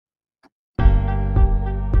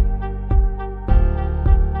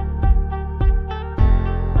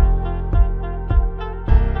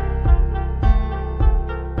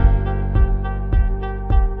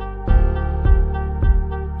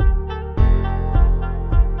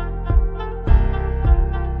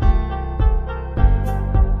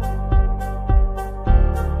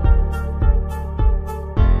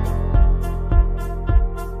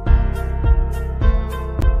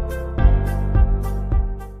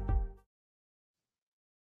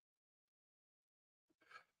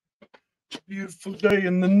It's a beautiful day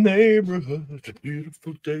in the neighborhood. It's a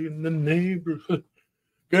beautiful day in the neighborhood.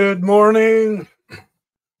 Good morning.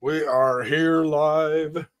 We are here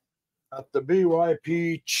live at the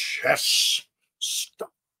BYP chess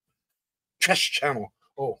channel.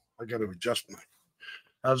 Oh, I got to adjust my.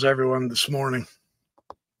 How's everyone this morning?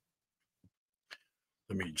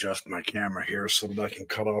 Let me adjust my camera here so that I can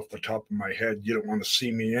cut off the top of my head. You don't want to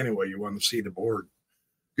see me anyway. You want to see the board.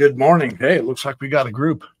 Good morning. Hey, it looks like we got a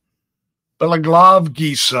group. Belaglav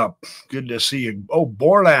geese up. Good to see you. Oh,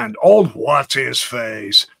 Borland. Old what's his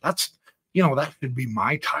face? That should be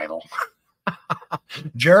my title.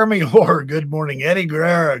 Jeremy Hoare. Good morning. Eddie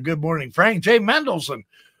Guerrera. Good morning. Frank J. Mendelson.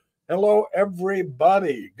 Hello,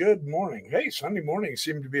 everybody. Good morning. Hey, Sunday morning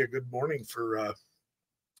seemed to be a good morning for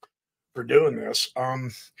doing this.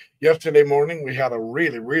 Yesterday morning we had a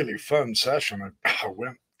really, really fun session. I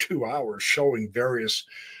went 2 hours showing various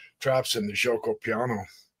traps in the Joko piano.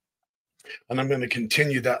 And I'm going to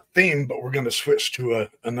continue that theme, but we're going to switch to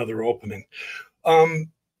another opening. I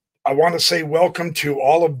want to say welcome to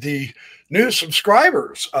all of the new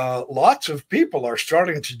subscribers. Lots of people are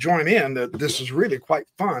starting to join in. This is really quite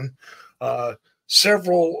fun.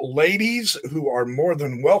 Several ladies who are more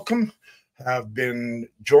than welcome have been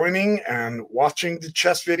joining and watching the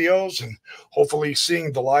chess videos and hopefully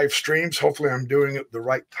seeing the live streams. Hopefully I'm doing it the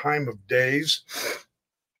right time of days.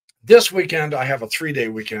 This weekend, I have a 3-day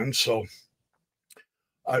weekend, so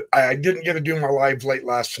I didn't get to do my live late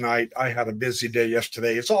last night. I had a busy day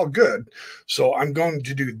yesterday. It's all good. So I'm going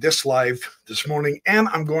to do this live this morning, and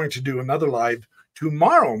I'm going to do another live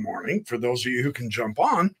tomorrow morning for those of you who can jump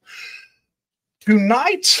on.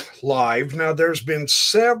 Tonight's live, now there's been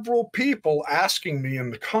several people asking me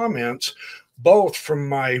in the comments, both from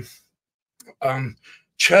my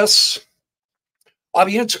chess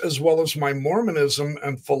audience as well as my Mormonism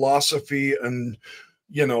and philosophy and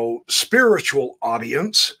spiritual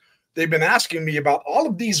audience. They've been asking me about all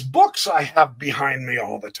of these books I have behind me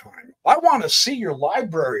all the time. I want to see your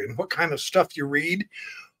library and what kind of stuff you read.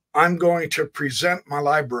 I'm going to present my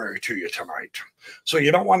library to you tonight. So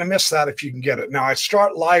you don't want to miss that if you can get it. Now, I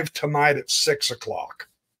start live tonight at 6 o'clock.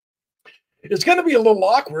 It's going to be a little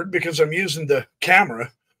awkward because I'm using the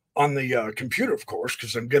camera on the computer, of course,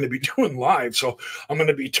 because I'm going to be doing live. So I'm going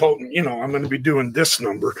to be toting, I'm going to be doing this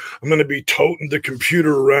number. I'm going to be toting the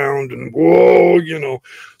computer around and whoa.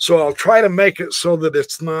 So I'll try to make it so that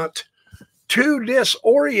it's not too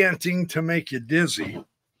disorienting to make you dizzy.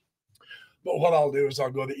 But what I'll do is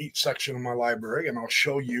I'll go to each section of my library and I'll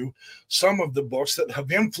show you some of the books that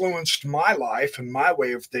have influenced my life and my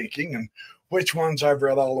way of thinking and which ones I've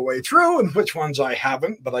read all the way through and which ones I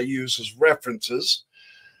haven't, but I use as references.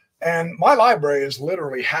 And my library is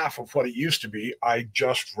literally half of what it used to be. I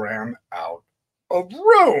just ran out of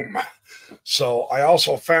room. So I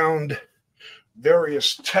also found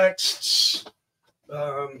various texts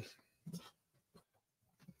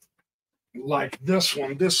like this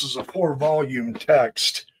one. This is a 4-volume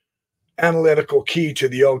text, Analytical Key to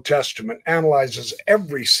the Old Testament, analyzes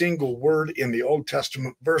every single word in the Old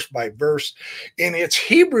Testament verse by verse in its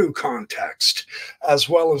Hebrew context, as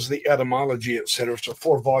well as the etymology, etc. It's a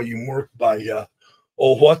 4-volume work by,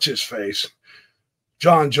 what's his face?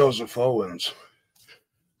 John Joseph Owens.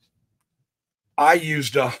 I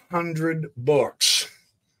used 100 books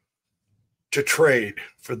to trade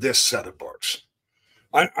for this set of books.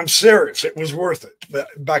 I'm serious. It was worth it. But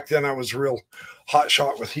back then I was a real hot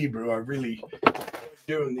shot with Hebrew. I really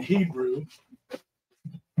doing the Hebrew.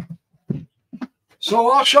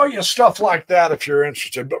 So I'll show you stuff like that if you're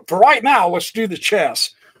interested. But for right now, let's do the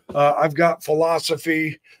chess. I've got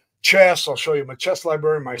philosophy, chess. I'll show you my chess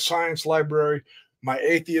library, my science library, my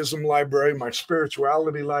atheism library, my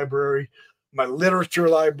spirituality library, my literature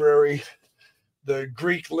library, the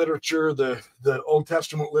Greek literature, the Old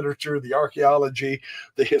Testament literature, the archaeology,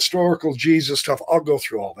 the historical Jesus stuff. I'll go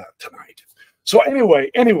through all that tonight. So anyway,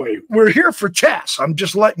 we're here for chess. I'm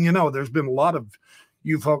just letting you know there's been a lot of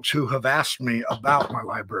you folks who have asked me about my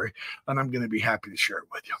library, and I'm going to be happy to share it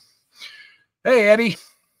with you. Hey, Eddie.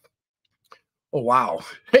 Oh, wow.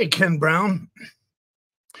 Hey, Ken Brown.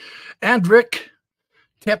 Andrick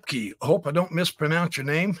Tepke. Hope I don't mispronounce your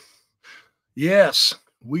name. Yes.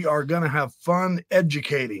 We are going to have fun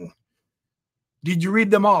educating. Did you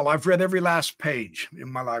read them all? I've read every last page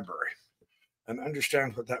in my library. And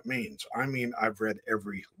understand what that means. I mean, I've read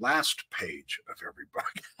every last page of every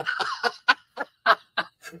book.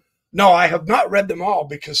 No, I have not read them all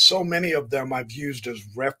because so many of them I've used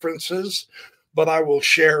as references, but I will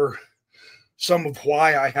share some of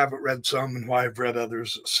why I haven't read some and why I've read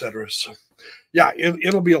others, etc. So yeah,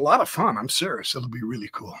 it'll be a lot of fun. I'm serious. It'll be really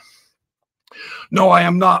cool. No, I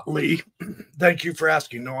am not, Lee. Thank you for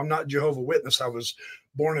asking. No, I'm not Jehovah's Witness. I was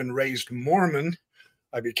born and raised Mormon.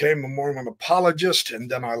 I became a Mormon apologist, and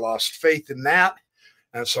then I lost faith in that.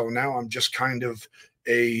 And so now I'm just kind of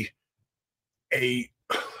a a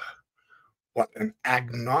an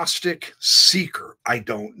agnostic seeker. I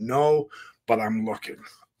don't know, but I'm looking.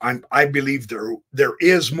 I believe there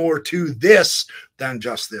is more to this than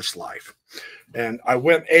just this life. And I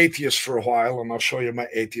went atheist for a while, and I'll show you my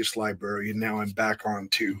atheist library. And now I'm back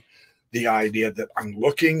onto the idea that I'm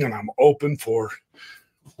looking and I'm open for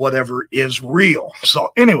whatever is real.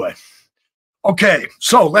 So anyway, okay,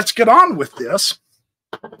 so let's get on with this.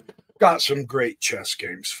 Got some great chess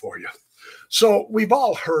games for you. So we've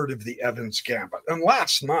all heard of the Evans Gambit. And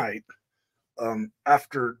last night,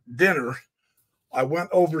 after dinner, I went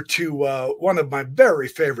over to one of my very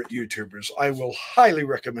favorite YouTubers. I will highly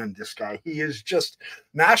recommend this guy. He is just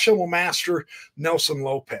National Master Nelson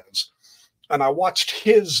Lopez. And I watched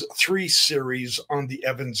his 3 series on the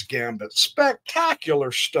Evans Gambit.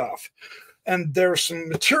 Spectacular stuff. And there's some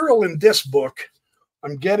material in this book.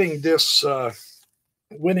 I'm getting this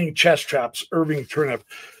Winning Chess Traps, Irving Turnip.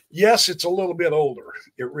 Yes, it's a little bit older.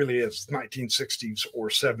 It really is, 1960s or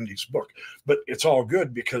 70s book. But it's all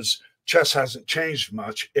good because chess hasn't changed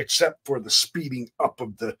much except for the speeding up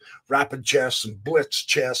of the rapid chess and blitz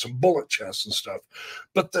chess and bullet chess and stuff.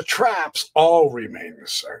 But the traps all remain the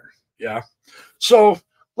same. Yeah. So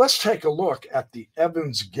let's take a look at the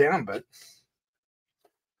Evans Gambit.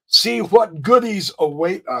 See what goodies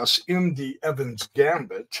await us in the Evans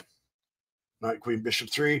Gambit. Knight, Queen, Bishop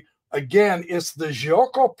 3. Again, it's the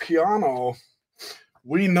Gioco Piano.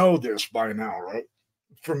 We know this by now, right?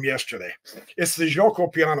 From yesterday. It's the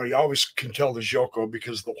Gioco Piano. You always can tell the Gioco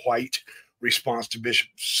because the white response to Bishop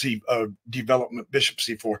C development, Bishop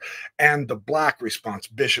C4, and the black response,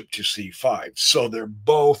 Bishop to C5. So they're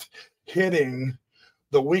both hitting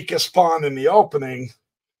the weakest pawn in the opening.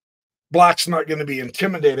 Black's not going to be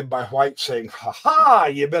intimidated by white saying, ha ha,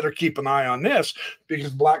 you better keep an eye on this,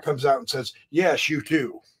 because black comes out and says, yes, you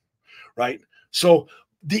too. Right? So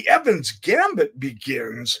the Evans Gambit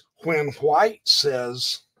begins when white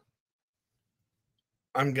says,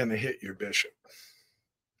 I'm going to hit your bishop.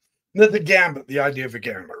 Now, the gambit, the idea of a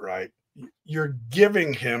gambit, right? You're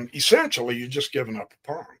giving him, essentially, you're just giving up a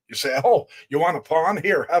pawn. You say, oh, you want a pawn?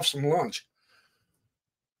 Here, have some lunch.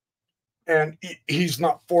 And he's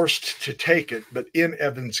not forced to take it, but in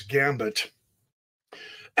Evans Gambit,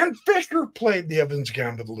 and Fischer played the Evans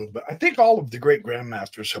Gambit a little bit. I think all of the great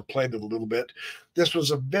grandmasters have played it a little bit. This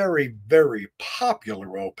was a very, very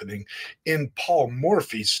popular opening in Paul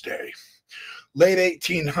Morphy's day. Late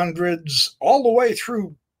 1800s, all the way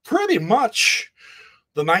through pretty much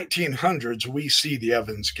the 1900s, we see the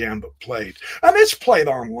Evans Gambit played. And it's played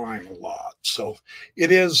online a lot. So it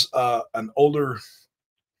is an older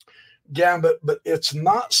gambit, but it's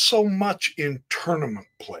not so much in tournament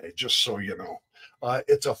play, just so you know.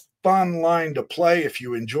 It's a fun line to play. If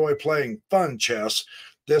you enjoy playing fun chess,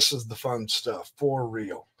 this is the fun stuff for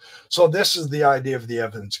real. So this is the idea of the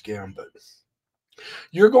Evans Gambit.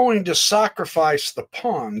 You're going to sacrifice the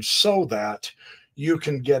pawn so that you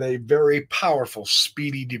can get a very powerful,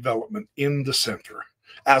 speedy development in the center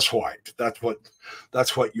as white. That's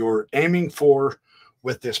what you're aiming for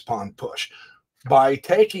with this pawn push. By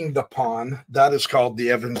taking the pawn, that is called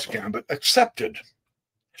the Evans Gambit accepted.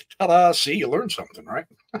 Ta-da, see, you learned something, right?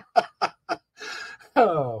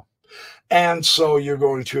 Oh. And so you're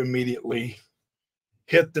going to immediately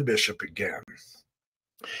hit the bishop again.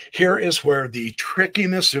 Here is where the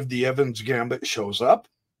trickiness of the Evans Gambit shows up.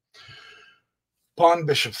 Pawn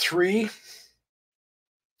bishop 3.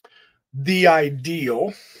 The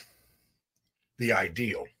ideal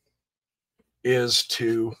is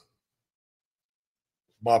to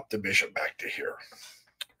bop the bishop back to here,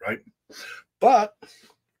 right? But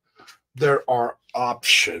there are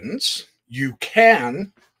options. You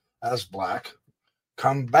can, as black,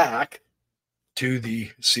 come back to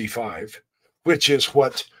the c5, which is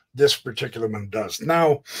what this particular one does.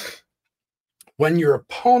 Now, when your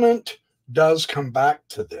opponent does come back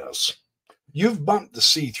to this, you've bumped the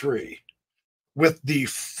c3 with the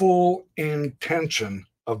full intention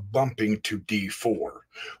of bumping to d4,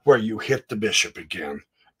 where you hit the bishop again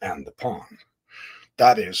and the pawn.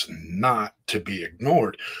 That is not to be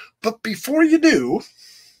ignored. But before you do,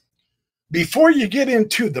 before you get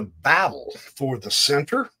into the battle for the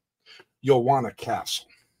center, you'll want a castle.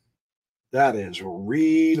 That is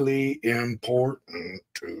really important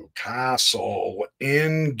to castle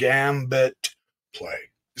in gambit play.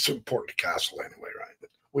 It's important to castle anyway, right?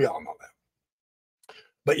 We all know that.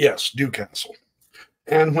 But yes, do castle.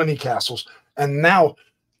 And when he castles, and now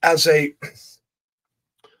As a,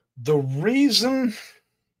 the reason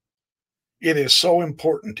it is so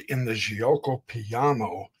important in the Gioco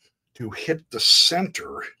piano to hit the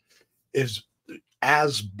center is,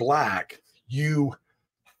 as black, you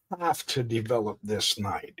have to develop this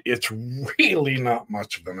knight. It's really not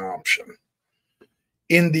much of an option.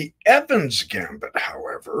 In the Evans Gambit,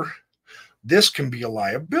 however, this can be a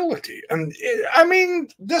liability. And I mean,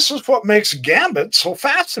 this is what makes Gambit so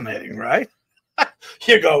fascinating, right?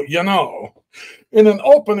 You go, in an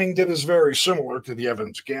opening that is very similar to the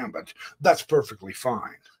Evans Gambit, that's perfectly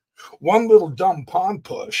fine. One little dumb pawn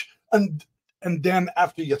push, and then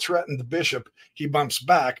after you threaten the bishop, he bumps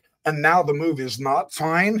back, and now the move is not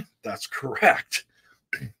fine. That's correct.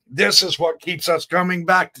 This is what keeps us coming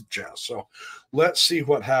back to chess. So let's see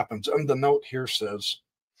what happens. And the note here says,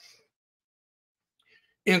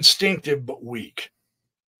 instinctive but weak.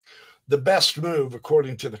 The best move,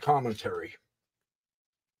 according to the commentary,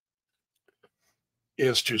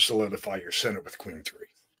 is to solidify your center with queen 3.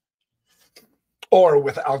 Or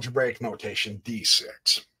with algebraic notation,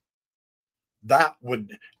 d6. That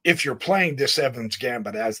would, if you're playing this Evans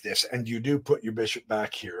Gambit as this, and you do put your bishop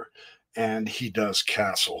back here, and he does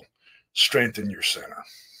castle, strengthen your center.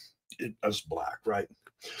 It does black, right?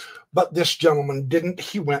 But this gentleman didn't.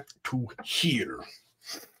 He went to here.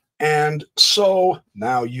 And so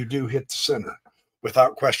now you do hit the center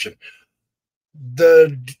without question.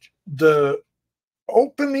 The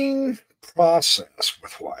opening process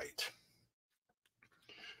with white,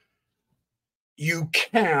 you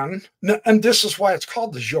can, and this is why it's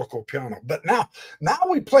called the Gioco piano. But now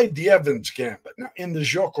we played the Evans Gambit. Now in the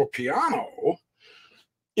Gioco piano,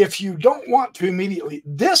 if you don't want to immediately,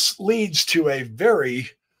 this leads to a very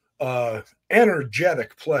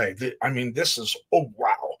energetic play. I mean, this is, oh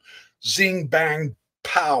wow, zing bang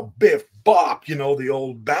pow biff bop. The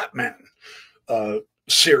old Batman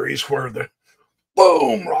series where the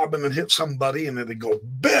boom, Robin would hit somebody and it'd go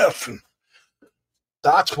biff. And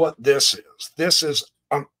that's what this is. This is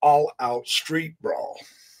an all-out street brawl.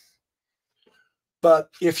 But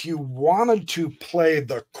if you wanted to play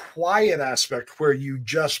the quiet aspect where you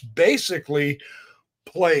just basically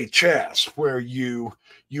play chess, where you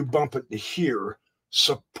bump it to here,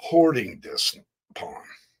 supporting this pawn,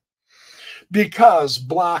 because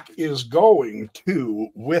black is going to,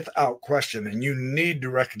 without question, and you need to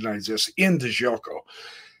recognize this in the Gioco,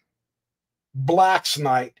 black's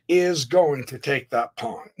knight is going to take that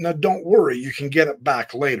pawn. Now, don't worry, you can get it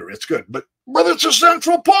back later. It's good. But it's a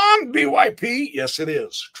central pawn, BYP. Yes, it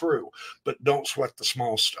is. True. But don't sweat the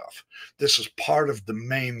small stuff. This is part of the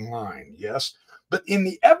main line, yes? But in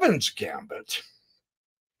the Evans Gambit,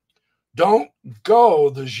 don't go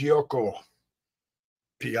the Gioco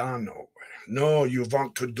piano. No, you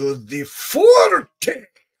want to do the forte.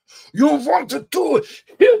 You want to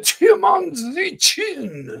hit him on the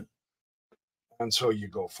chin. And so you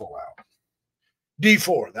go full out.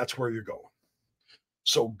 D4, that's where you're going.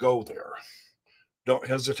 So go there. Don't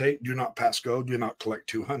hesitate. Do not pass go. Do not collect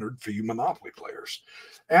 200 for you Monopoly players.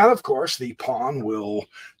 And of course, the pawn will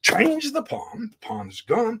change the pawn. The pawn is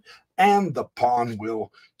gone. And the pawn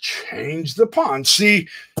will change the pawn. See,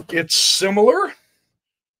 it's similar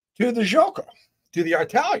to the Gioco, to the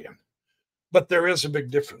Italian. But there is a big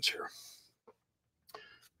difference here.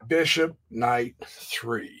 Bishop, knight,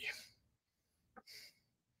 3.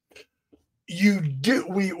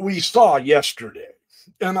 We saw yesterday,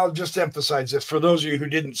 and I'll just emphasize this for those of you who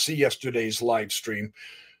didn't see yesterday's live stream.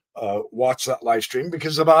 Watch that live stream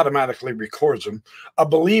because it automatically records them. I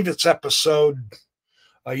believe it's episode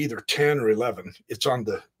either 10 or 11. It's on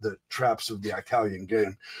the traps of the Italian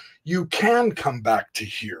game. You can come back to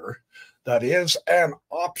here. That is an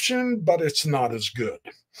option, but it's not as good.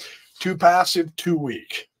 Too passive, too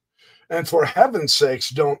weak. And for heaven's sakes,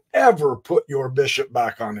 don't ever put your bishop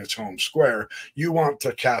back on its home square. You want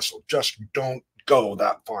to castle. Just don't go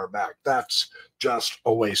that far back. That's just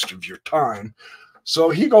a waste of your time. So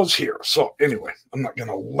he goes here. So anyway, I'm not going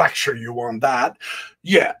to lecture you on that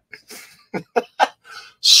yet.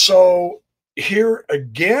 So here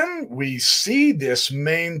again, we see this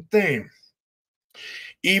main theme.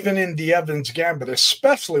 Even in the Evans Gambit,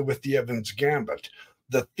 especially with the Evans Gambit,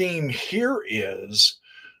 the theme here is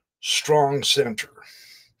strong center.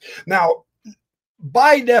 Now,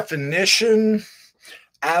 by definition,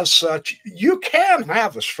 as such, you can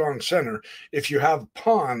have a strong center if you have a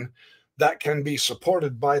pawn that can be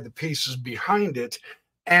supported by the pieces behind it,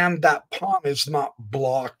 and that pawn is not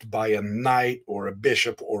blocked by a knight or a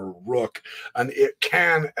bishop or a rook, and it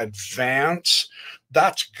can advance.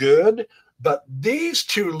 That's good. But these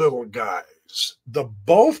two little guys, the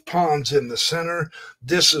both pawns in the center,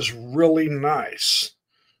 this is really nice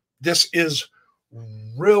This is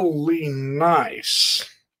really nice.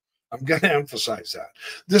 I'm going to emphasize that.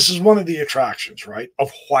 This is one of the attractions, right,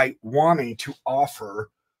 of white wanting to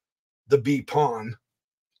offer the B pawn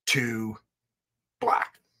to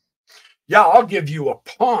black. Yeah, I'll give you a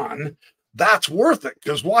pawn. That's worth it,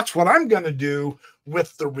 because watch what I'm going to do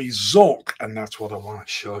with the result, and that's what I want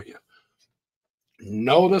to show you.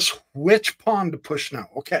 Notice which pawn to push now.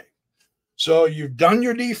 Okay, so you've done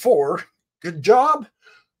your D4. Good job.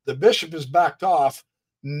 The bishop is backed off.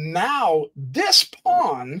 Now this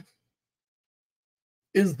pawn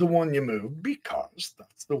is the one you move because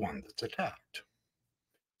that's the one that's attacked.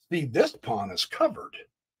 See, this pawn is covered.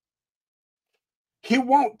 He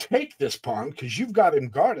won't take this pawn because you've got him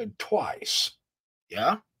guarded twice.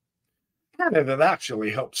 Yeah? And it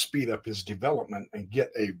actually helps speed up his development and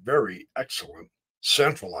get a very excellent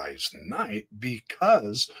centralized knight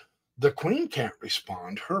because the queen can't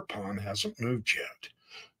respond. Her pawn hasn't moved yet.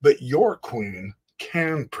 But your queen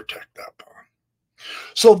can protect that pawn.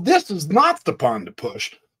 So this is not the pawn to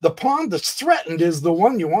push. The pawn that's threatened is the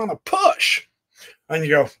one you want to push. And you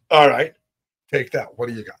go, all right, take that. What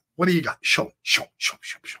do you got? What do you got? Show.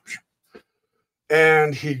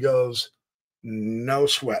 And he goes, no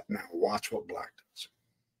sweat now. Watch what black does.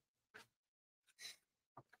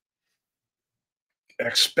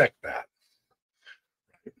 Expect that.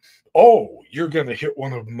 Oh, you're going to hit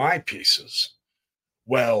one of my pieces.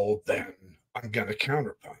 Well, then I'm going to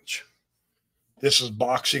counterpunch. This is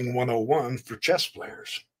boxing 101 for chess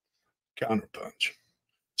players. Counterpunch.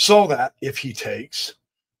 So that if he takes,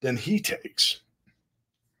 then he takes.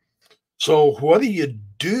 So what do you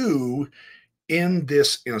do in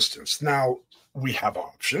this instance? Now, we have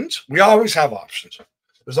options. We always have options.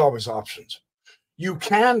 There's always options. You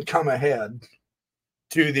can come ahead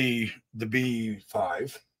to the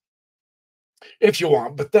B5 if you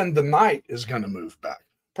want, but then the knight is going to move back,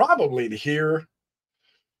 probably to here.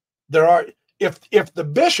 There are, if the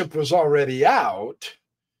bishop was already out,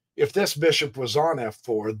 if this bishop was on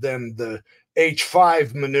F4, then the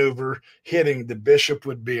H5 maneuver hitting the bishop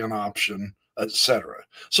would be an option, etc.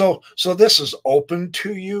 So this is open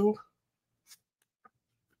to you,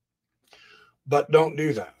 but don't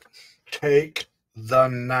do that. Take the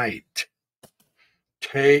knight.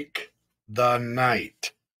 Take the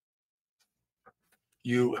knight.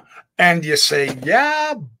 You say,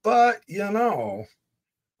 yeah, but I'm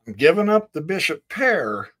giving up the bishop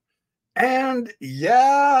pair. And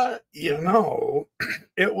yeah,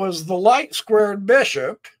 it was the light squared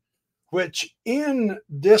bishop, which in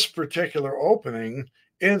this particular opening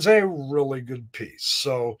is a really good piece.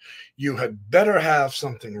 So you had better have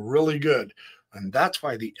something really good. And that's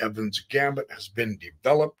why the Evans Gambit has been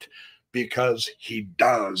developed, because he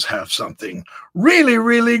does have something really,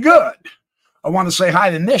 really good. I want to say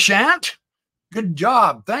hi to Nishant. Good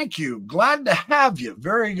job. Thank you. Glad to have you.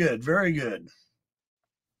 Very good. Very good.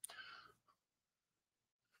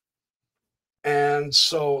 And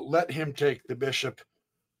so let him take the bishop.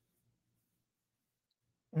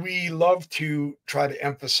 We love to try to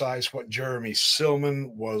emphasize what Jeremy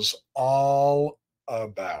Silman was all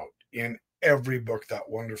about in every book that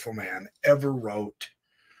wonderful man ever wrote,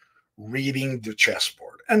 reading the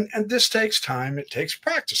chessboard. And this takes time. It takes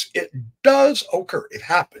practice. It does occur. It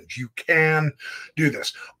happens. You can do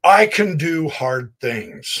this. I can do hard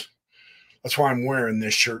things. That's why I'm wearing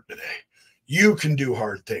this shirt today. You can do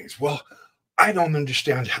hard things. Well, I don't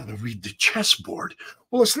understand how to read the chessboard.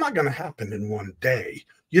 Well, it's not going to happen in one day.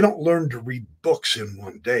 You don't learn to read books in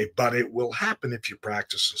one day, but it will happen if you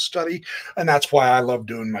practice and study. And that's why I love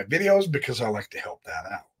doing my videos, because I like to help that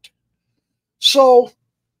out. So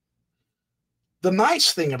the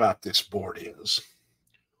nice thing about this board is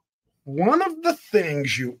one of the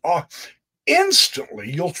things you are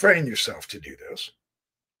instantly, you'll train yourself to do this.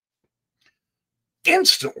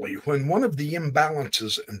 Instantly, when one of the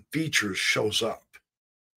imbalances and features shows up,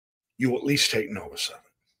 you at least take notice of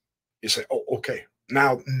it. You say, oh, okay,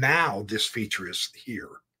 now this feature is here,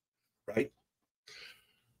 right?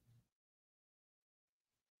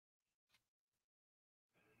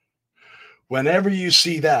 Whenever you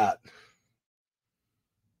see that,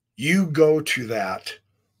 you go to that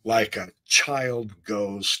like a child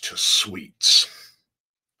goes to sweets.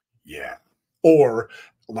 Yeah. Or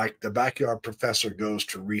like the backyard professor goes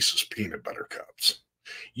to Reese's peanut butter cups.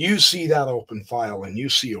 You see that open file and you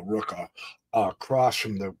see a rook across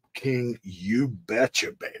from the king, you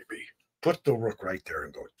betcha, baby. Put the rook right there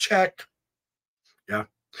and go, check. Yeah.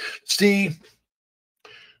 See,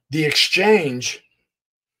 the exchange,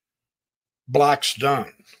 black's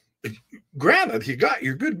done. Granted, he got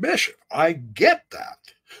your good bishop. I get that.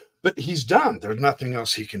 But he's done. There's nothing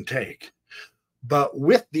else he can take. But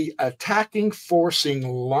with the attacking forcing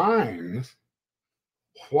line,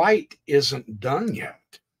 white isn't done yet.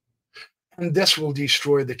 And this will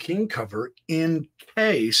destroy the king cover in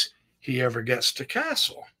case he ever gets to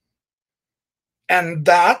castle. And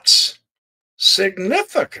that's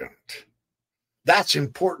significant. That's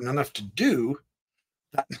important enough to do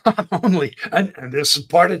that not only, and this is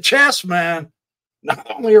part of chess, man, not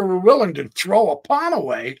only are we willing to throw a pawn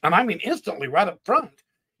away, and I mean instantly right up front,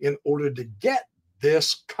 in order to get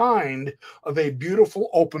this kind of a beautiful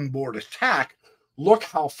open board attack. Look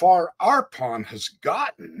how far our pawn has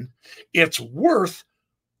gotten. It's worth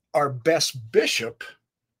our best bishop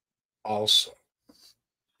also.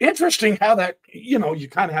 Interesting how that, you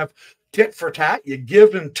kind of have tit for tat, you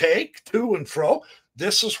give and take, to and fro.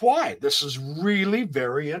 This is why. This is really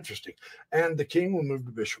very interesting. And the king will move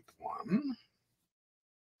to bishop 1.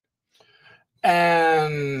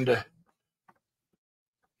 And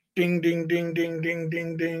ding, ding, ding, ding, ding,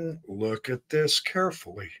 ding, ding. Look at this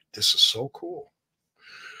carefully. This is so cool.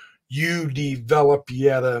 You develop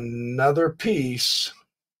yet another piece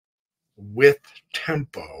with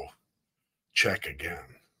tempo. Check again.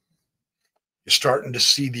 You're starting to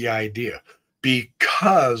see the idea.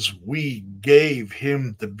 Because we gave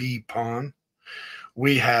him the B pawn,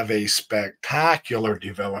 we have a spectacular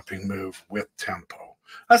developing move with tempo.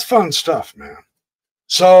 That's fun stuff, man.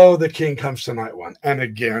 So the king comes to knight 1. And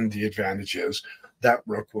again, the advantage is that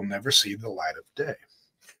rook will never see the light of day.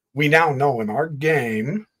 We now know in our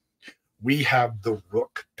game, we have the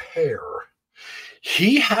rook pair.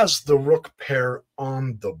 He has the rook pair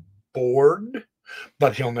on the board,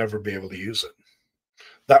 but he'll never be able to use it.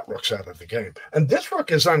 That rook's out of the game. And this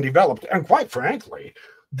rook is undeveloped. And quite frankly,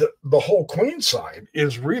 the whole queen side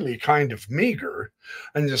is really kind of meager.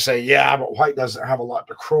 And you say, yeah, but white doesn't have a lot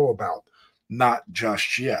to crow about. Not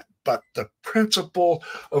just yet. But the principle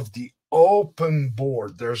of the open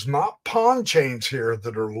board, there's not pawn chains here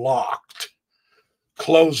that are locked,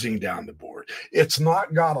 closing down the board. It's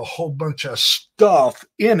not got a whole bunch of stuff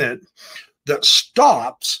in it that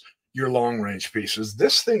stops your long-range pieces.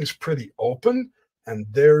 This thing's pretty open, and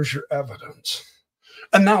there's your evidence.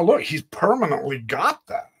 And now look, he's permanently got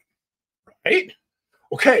that, right?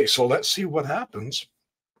 Okay, so let's see what happens.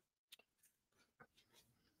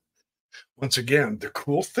 Once again, the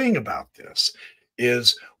cool thing about this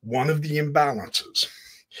is one of the imbalances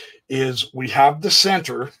is we have the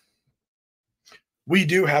center. We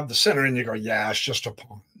do have the center, and you go, yeah, it's just a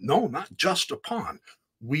pawn. No, not just a pawn.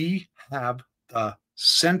 We have the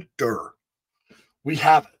center. We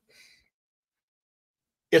have it.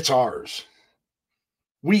 It's ours.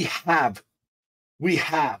 We have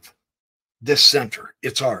this center.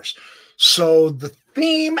 It's ours. So the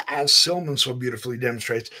theme, as Silman so beautifully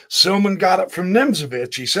demonstrates, Silman got it from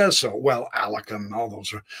Nimzovich. He says so. Well, Alekhine, all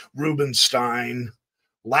those are Rubinstein,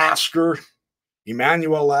 Lasker,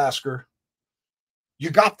 Emanuel Lasker.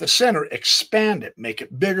 You got the center, expand it, make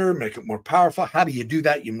it bigger, make it more powerful. How do you do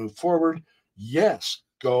that? You move forward. Yes,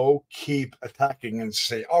 go keep attacking and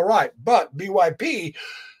say, all right, but BYP,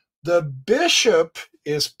 the bishop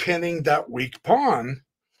is pinning that weak pawn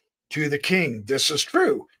to the king. This is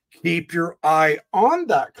true. Keep your eye on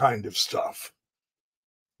that kind of stuff.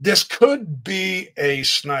 This could be a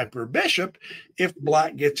sniper bishop if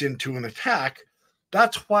black gets into an attack.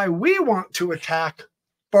 That's why we want to attack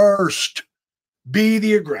first. Be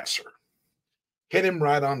the aggressor. Hit him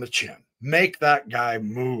right on the chin. Make that guy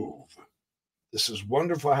move. This is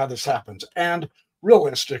wonderful how this happens. And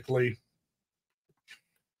realistically,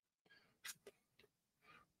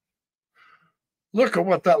 look at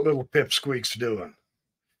what that little pipsqueak's doing.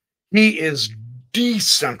 He is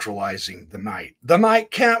decentralizing the knight. The knight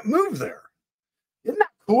can't move there. Isn't that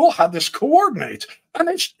cool how this coordinates? And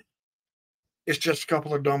it's just a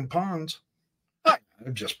couple of dumb pawns.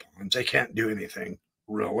 They're just pawns. They can't do anything.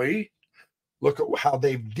 Really? Look at how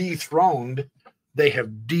they've dethroned. They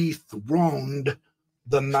have dethroned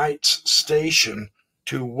the knight's station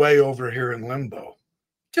to way over here in limbo.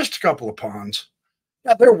 Just a couple of pawns.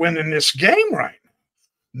 Yeah, they're winning this game right now.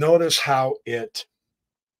 Notice how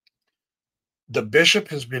the bishop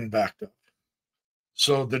has been backed up.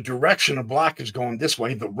 So the direction of black is going this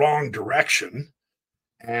way, the wrong direction,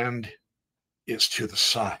 and it's to the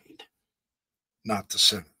side, not the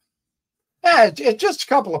center. Yeah, it's just a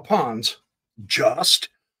couple of pawns. Just.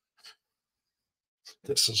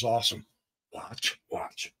 This is awesome. Watch.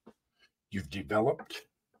 You've developed.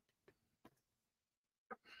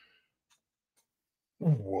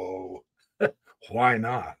 Whoa. Why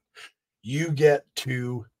not? You get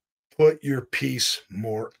to put your piece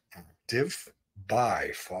more active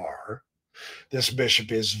by far. This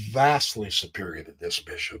bishop is vastly superior to this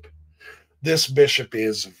bishop. This bishop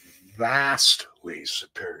is vastly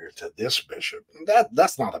superior to this bishop.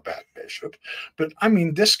 That's not a bad bishop, but I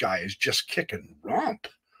mean, this guy is just kicking rump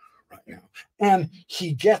right now. And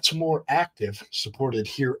he gets more active, supported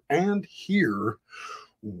here and here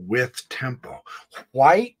with tempo.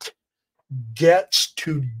 White gets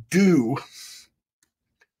to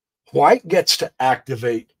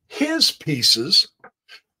activate his pieces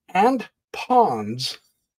and pawns,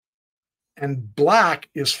 and black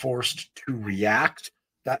is forced to react.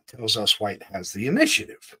 That tells us white has the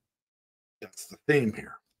initiative. That's the theme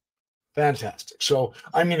here. Fantastic. So,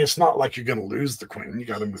 I mean, it's not like you're going to lose the queen. You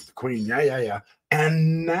got to move the queen. Yeah.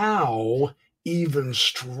 And now, even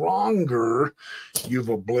stronger, you've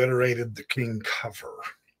obliterated the king cover.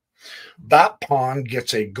 That pawn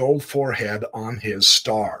gets a gold forehead on his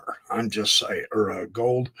star. I'm just saying, or a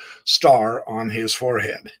gold star on his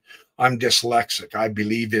forehead. I'm dyslexic. I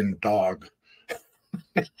believe in dog.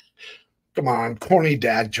 Come on, corny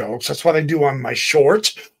dad jokes. That's what I do on my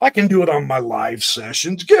shorts. I can do it on my live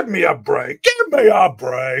sessions. Give me a break. Give me a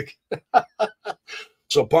break.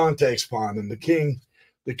 So pawn takes pawn, and the king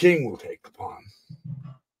will take the pawn.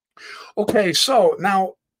 Okay, so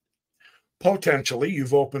now potentially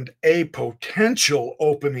you've opened a potential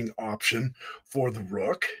opening option for the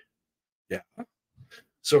rook. Yeah.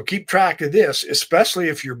 So keep track of this, especially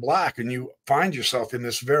if you're black and you find yourself in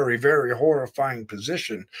this very, very horrifying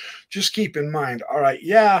position. Just keep in mind, all right,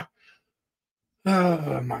 yeah,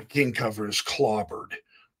 my king cover is clobbered,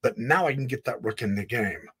 but now I can get that rook in the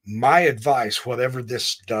game. My advice, whatever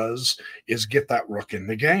this does, is get that rook in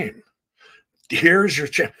the game. Here's your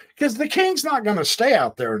chance, because the king's not going to stay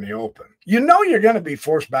out there in the open. You know you're going to be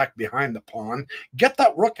forced back behind the pawn. Get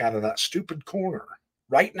that rook out of that stupid corner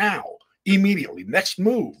right now. Immediately. Next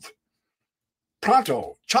move.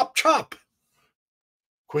 Pronto. Chop, chop.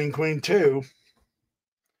 Queen, queen, 2.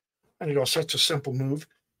 And you go, such a simple move.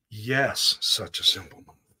 Yes, such a simple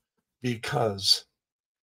move. Because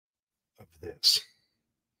of this.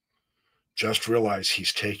 Just realize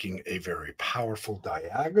he's taking a very powerful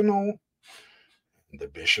diagonal. And the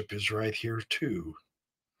bishop is right here too.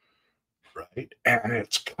 Right? And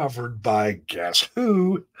it's covered by, guess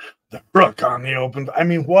who? The rook on the open. I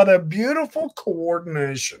mean, what a beautiful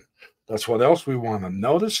coordination. That's what else we want to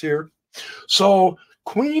notice here. So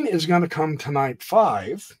queen is going to come to knight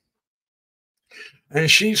 5. And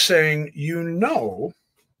she's saying,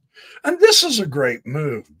 and this is a great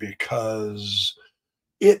move because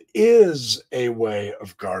it is a way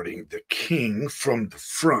of guarding the king from the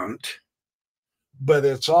front, but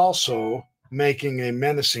it's also making a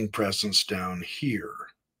menacing presence down here.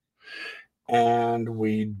 And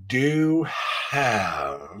we do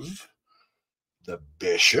have the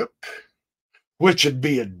bishop, which would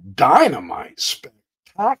be a dynamite,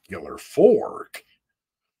 spectacular fork,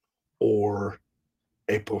 or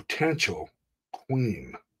a potential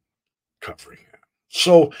queen covering it.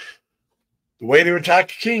 So the way to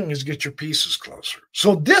attack a king is get your pieces closer.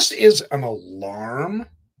 So this is an alarm.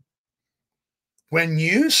 When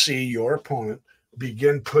you see your opponent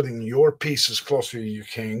begin putting your pieces closer to your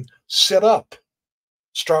king, sit up,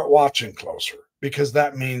 start watching closer, because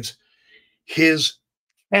that means his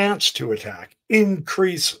chance to attack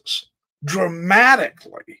increases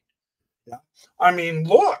dramatically. Yeah. I mean,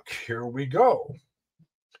 look, here we go.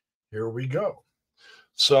 Here we go.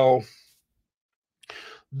 So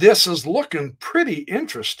this is looking pretty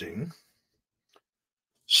interesting.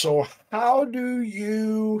 So how do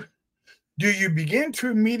you begin to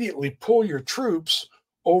immediately pull your troops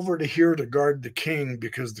over to here to guard the king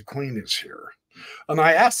because the queen is here? And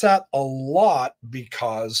I ask that a lot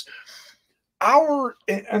because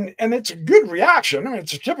and it's a good reaction. I mean,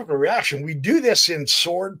 it's a typical reaction. We do this in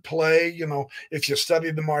sword play. You know, if you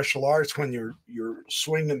study the martial arts, when you're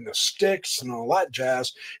swinging the sticks and all that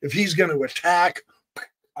jazz, if he's going to attack,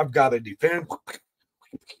 I've got to defend.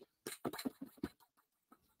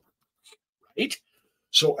 Right?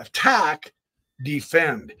 So attack,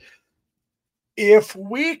 defend. If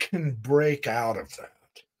we can break out of that,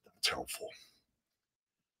 that's helpful.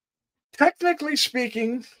 Technically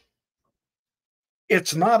speaking,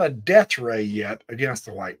 it's not a death ray yet against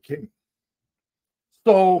the white king.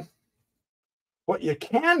 So what you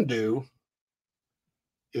can do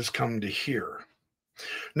is come to here.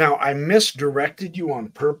 Now, I misdirected you on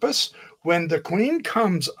purpose. When the queen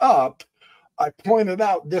comes up, I pointed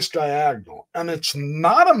out this diagonal, and it's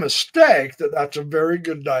not a mistake that that's a very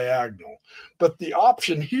good diagonal. But the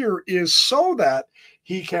option here is so that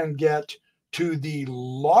he can get to the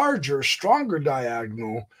larger, stronger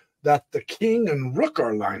diagonal that the king and rook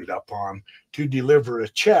are lined up on to deliver a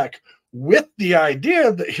check with the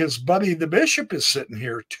idea that his buddy the bishop is sitting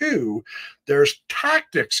here too. There's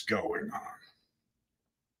tactics going on.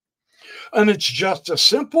 And it's just a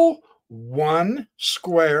simple one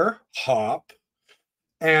square hop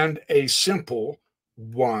and a simple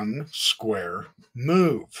one square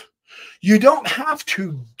move. You don't have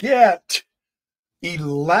to get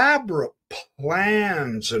elaborate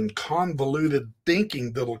plans and convoluted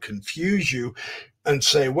thinking that'll confuse you and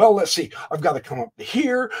say, well, let's see, I've got to come up to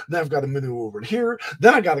here, then I've got to maneuver over to here,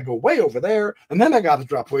 then I got to go way over there, and then I got to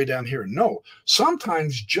drop way down here. No,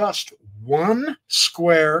 sometimes just one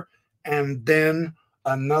square and then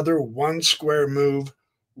another one square move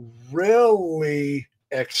really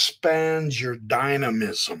expands your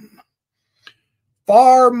dynamism.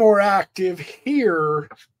 Far more active here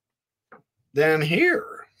than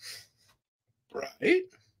here, right?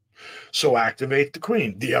 So activate the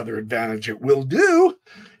queen. The other advantage it will do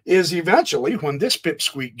is eventually, when this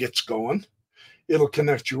pipsqueak gets going, it'll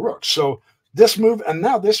connect your rook. So this move, and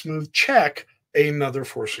now this move, check, another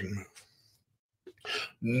forcing move.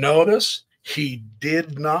 Notice he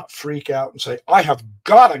did not freak out and say, I have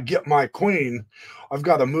got to get my queen. I've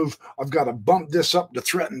got to move. I've got to bump this up to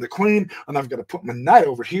threaten the queen, and I've got to put my knight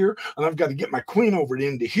over here, and I've got to get my queen over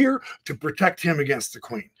into here to protect him against the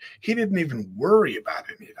queen. He didn't even worry about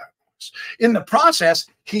any of that. In the process,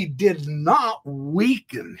 he did not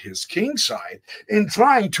weaken his king side in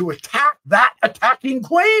trying to attack that attacking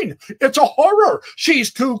queen. It's a horror.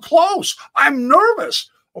 She's too close. I'm nervous.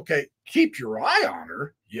 Okay, keep your eye on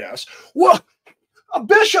her. Yes. Well, a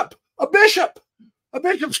bishop's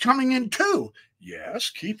coming in too. Yes,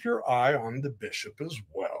 keep your eye on the bishop as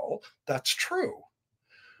well. That's true.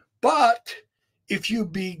 But if you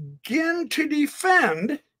begin to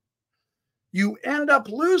defend, you end up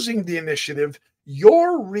losing the initiative.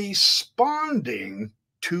 You're responding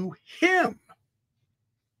to him.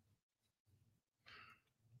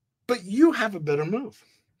 But you have a better move.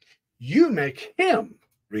 You make him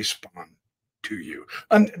respond to you.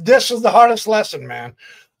 And this is the hardest lesson, man.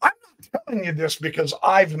 I'm not telling you this because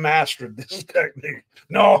I've mastered this technique.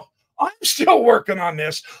 No, I'm still working on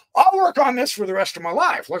this. I'll work on this for the rest of my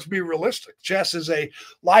life. Let's be realistic. Chess is a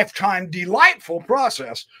lifetime delightful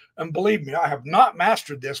process. And believe me, I have not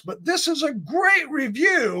mastered this, but this is a great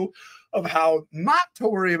review of how not to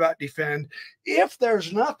worry about defend if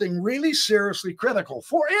there's nothing really seriously critical.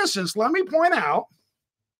 For instance, let me point out,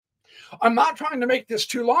 I'm not trying to make this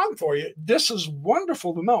too long for you. This is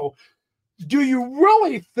wonderful to know. Do you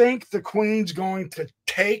really think the queen's going to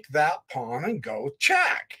take that pawn and go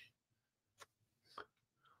check?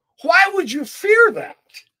 Why would you fear that?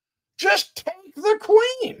 Just take the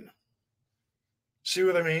queen. See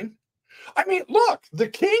what I mean? I mean, look, the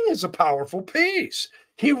king is a powerful piece.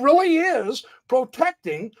 He really is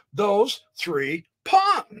protecting those three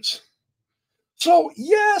pawns. So,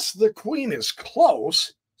 yes, the queen is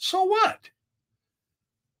close. So what?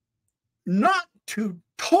 Not to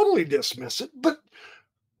totally dismiss it, but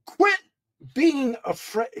quit being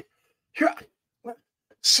afraid. Here,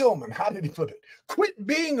 Silman, how did he put it? Quit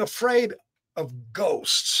being afraid of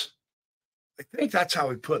ghosts. I think that's how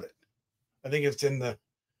he put it. I think it's in the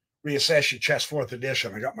Reassess Your Chess 4th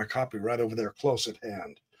edition. I got my copy right over there, close at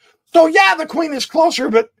hand. So, yeah, the queen is closer,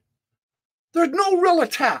 but there's no real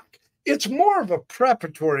attack. It's more of a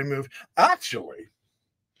preparatory move. Actually,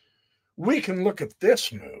 we can look at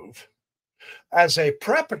this move as a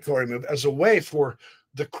preparatory move, as a way for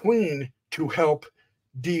the queen to help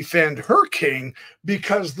defend her king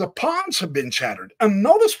because the pawns have been shattered. And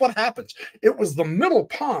notice what happens. It was the middle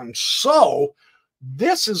pawn. So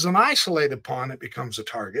this is an isolated pawn. It becomes a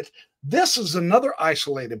target. This is another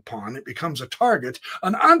isolated pawn. It becomes a target.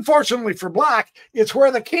 And unfortunately for black, it's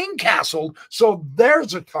where the king castled. So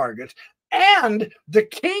there's a target. And the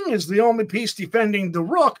king is the only piece defending the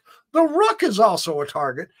rook. The rook is also a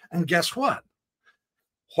target. And guess what?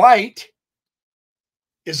 White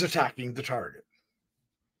is attacking the target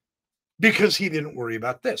because he didn't worry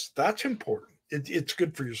about this. That's important. It's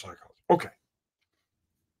good for your psychology. Okay.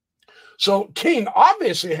 So king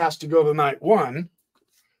obviously has to go to knight 1,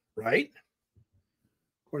 right?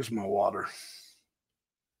 Where's my water?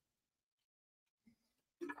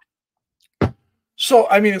 So,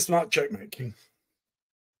 I mean, it's not checkmate king.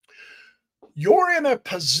 You're in a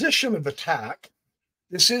position of attack.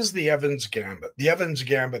 This is the Evans Gambit. The Evans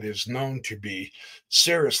Gambit is known to be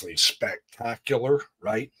seriously spectacular,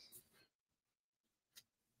 right?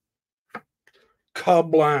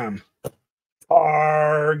 Kablam.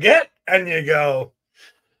 Target. And you go,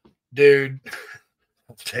 dude,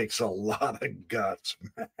 it takes a lot of guts,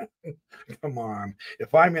 man. Come on.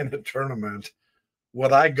 If I'm in a tournament,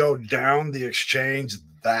 Would I go down the exchange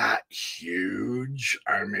that huge?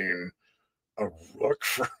 I mean, a rook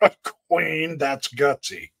for a queen, that's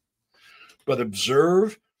gutsy. But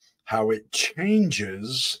observe how it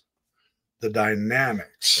changes the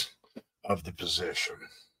dynamics of the position.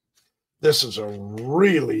 This is a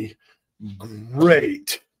really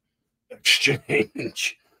great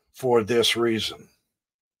exchange for this reason.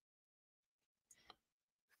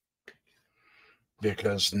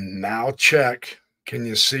 Because now check, can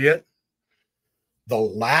you see it? The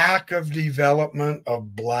lack of development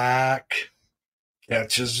of black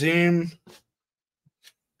catches him.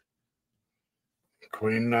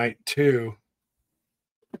 Queen knight 2.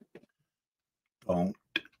 Don't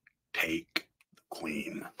take the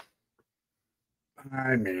queen.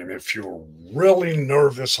 I mean, if you're really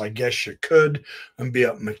nervous, I guess you could and be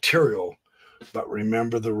up material. But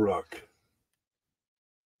remember the rook.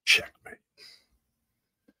 Checkmate.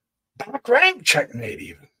 Back rank checkmate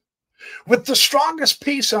even. With the strongest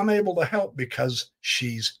piece unable to help because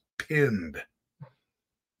she's pinned.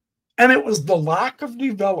 And it was the lack of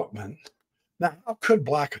development. Now, how could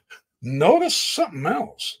black... Notice something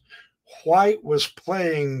else. White was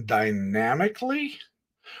playing dynamically,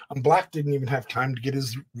 and black didn't even have time to get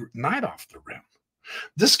his knight off the rim.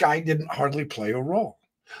 This guy didn't hardly play a role.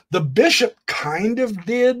 The bishop kind of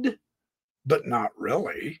did, but not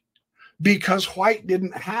really, because white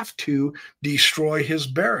didn't have to destroy his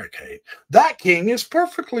barricade. That king is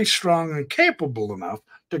perfectly strong and capable enough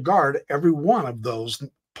to guard every one of those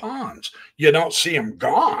pawns. You don't see him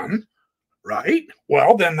gone, right?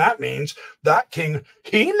 Well, then that means that king,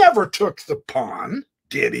 he never took the pawn,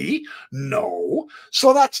 did he? No.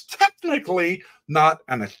 So that's technically not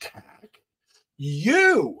an attack.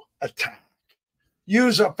 You attack.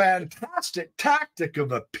 Use a fantastic tactic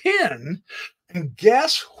of a pin, and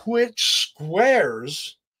guess which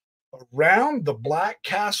squares around the black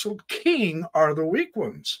castled king are the weak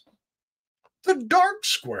ones? The dark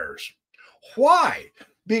squares. Why?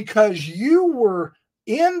 Because you were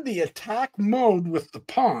in the attack mode with the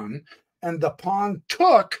pawn, and the pawn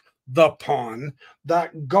took the pawn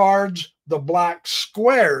that guards the black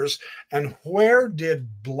squares. And where did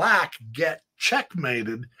black get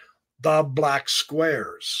checkmated? The black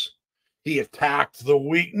squares. He attacked the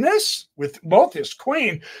weakness with both his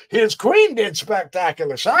queen. His queen did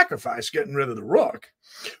spectacular sacrifice, getting rid of the rook,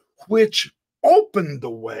 which opened the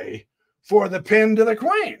way for the pin to the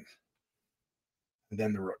queen. And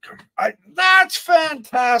then the rook comes. That's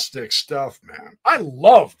fantastic stuff, man. I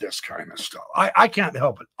love this kind of stuff. I can't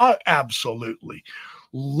help it. I absolutely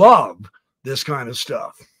love this kind of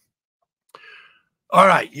stuff. All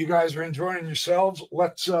right, you guys are enjoying yourselves.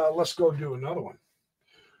 Let's go do another one.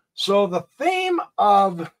 So the theme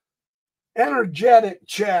of energetic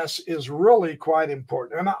chess is really quite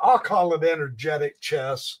important, and I'll call it energetic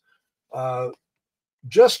chess.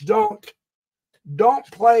 Just don't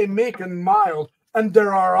play meek and mild. And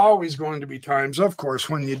there are always going to be times, of course,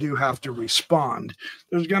 when you do have to respond.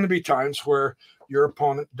 There's going to be times where your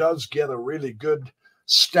opponent does get a really good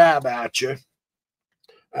stab at you,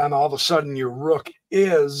 and all of a sudden your rook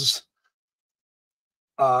is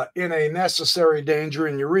in a necessary danger,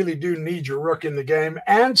 and you really do need your rook in the game.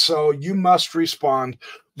 And so you must respond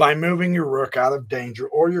by moving your rook out of danger,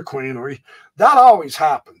 or your queen, that always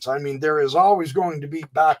happens. I mean, there is always going to be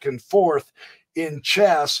back and forth in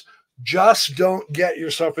chess. Just don't get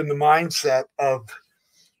yourself in the mindset of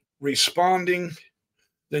responding.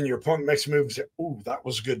 Then your opponent makes a move and says, "Ooh, that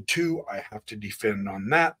was good too. I have to defend on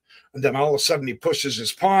that." And then all of a sudden he pushes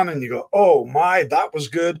his pawn and you go, "Oh my, that was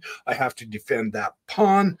good. I have to defend that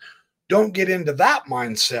pawn." Don't get into that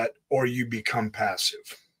mindset or you become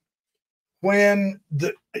passive. And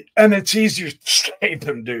it's easier to say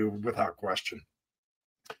than do, without question.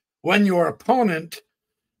 When your opponent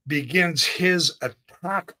begins his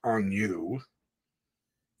attack on you,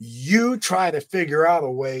 you try to figure out a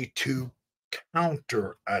way to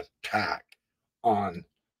counterattack on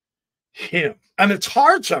him. And it's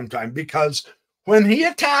hard sometimes, because when he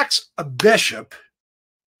attacks a bishop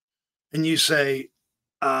and you say,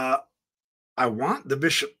 I want the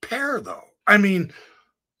bishop pair, though. I mean,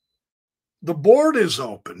 the board is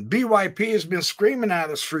open. BYP has been screaming at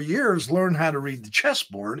us for years, learn how to read the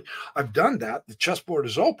chessboard. I've done that. The chessboard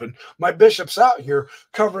is open. My bishop's out here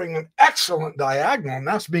covering an excellent diagonal, and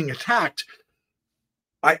that's being attacked.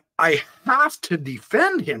 I have to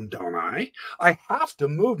defend him, don't I? I have to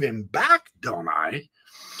move him back, don't I?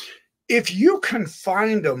 If you can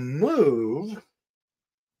find a move,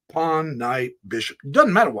 pawn, knight, bishop,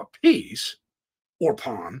 doesn't matter what piece or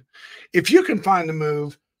pawn, if you can find a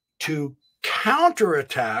move to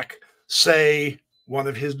counterattack, say, one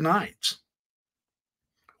of his knights,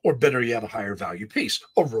 or better yet, a higher value piece,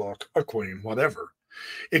 a rook, a queen, whatever.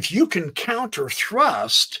 If you can counter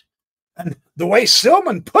thrust, and the way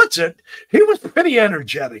Silman puts it, he was pretty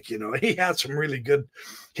energetic. You know, he had some really good,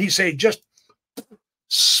 he said, just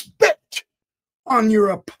spit on your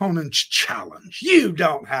opponent's challenge. You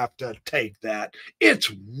don't have to take that.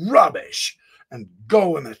 It's rubbish. And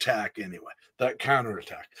go and attack anyway, that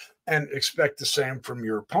counterattack. And expect the same from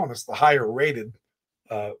your opponents, the higher rated,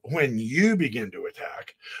 when you begin to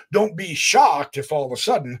attack. Don't be shocked if all of a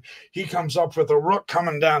sudden he comes up with a rook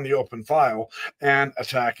coming down the open file and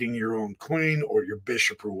attacking your own queen or your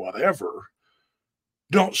bishop or whatever.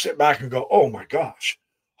 Don't sit back and go, oh my gosh,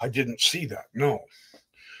 I didn't see that. No,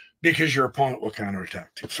 because your opponent will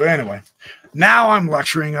counterattack too. So anyway, now I'm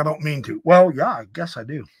lecturing. I don't mean to. Well, yeah, I guess I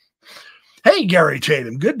do. Hey, Gary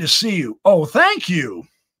Tatum, good to see you. Oh, thank you.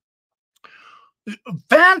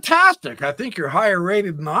 Fantastic. I think you're higher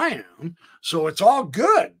rated than I am, so it's all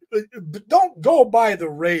good. But don't go by the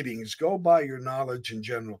ratings. Go by your knowledge and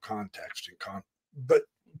general context. But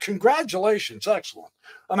congratulations. Excellent.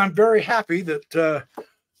 And I'm very happy that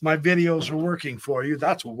my videos are working for you.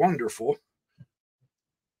 That's wonderful.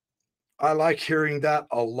 I like hearing that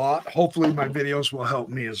a lot. Hopefully my videos will help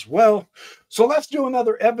me as well. So let's do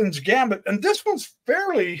another Evans Gambit. And this one's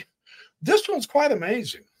quite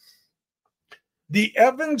amazing. The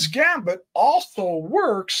Evans Gambit also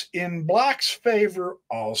works in Black's favor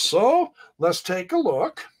also. Let's take a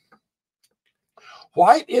look.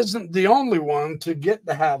 White isn't the only one to get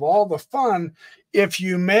to have all the fun. If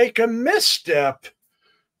you make a misstep,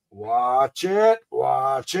 watch it,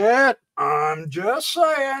 watch it. I'm just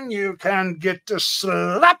saying, you can get to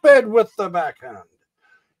slap it with the backhand.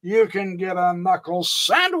 You can get a knuckle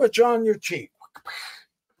sandwich on your cheek.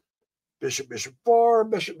 Bishop, bishop, four,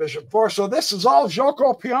 bishop, bishop, four. So this is all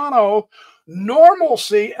gioco piano,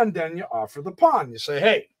 normalcy, and then you offer the pawn. You say,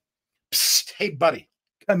 hey, psst, hey, buddy,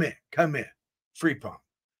 come in. Free pawn.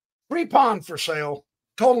 Free pawn for sale.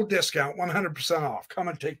 Total discount, 100% off. Come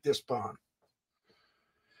and take this pawn.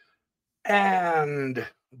 And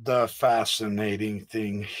the fascinating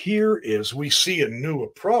thing here is we see a new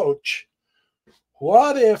approach.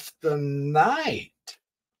 What if the knight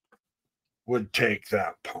would take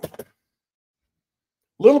that pawn?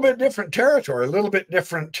 A little bit different territory, a little bit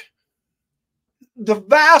different. The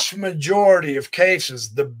vast majority of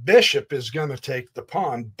cases, the bishop is going to take the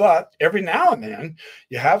pawn, but every now and then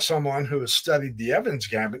you have someone who has studied the Evans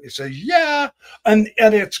Gambit. You say, yeah, and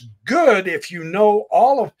it's good if you know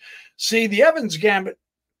all of. See, the Evans Gambit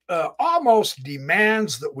almost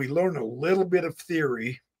demands that we learn a little bit of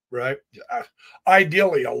theory, right?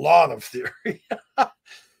 Ideally, a lot of theory.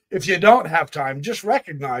 If you don't have time, just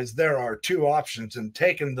recognize there are two options, and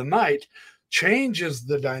taking the knight changes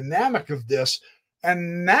the dynamic of this.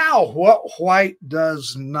 And now what White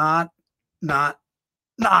does not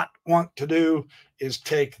want to do is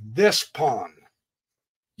take this pawn.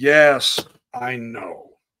 Yes, I know.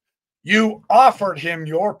 You offered him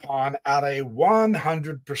your pawn at a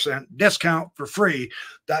 100% discount for free.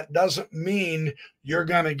 That doesn't mean you're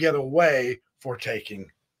going to get away for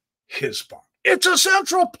taking his pawn. It's a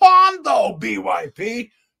central pawn, though,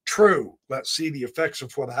 BYP. True. Let's see the effects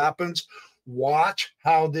of what happens. Watch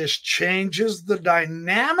how this changes the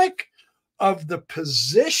dynamic of the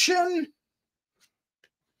position.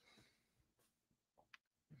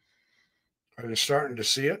 Are you starting to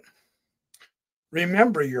see it?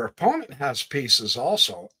 Remember, your opponent has pieces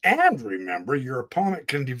also. And remember, your opponent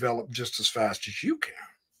can develop just as fast as you can,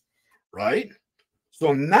 right?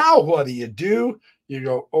 So now what do? You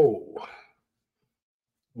go, oh,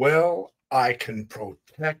 well, I can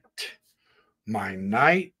protect my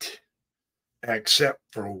knight, except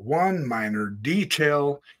for one minor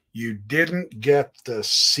detail. You didn't get the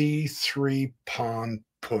c3 pawn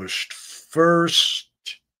pushed first,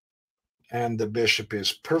 and the bishop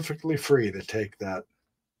is perfectly free to take that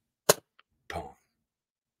pawn.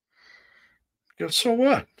 So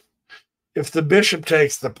what? If the bishop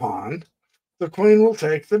takes the pawn, the queen will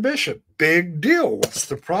take the bishop. Big deal. What's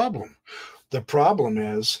the problem? The problem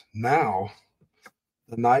is now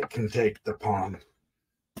the knight can take the pawn.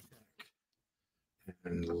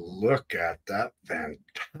 And look at that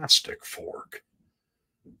fantastic fork.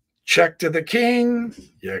 Check to the king,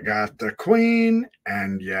 you got the queen,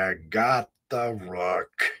 and you got the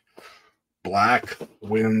rook. Black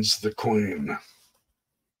wins the queen.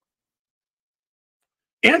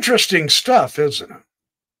 Interesting stuff, isn't it?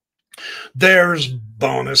 There's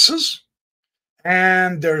bonuses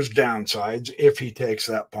and there's downsides if he takes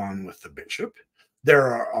that pawn with the bishop. There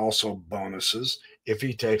are also bonuses if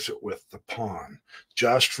he takes it with the pawn.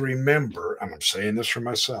 Just remember, and I'm saying this for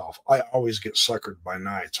myself, I always get suckered by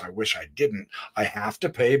knights. I wish I didn't. I have to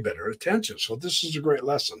pay better attention. So this is a great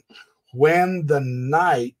lesson. When the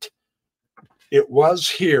knight, it was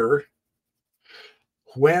here,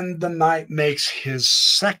 when the knight makes his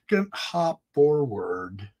second hop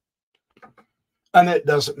forward, and it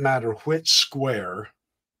doesn't matter which square,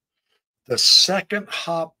 the second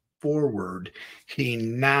hop forward, he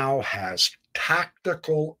now has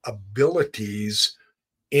tactical abilities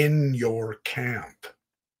in your camp.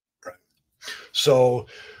 Right? So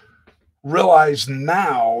realize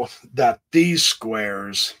now that these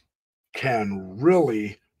squares can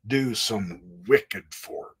really do some wicked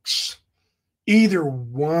forks. Either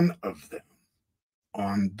one of them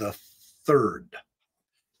on the third.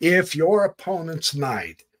 If your opponent's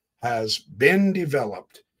knight has been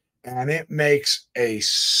developed and it makes a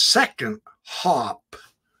second hop,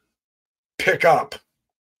 pick up.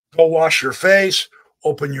 Go wash your face,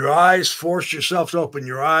 open your eyes, force yourself to open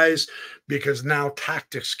your eyes, because now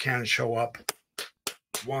tactics can show up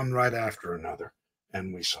one right after another.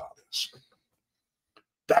 And we saw this.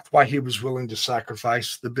 That's why he was willing to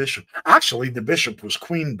sacrifice the bishop. Actually, the bishop was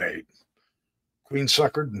queen bait. Queen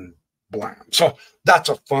suckered and blam. So that's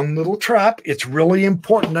a fun little trap. It's really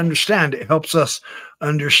important to understand. It helps us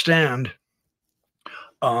understand.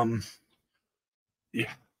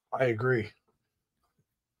 Yeah, I agree.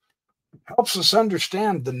 Helps us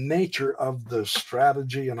understand the nature of the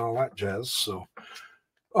strategy and all that jazz. So,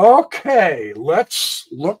 okay, let's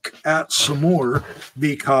look at some more,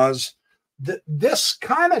 because this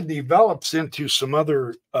kind of develops into some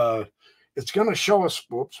other, it's going to show us,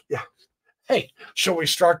 whoops, yeah. Hey, shall we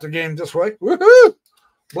start the game this way? Woohoo!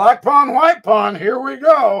 Black pawn, white pawn, here we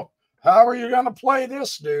go. How are you going to play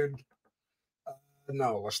this, dude?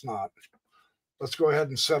 No, let's not. Let's go ahead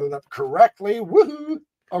and set it up correctly. Woohoo!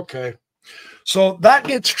 Okay. So that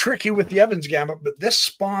gets tricky with the Evans Gambit, but this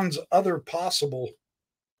spawns other possible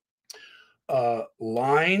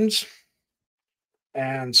lines.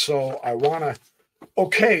 And so I want to,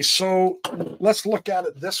 okay, so let's look at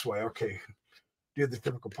it this way. Okay, do the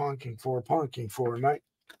typical pawn, king, four, knight.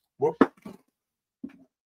 Whoop.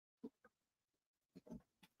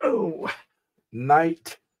 Oh,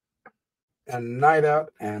 knight and knight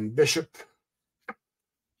out and bishop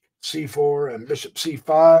c4 and bishop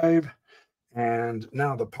c5. And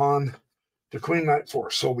now the pawn to queen knight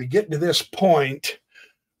 4. So we get to this point.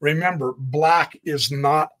 Remember, black is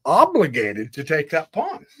not obligated to take that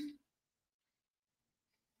pawn.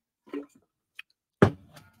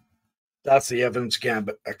 That's the Evans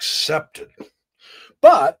Gambit accepted.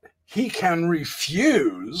 But he can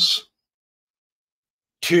refuse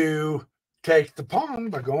to take the pawn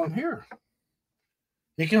by going here.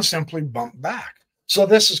 He can simply bump back. So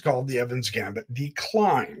this is called the Evans Gambit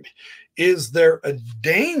declined. Is there a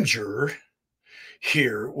danger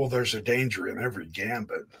here? Well, there's a danger in every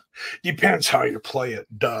gambit. Depends how you play it.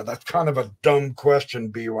 Duh. That's kind of a dumb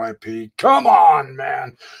question, BYP. Come on,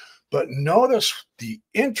 man. But notice the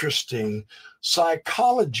interesting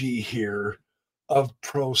psychology here of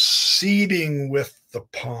proceeding with the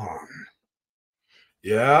pawn.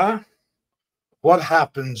 Yeah? What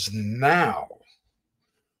happens now?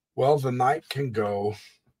 Well, the knight can go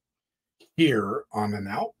here on an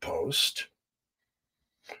outpost.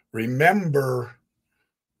 Remember,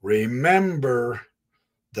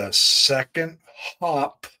 the second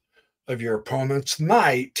hop of your opponent's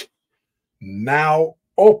knight now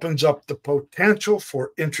opens up the potential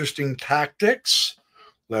for interesting tactics.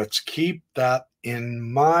 Let's keep that in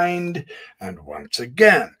mind. And once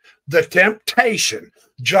again, the temptation,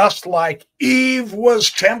 just like Eve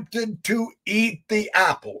was tempted to eat the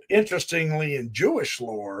apple. Interestingly, in Jewish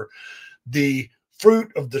lore, the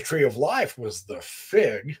fruit of the tree of life was the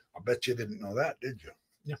fig. I bet you didn't know that, did you?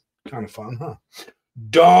 Yeah, kind of fun, huh?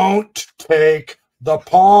 Don't take the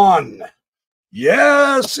pawn.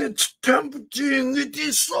 Yes, it's tempting. It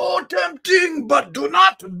is so tempting, but do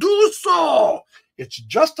not do so. It's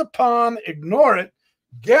just a pawn. Ignore it.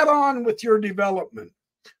 Get on with your development.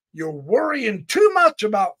 You're worrying too much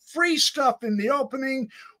about free stuff in the opening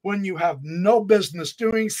when you have no business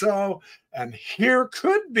doing so. And here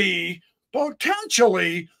could be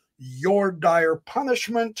potentially your dire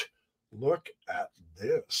punishment. Look at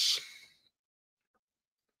this.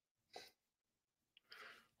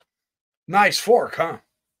 Nice fork, huh?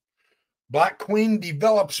 Black queen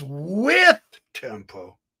develops with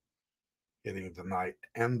tempo, hitting the knight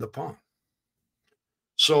and the pawn.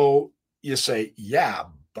 So you say, yeah,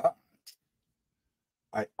 but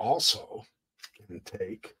I also can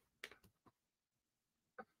take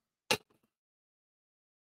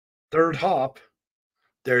third hop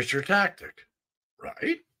There's your tactic,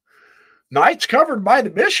 right? Knight's covered by the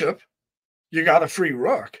bishop. You got a free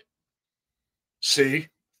rook. See,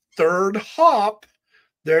 third hop,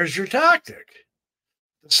 there's your tactic.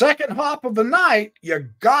 The second hop of the knight, you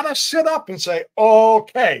got to sit up and say,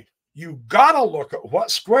 okay, you got to look at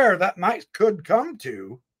what square that knight could come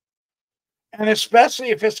to. And especially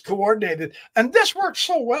if it's coordinated. And this works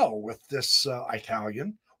so well with this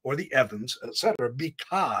Italian or the Evans, etc.,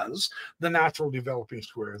 because the natural developing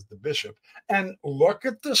square is the bishop. And look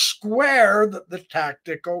at the square that the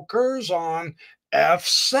tactic occurs on,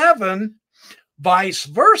 f7. Vice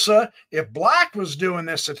versa, if black was doing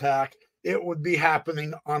this attack, it would be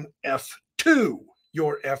happening on f2,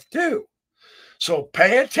 your f2. So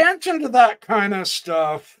pay attention to that kind of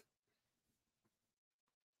stuff.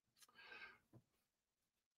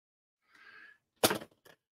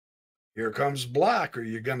 Here comes black. Are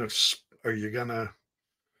you gonna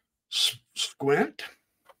squint?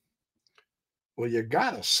 Well, you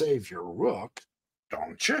gotta save your rook,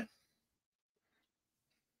 don't you?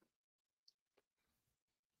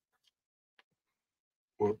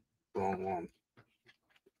 Whoop, wrong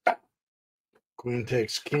one. Queen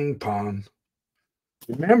takes king pawn.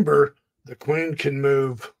 Remember, the queen can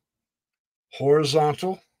move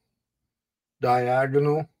horizontal,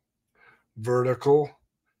 diagonal, vertical,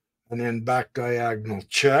 and then back diagonal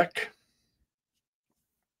check.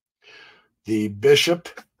 The bishop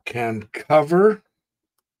can cover,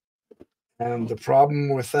 and the problem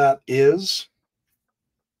with that is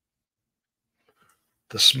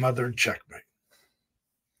the smothered checkmate.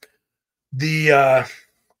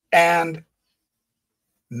 And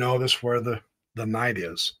notice where the knight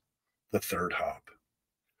is, the third hop.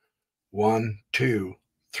 1, 2,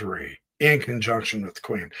 3, in conjunction with the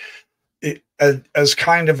queen. As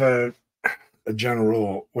kind of a general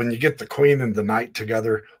rule, when you get the queen and the knight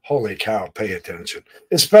together, holy cow, pay attention,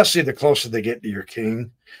 especially the closer they get to your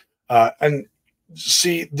king. And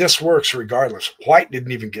see, this works regardless. White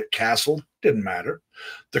didn't even get castled, didn't matter.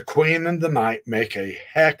 The queen and the knight make a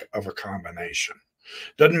heck of a combination.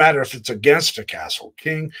 Doesn't matter if it's against a castle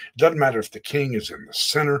king. Doesn't matter if the king is in the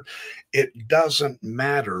center. It doesn't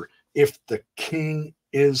matter if the king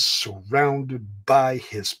is surrounded by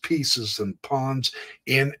his pieces and pawns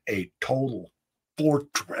in a total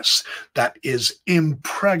fortress that is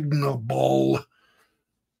impregnable.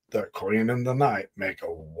 The queen and the knight make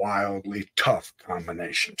a wildly tough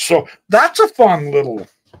combination. So that's a fun little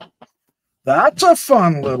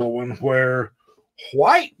one where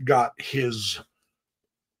white got his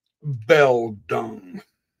bell done.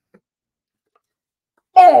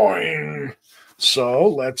 Boing. So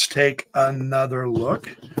let's take another look.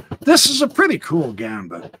 This is a pretty cool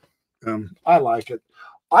gambit. I like it.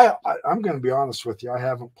 I'm going to be honest with you. I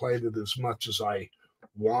haven't played it as much as I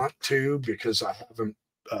want to because I haven't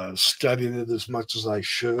studied it as much as I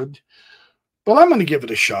should. But I'm going to give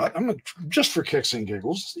it a shot. Just for kicks and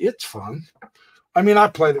giggles. It's fun. I mean, I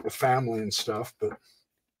played it with family and stuff, but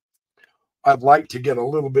I'd like to get a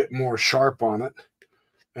little bit more sharp on it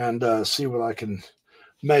and see what I can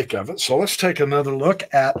make of it. So let's take another look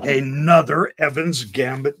at another Evans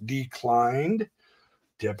Gambit declined.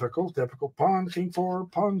 Typical pawn, king 4,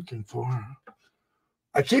 pawn, king 4.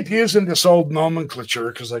 I keep using this old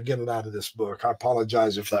nomenclature because I get it out of this book. I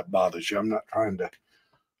apologize if that bothers you. I'm not trying to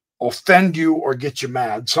offend you or get you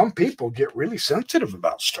mad. Some people get really sensitive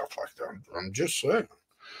about stuff like that. I'm just saying.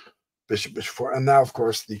 Bishop, bishop 4. And now, of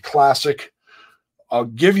course, the classic, I'll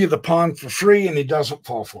give you the pawn for free, and he doesn't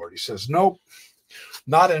fall for it. He says, nope,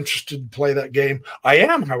 not interested to play that game. I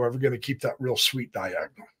am, however, going to keep that real sweet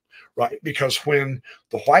diagonal, right? Because when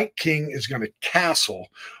the white king is going to castle,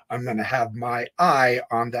 I'm going to have my eye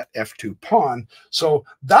on that f2 pawn. So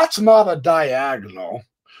that's not a diagonal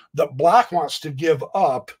that black wants to give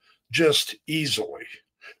up just easily.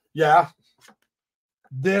 Yeah,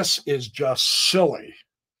 this is just silly.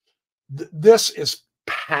 This is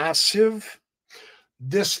passive.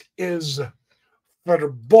 This is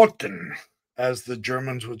verboten, as the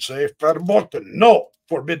Germans would say. Verboten. No,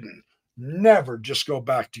 forbidden. Never just go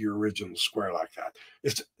back to your original square like that.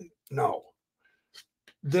 No.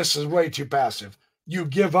 This is way too passive. You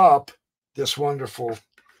give up this wonderful.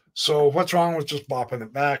 So what's wrong with just bopping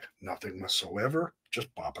it back? Nothing whatsoever.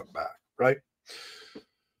 Just bop it back, right?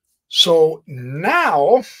 So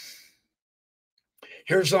now,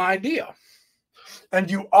 here's an idea. And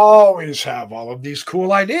you always have all of these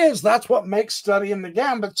cool ideas. That's what makes studying the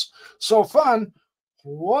gambits so fun.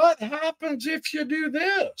 What happens if you do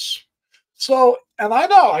this? So, and I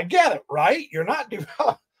know, I get it, right? You're not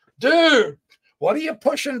developed. Dude, what are you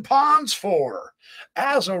pushing pawns for?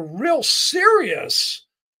 As a real serious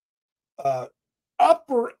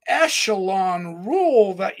upper echelon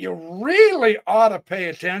rule that you really ought to pay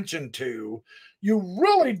attention to. You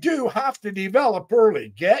really do have to develop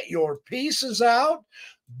early. Get your pieces out,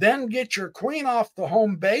 then get your queen off the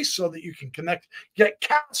home base so that you can connect. Get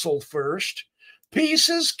castle first.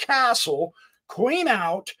 Pieces, castle, queen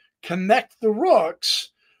out, connect the rooks,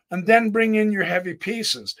 and then bring in your heavy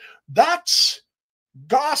pieces. That's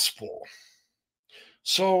gospel.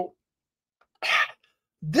 So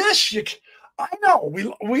this, I know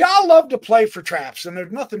we all love to play for traps, and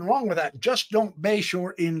there's nothing wrong with that. Just don't base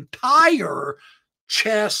your entire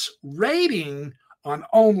chess rating on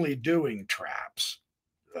only doing traps.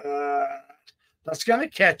 That's going to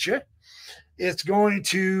catch you. It's going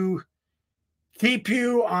to keep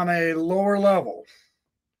you on a lower level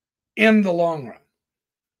in the long run.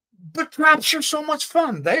 But traps are so much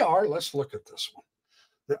fun. They are. Let's look at this one.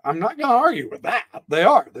 I'm not going to argue with that. They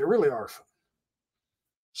are. They really are fun.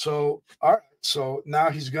 So, all right. So now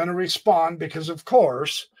he's going to respond because, of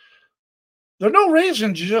course, there's no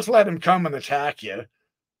reason to just let him come and attack you.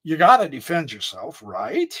 You got to defend yourself,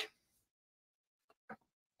 right?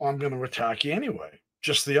 I'm going to attack you anyway.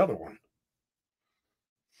 Just the other one.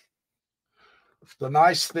 The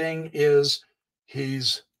nice thing is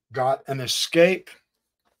he's got an escape.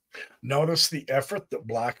 Notice the effort that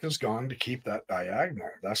black has gone to keep that diagonal.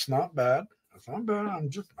 That's not bad. That's not bad. I'm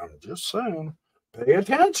just saying. Pay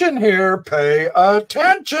attention here. Pay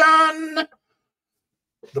attention.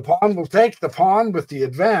 The pawn will take the pawn with the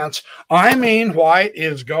advance. I mean, white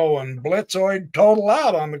is going blitzoid total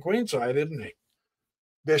out on the queen side, isn't he?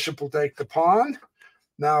 Bishop will take the pawn.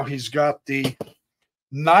 Now he's got the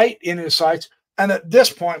knight in his sights. And at this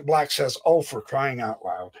point, black says, oh, for crying out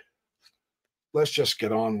loud. Let's just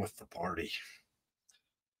get on with the party.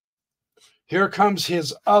 Here comes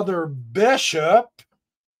his other bishop.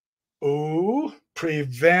 Ooh,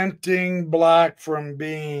 preventing black from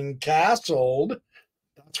being castled.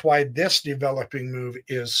 That's why this developing move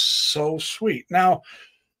is so sweet. Now,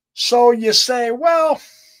 so you say, well,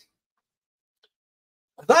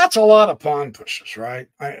 that's a lot of pawn pushes, right?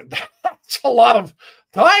 That's a lot of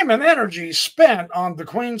time and energy spent on the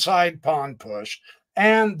queen side pawn push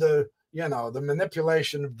and the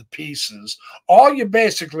manipulation of the pieces. All you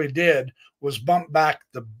basically did was bump back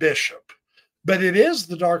the bishop. But it is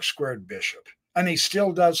the dark squared bishop, and he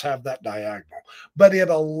still does have that diagonal. But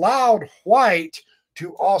it allowed white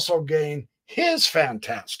to also gain his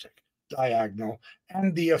fantastic diagonal,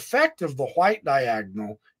 and the effect of the white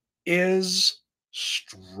diagonal is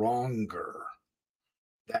stronger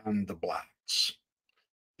than the black's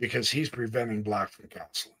because he's preventing black from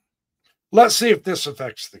castling. Let's see if this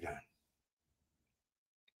affects the game.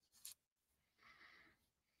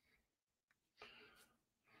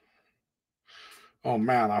 Oh,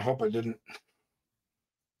 man, I hope I didn't.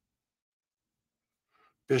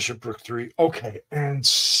 Bishop, rook 3. Okay, and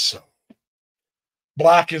so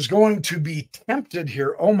black is going to be tempted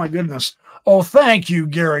here. Oh, my goodness. Oh, thank you,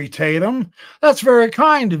 Gary Tatum. That's very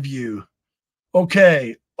kind of you.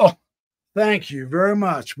 Okay. Oh, thank you very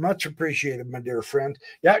much. Much appreciated, my dear friend.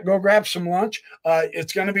 Yeah, go grab some lunch.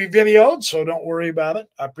 It's going to be videoed, so don't worry about it.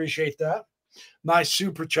 I appreciate that. Nice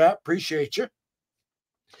super chat. Appreciate you.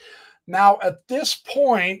 Now, at this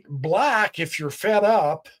point, black, if you're fed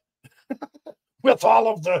up with all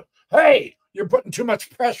of the, hey, you're putting too much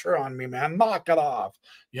pressure on me, man, knock it off,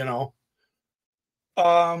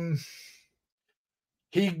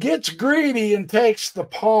 he gets greedy and takes the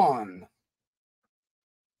pawn.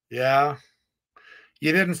 Yeah.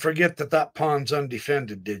 You didn't forget that pawn's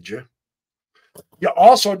undefended, did you? You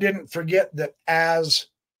also didn't forget that as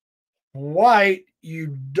white,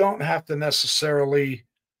 you don't have to necessarily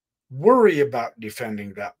worry about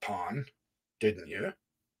defending that pawn, didn't you?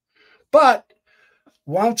 But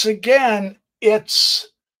once again, it's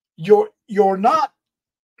you're not.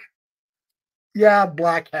 Yeah,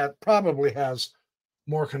 black probably has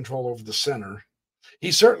more control over the center. He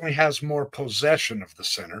certainly has more possession of the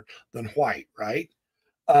center than white, right?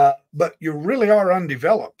 But you really are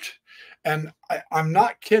undeveloped. And I'm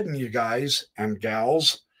not kidding you guys and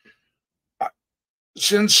gals.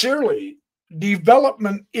 Sincerely,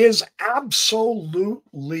 development is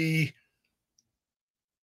absolutely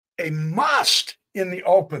a must in the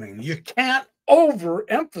opening. You can't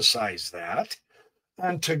overemphasize that.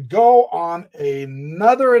 And to go on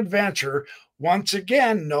another adventure, once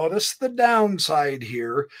again, notice the downside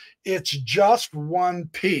here. It's just one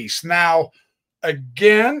piece. Now,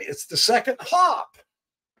 again, it's the second hop.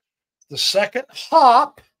 The second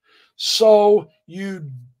hop. So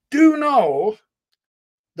you do know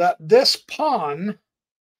that this pawn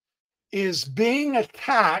is being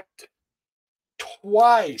attacked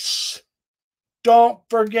twice. Don't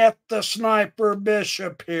forget the sniper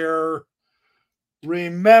bishop here.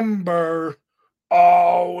 Remember,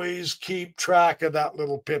 always keep track of that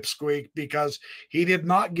little pipsqueak because he did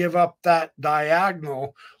not give up that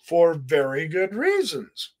diagonal for very good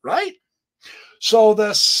reasons, right? So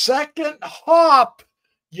the second hop,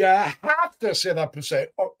 you have to sit up and say,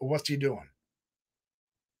 oh, what's he doing?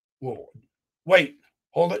 Whoa, wait,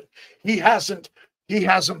 hold it. He hasn't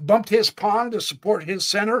bumped his pawn to support his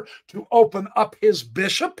center to open up his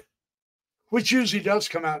bishop, which usually does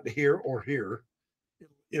come out to here or here.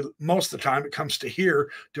 Most of the time it comes to here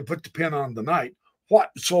to put the pin on the knight.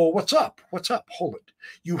 What? So what's up? What's up? Hold it.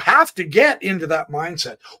 You have to get into that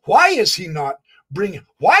mindset. Why is he not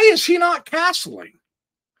castling?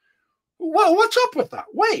 Well, what's up with that?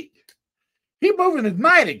 Wait, he moving his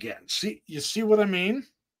knight again. See, you see what I mean?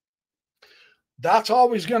 That's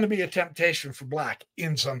always going to be a temptation for black.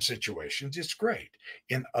 In some situations, it's great.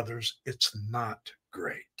 In others, it's not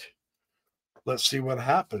great. Let's see what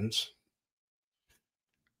happens.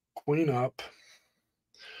 Queen up.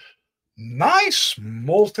 Nice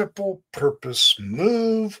multiple purpose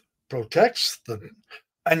move. Protects the...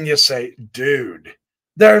 And you say, dude,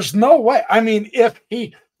 there's no way. I mean,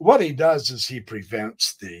 what he does is he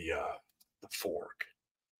prevents the fork.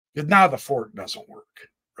 Now the fork doesn't work,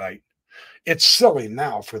 right? It's silly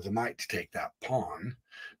now for the knight to take that pawn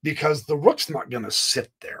because the rook's not going to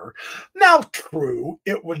sit there. Now, true,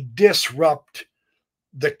 it would disrupt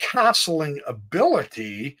the castling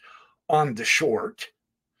ability on the short,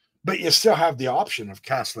 but you still have the option of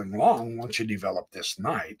castling long once you develop this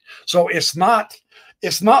knight. So it's not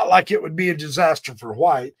like it would be a disaster for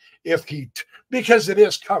white because it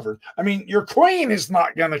is covered. I mean, your queen is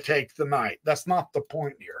not going to take the knight. That's not the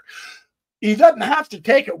point here. He doesn't have to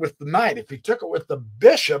take it with the knight. If he took it with the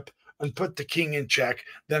bishop and put the king in check,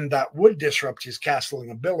 then that would disrupt his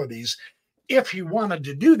castling abilities if he wanted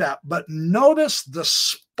to do that. But notice the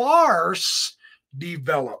sparse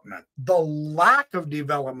development, the lack of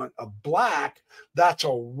development of black. That's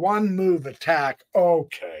a one-move attack.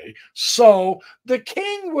 Okay, so the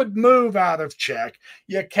king would move out of check.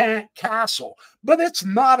 You can't castle, but it's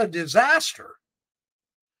not a disaster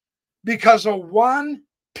because a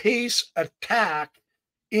one-piece attack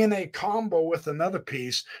in a combo with another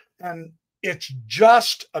piece, and it's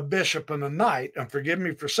just a bishop and a knight. And forgive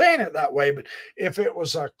me for saying it that way, but if it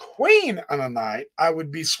was a queen and a knight, I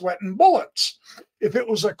would be sweating bullets. If it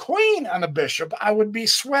was a queen and a bishop, I would be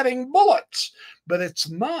sweating bullets. But it's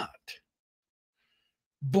not.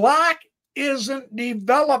 Black isn't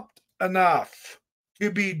developed enough to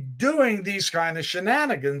be doing these kind of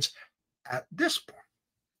shenanigans at this point.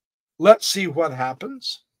 Let's see what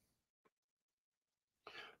happens.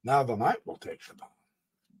 Now the knight will take the pawn.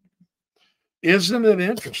 Isn't it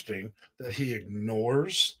interesting that he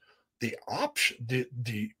ignores the option,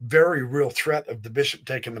 the very real threat of the bishop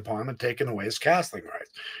taking the pawn and taking away his castling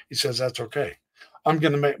rights? He says, that's okay. I'm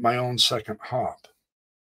going to make my own second hop.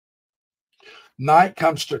 Knight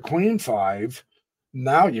comes to queen 5.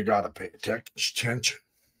 Now you got to pay attention.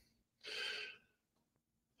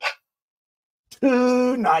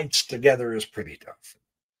 2 knights together is pretty tough.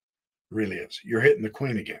 It really is. You're hitting the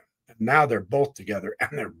queen again. Now they're both together,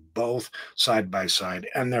 and they're both side by side,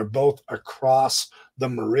 and they're both across the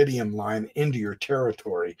meridian line into your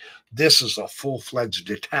territory. This is a full-fledged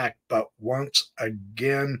attack, but once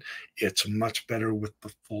again, it's much better with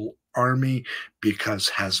the full army because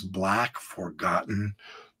has black forgotten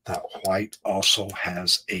that white also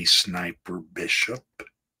has a sniper bishop?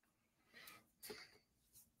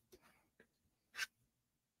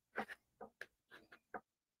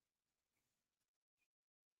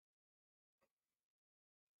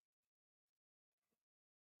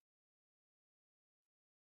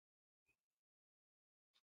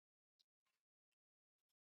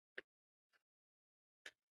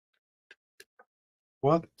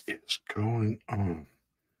 What is going on?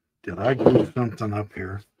 Did I do something up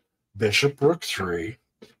here? Bishop rook 3.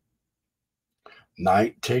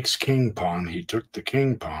 Knight takes king pawn. He took the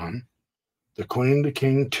king pawn. The queen to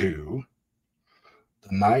king 2.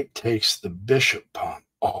 The knight takes the bishop pawn.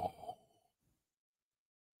 Oh.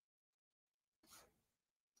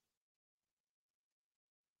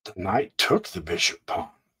 The knight took the bishop pawn.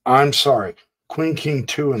 I'm sorry. Queen king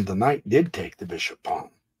 2 and the knight did take the bishop pawn.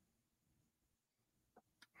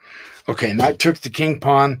 Okay, knight took the king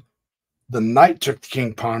pawn. The knight took the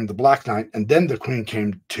king pawn, the black knight, and then the queen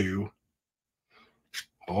came to 2.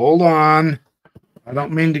 Hold on. I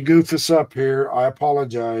don't mean to goof this up here. I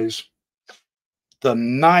apologize. The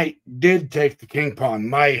knight did take the king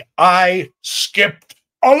pawn. I skipped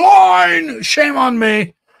a line. Shame on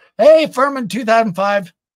me. Hey, Furman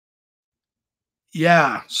 2005.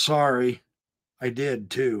 Yeah, sorry. I did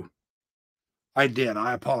too. I did.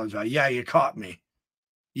 I apologize. Yeah, you caught me.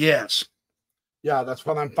 Yes. Yeah, that's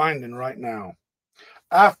what I'm finding right now.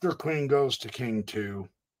 After queen goes to king 2,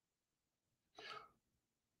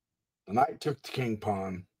 the knight took the king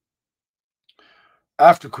pawn.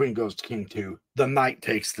 After queen goes to king 2, the knight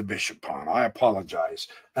takes the bishop pawn. I apologize.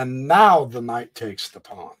 And now the knight takes the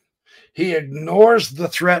pawn. He ignores the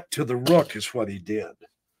threat to the rook is what he did.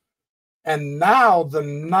 And now the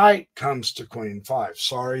knight comes to queen 5.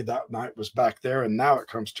 Sorry, that knight was back there, and now it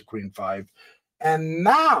comes to queen 5. And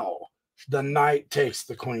now the knight takes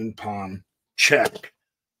the queen pawn. Check.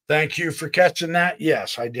 Thank you for catching that.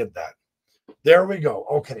 Yes, I did that. There we go.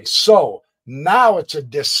 Okay, so now it's a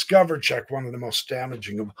discover check, one of the most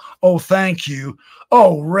damaging of. Oh, thank you.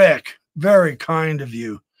 Oh, Rick, very kind of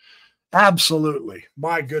you. Absolutely.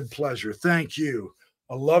 My good pleasure. Thank you.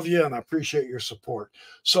 I love you and I appreciate your support.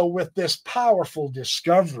 So, with this powerful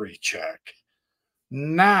discovery check,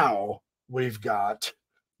 now we've got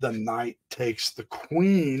the knight takes the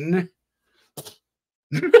queen.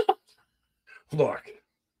 Look,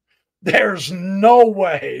 there's no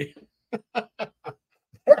way,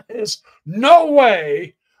 there is no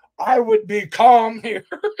way I would be calm here,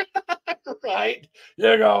 right?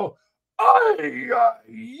 You go, ay,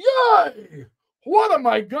 ay, ay. What am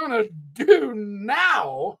I going to do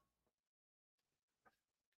now?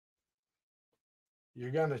 You're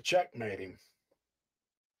going to checkmate him.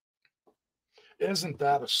 Isn't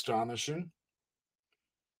that astonishing?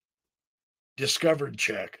 Discovered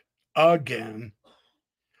check again.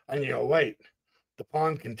 And you go, wait, the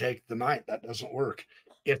pawn can take the knight. That doesn't work.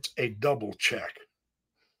 It's a double check.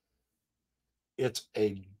 It's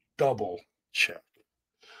a double check.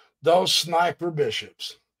 Those sniper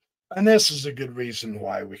bishops. And this is a good reason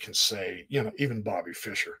why we can say, even Bobby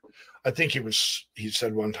Fischer. I think he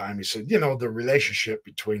said one time, he said, the relationship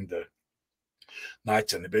between the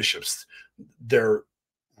knights and the bishops, they're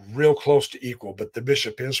real close to equal, but the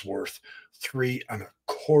bishop is worth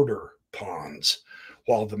 3.25 pawns,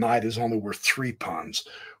 while the knight is only worth 3 pawns.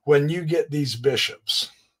 When you get these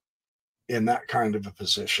bishops in that kind of a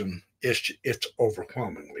position, it's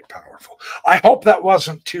overwhelmingly powerful. I hope that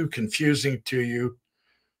wasn't too confusing to you.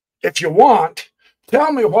 If you want,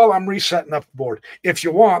 tell me while I'm resetting up the board. If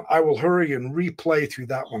you want, I will hurry and replay through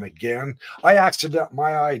that one again. I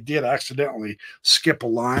did accidentally skip a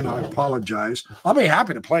line. I apologize. I'll be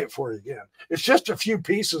happy to play it for you again. It's just a few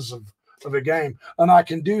pieces of a game, and I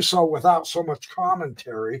can do so without so much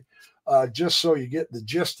commentary, just so you get the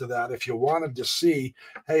gist of that. If you wanted to see,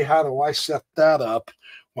 hey, how do I set that up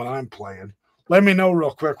when I'm playing? Let me know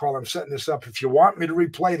real quick while I'm setting this up. If you want me to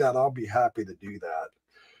replay that, I'll be happy to do that.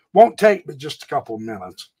 Won't take but just a couple of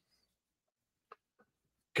minutes,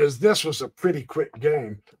 because this was a pretty quick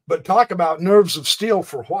game. But talk about nerves of steel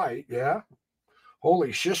for white, yeah?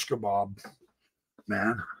 Holy shish kebab,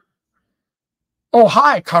 man. Oh,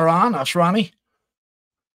 hi, Karan Asrani.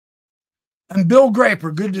 And Bill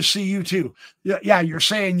Graper, good to see you too. Yeah, you're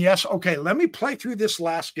saying yes. Okay, let me play through this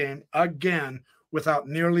last game again without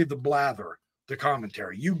nearly the blather, the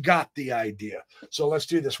commentary. You got the idea. So let's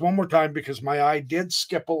do this one more time, because my eye did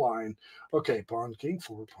skip a line. Okay, pawn, king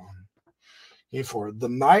 4, pawn, king 4. The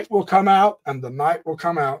knight will come out, and the knight will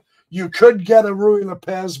come out. You could get a Rui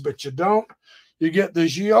Lopez, but you don't. You get the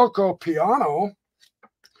Gioco Piano,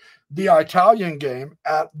 the Italian game.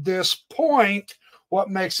 At this point, what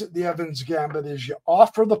makes it the Evans Gambit is you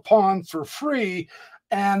offer the pawn for free,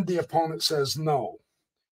 and the opponent says no.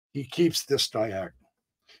 He keeps this diagonal.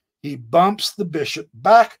 He bumps the bishop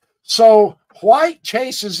back. So white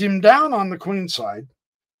chases him down on the queen side.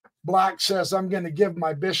 Black says, I'm going to give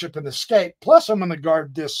my bishop an escape, plus I'm going to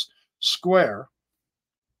guard this square.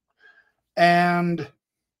 And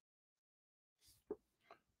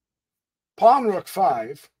pawn rook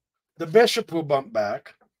 5, the bishop will bump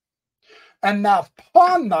back. And now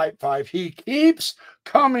pawn knight 5, he keeps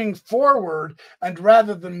coming forward, and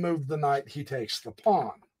rather than move the knight, he takes the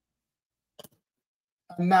pawn.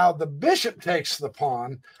 And now the bishop takes the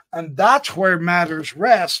pawn, and that's where matters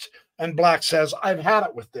rest. And black says, I've had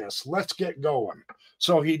it with this. Let's get going.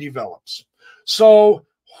 So he develops. So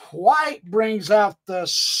white brings out the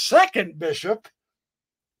second bishop.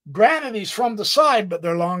 Granted, he's from the side, but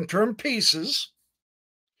they're long-term pieces.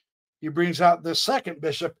 He brings out the second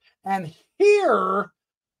bishop, and here,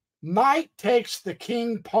 knight takes the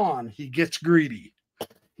king pawn. He gets greedy.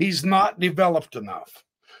 He's not developed enough.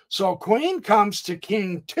 So queen comes to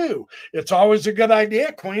king 2. It's always a good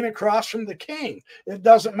idea, queen across from the king. It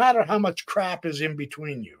doesn't matter how much crap is in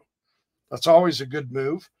between you. That's always a good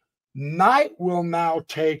move. Knight will now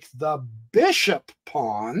take the bishop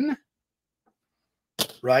pawn.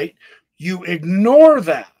 right? You ignore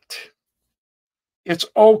that. It's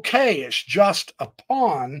okay. It's just a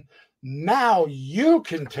pawn. Now you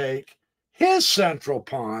can take his central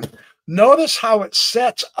pawn. Notice how it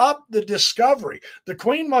sets up the discovery. The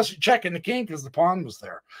queen wasn't checking the king because the pawn was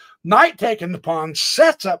there. Knight taking the pawn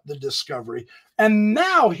sets up the discovery. And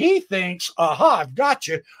now he thinks, aha, I've got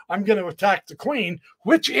you. I'm going to attack the queen,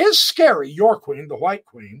 which is scary. Your queen, the white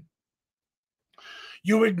queen.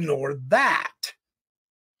 You ignore that.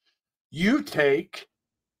 You take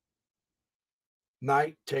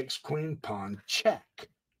knight takes queen pawn check.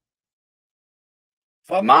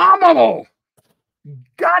 Phenomenal.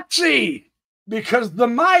 Gutsy. Because the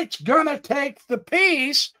knight's going to take the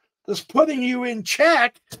piece that's putting you in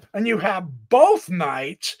check, and you have both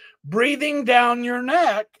knights breathing down your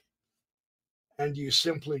neck, and you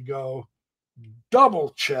simply go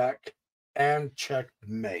double check and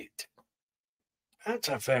checkmate. That's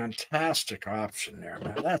a fantastic option there,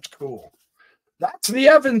 man. That's cool. That's the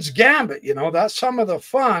Evans Gambit, you know. That's some of the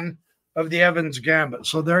fun of the Evans Gambit.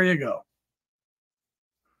 So there you go.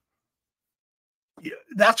 Yeah,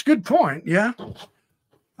 that's a good point, yeah.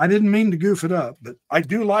 I didn't mean to goof it up, but I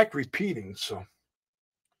do like repeating,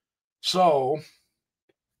 So,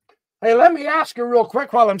 hey, let me ask you real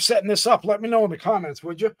quick while I'm setting this up. Let me know in the comments,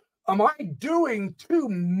 would you? Am I doing too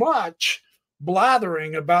much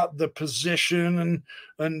blathering about the position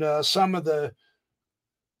and some of the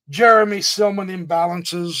Jeremy Silman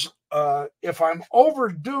imbalances? If I'm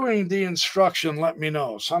overdoing the instruction, let me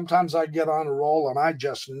know. Sometimes I get on a roll and I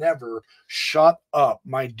just never shut up.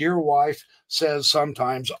 My dear wife says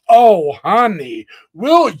sometimes, oh, honey,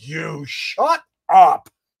 will you shut up?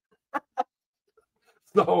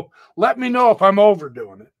 So let me know if I'm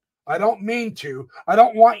overdoing it. I don't mean to. I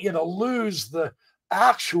don't want you to lose the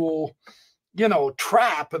actual,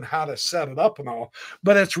 trap and how to set it up and all.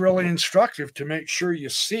 But it's really instructive to make sure you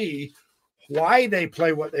see why they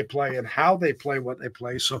play what they play and how they play what they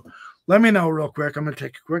play. So let me know real quick. I'm going to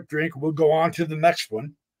take a quick drink. We'll go on to the next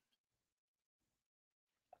one.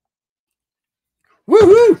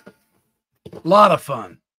 Woohoo! A lot of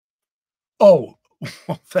fun. Oh,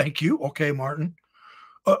 well, thank you. Okay, Martin.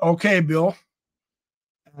 Okay, Bill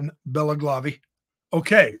and Bella Glavi.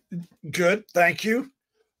 Okay, good. Thank you.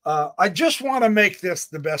 I just want to make this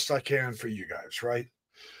the best I can for you guys, right?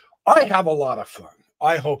 I have a lot of fun.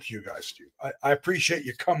 I hope you guys do. I appreciate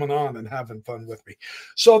you coming on and having fun with me.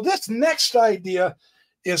 So this next idea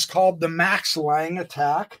is called the Max Lang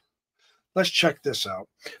attack. Let's check this out.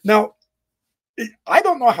 Now, I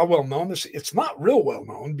don't know how well known this is. It's not real well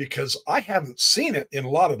known because I haven't seen it in a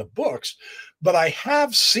lot of the books, but I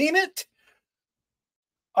have seen it.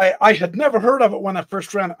 I had never heard of it when I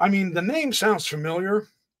first ran it. I mean, the name sounds familiar,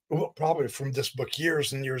 well, probably from this book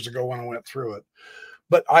years and years ago when I went through it.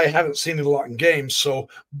 But I haven't seen it a lot in games. So,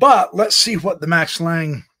 but let's see what the Max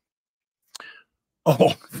Lang.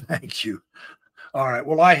 Oh, thank you. All right.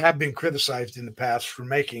 Well, I have been criticized in the past for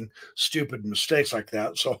making stupid mistakes like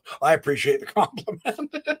that. So I appreciate the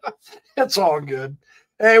compliment. It's all good.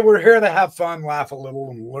 Hey, we're here to have fun, laugh a little,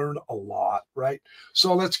 and learn a lot, right?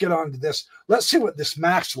 So let's get on to this. Let's see what this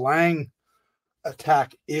Max Lang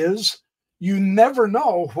attack is. You never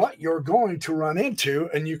know what you're going to run into,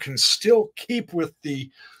 and you can still keep with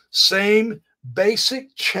the same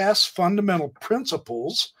basic chess fundamental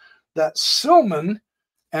principles that Silman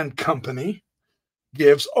and company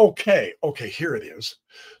gives. Okay, here it is.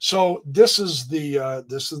 So this is the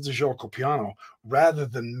Gioco Piano. Rather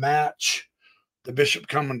than match the bishop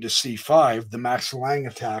coming to c5, the Max Lang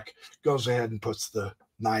attack goes ahead and puts the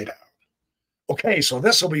knight out. Okay, so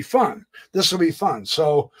this will be fun.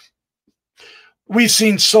 So we've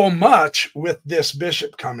seen so much with this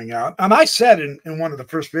bishop coming out. And I said in one of the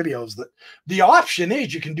first videos that the option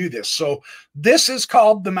is you can do this. So this is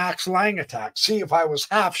called the Max Lang attack. See, if I was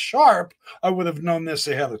half sharp, I would have known this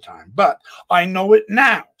ahead of time. But I know it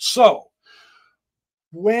now. So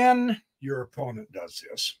when your opponent does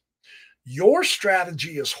this, your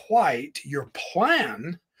strategy is white, your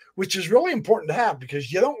plan, which is really important to have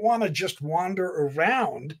because you don't want to just wander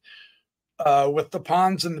around with the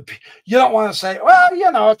pawns and you don't want to say, well,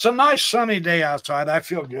 it's a nice sunny day outside. I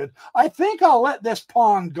feel good. I think I'll let this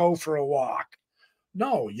pawn go for a walk.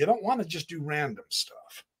 No, you don't want to just do random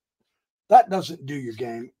stuff. That doesn't do your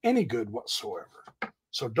game any good whatsoever.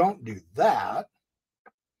 So don't do that.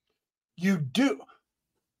 You do.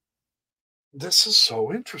 This is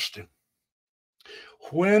so interesting.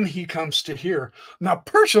 When he comes to here. Now,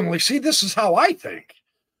 personally, see, this is how I think.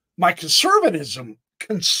 My conservatism,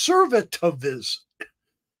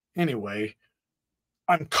 anyway,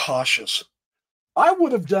 I'm cautious. I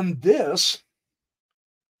would have done this,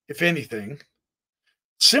 if anything,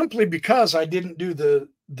 simply because I didn't do the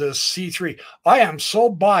C3. I am so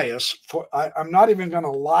biased for, I'm not even going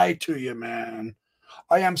to lie to you, man.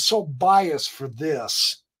 I am so biased for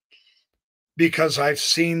this because I've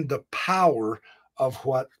seen the power of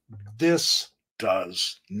what this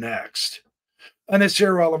does next. And it's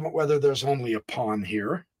irrelevant whether there's only a pawn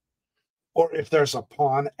here or if there's a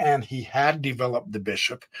pawn and he had developed the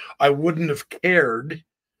bishop. I wouldn't have cared.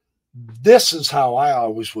 This is how I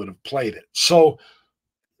always would have played it. So,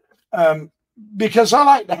 because I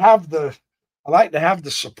like to have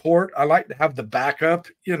the support. I like to have the backup.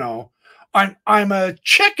 You know, I'm a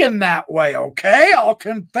chicken that way. Okay, I'll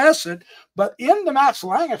confess it. But in the Max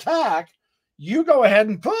Lang attack, you go ahead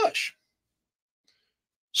and push.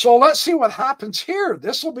 So let's see what happens here.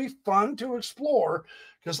 This will be fun to explore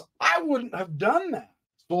because I wouldn't have done that.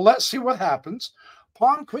 So let's see what happens.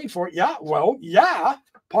 Pawn, queen, 4. Yeah, well, yeah.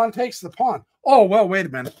 Pawn takes the pawn. Oh, well, wait a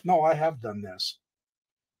minute. No, I have done this.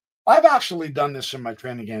 I've actually done this in my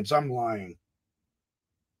training games. I'm lying.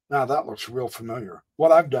 Now, that looks real familiar.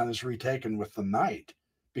 What I've done is retaken with the knight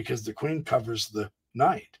because the queen covers the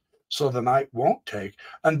knight. So the knight won't take.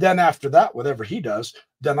 And then after that, whatever he does,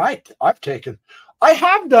 then I've taken. I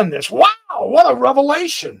have done this. Wow, what a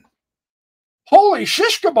revelation. Holy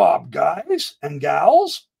shish kebab, guys and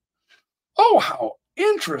gals. Oh, how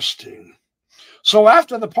interesting. So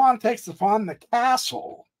after the pawn takes the pawn, the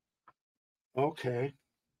castle. Okay.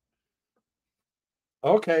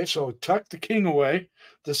 Okay, so tuck the king away.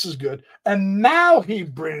 This is good. And now he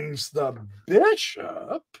brings the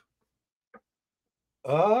bishop.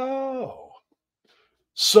 Oh.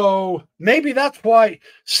 So maybe that's why.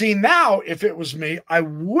 See, now, if it was me, I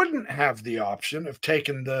wouldn't have the option of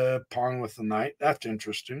taking the pawn with the knight. That's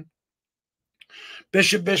interesting.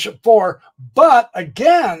 Bishop, bishop 4. But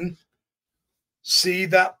again, see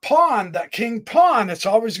that pawn, that king pawn, it's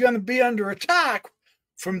always going to be under attack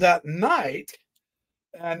from that knight.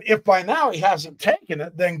 And if by now he hasn't taken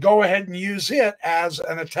it, then go ahead and use it as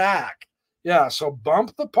an attack. Yeah, so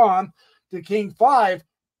bump the pawn to king 5.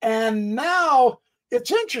 And now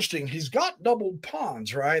it's interesting. He's got double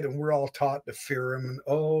pawns, right? And we're all taught to fear him. And,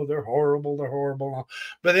 oh, they're horrible. They're horrible.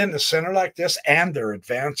 But in the center like this, and they're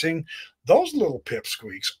advancing, those little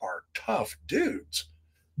pipsqueaks are tough dudes.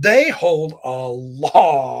 They hold a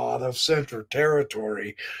lot of center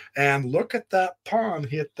territory. And look at that pawn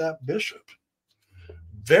hit that bishop.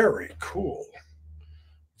 Very cool.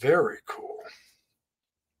 Very cool.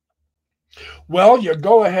 Well, you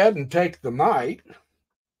go ahead and take the knight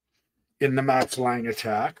in the Max Lang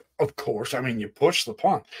attack. Of course, I mean, you push the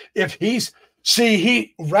pawn. If he's,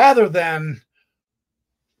 see, rather than,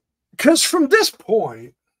 because from this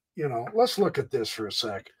point, you know, let's look at this for a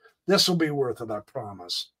sec. This will be worth it, I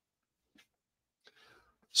promise.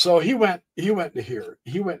 So he went to here.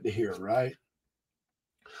 He went to here, right?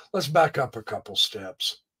 Let's back up a couple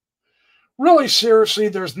steps. Really, seriously,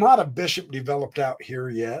 there's not a bishop developed out here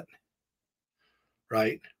yet,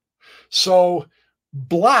 right? So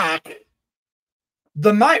black,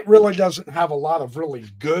 the knight really doesn't have a lot of really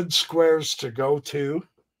good squares to go to,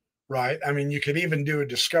 right? I mean, you could even do a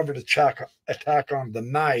discovered attack on the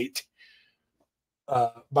knight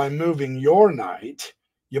by moving your knight.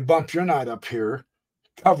 You bump your knight up here,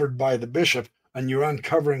 covered by the bishop, and you're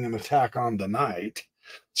uncovering an attack on the knight.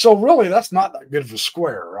 So really, that's not that good of a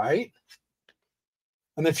square, right?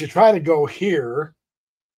 And if you try to go here,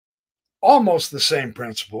 almost the same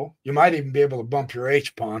principle. You might even be able to bump your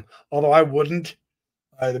H-pawn, although I wouldn't.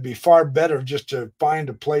 It'd be far better just to find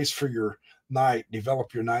a place for your knight,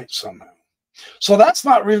 develop your knight somehow. So that's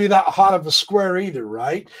not really that hot of a square either,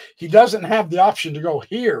 right? He doesn't have the option to go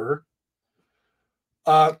here.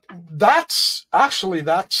 That's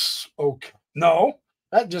okay. No,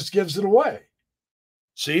 that just gives it away.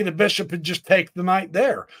 See, the bishop would just take the knight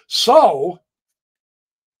there. So,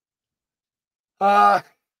 rather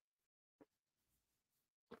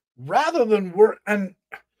than and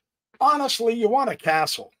honestly, you want a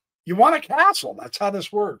castle. You want a castle. That's how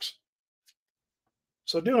this works.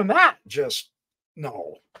 So doing that, just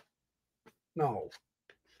no.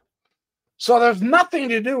 So there's nothing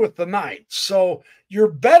to do with the knight. So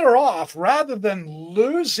you're better off, rather than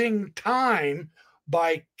losing time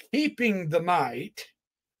by keeping the knight,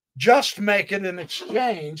 just make it an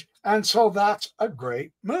exchange. And so that's a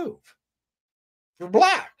great move for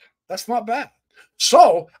black. That's not bad.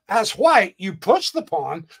 So as white, you push the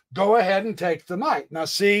pawn, go ahead and take the knight. Now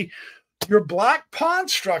see, your black pawn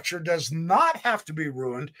structure does not have to be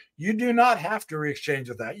ruined. You do not have to re-exchange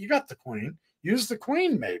with that. You got the queen. Use the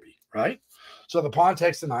queen maybe, right? So the pawn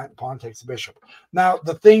takes the knight, the pawn takes the bishop. Now,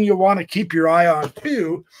 the thing you want to keep your eye on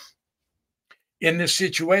too, in this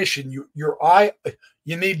situation,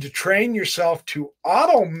 You need to train yourself to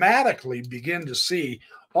automatically begin to see,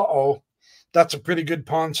 uh-oh, that's a pretty good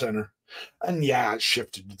pawn center. And yeah, it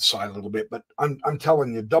shifted to the side a little bit, but I'm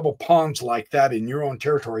telling you, double pawns like that in your own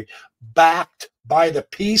territory, backed by the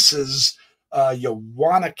pieces, you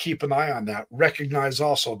want to keep an eye on that. Recognize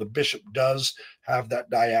also the bishop does have that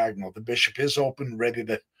diagonal. The bishop is open,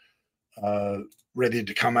 uh, ready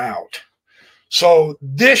to come out. So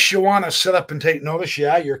this you want to sit up and take notice.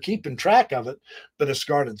 Yeah, you're keeping track of it, but it's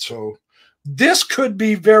guarded. So this could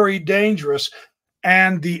be very dangerous.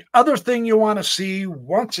 And the other thing you want to see,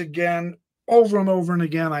 once again, over and over and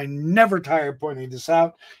again, I never tire pointing this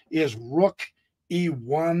out, is rook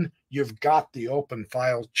e1. You've got the open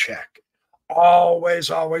file check.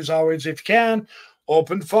 Always, always, always, if you can,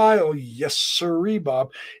 open file. Yes, sirree,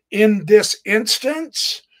 Bob. In this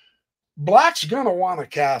instance, black's going to want a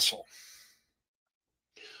castle.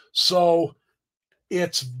 So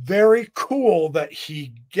it's very cool that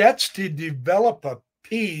he gets to develop a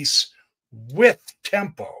piece with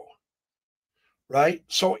tempo, right?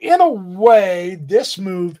 So in a way, this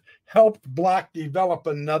move helped black develop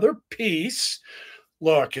another piece.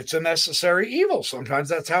 Look, it's a necessary evil. Sometimes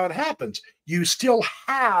that's how it happens. You still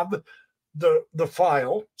have the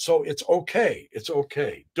file, so it's okay. It's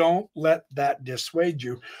okay. Don't let that dissuade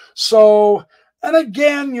you. So, and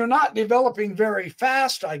again, you're not developing very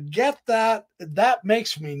fast. I get that. That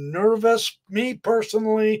makes me nervous, me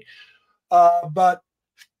personally. But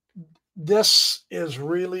this is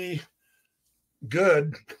really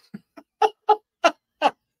good.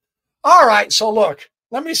 All right, so look,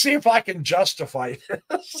 let me see if I can justify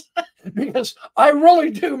this because I really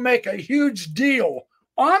do make a huge deal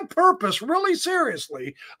on purpose, really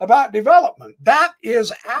seriously, about development. That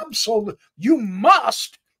is absolute. You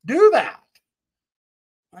must do that.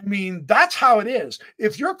 I mean, that's how it is.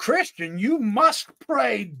 If you're Christian, you must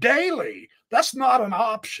pray daily. That's not an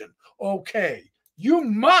option. Okay, you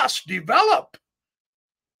must develop.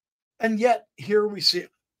 And yet, here we see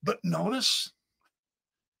it. But notice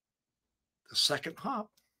the second hop.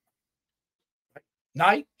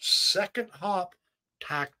 Knight, second hop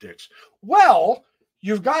tactics. Well,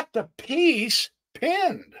 you've got the piece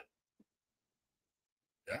pinned.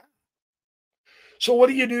 Yeah. So what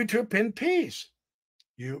do you do to a pinned piece?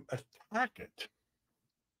 You attack it.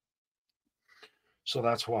 So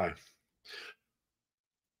that's why.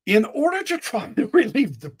 In order to try to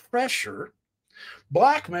relieve the pressure,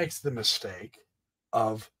 black makes the mistake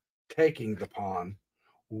of taking the pawn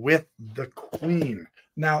with the queen.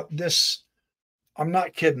 Now, this, I'm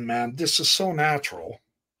not kidding, man. This is so natural,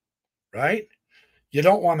 right? You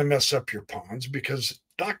don't want to mess up your pawns because,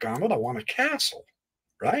 doggone it, I want a castle,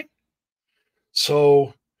 right?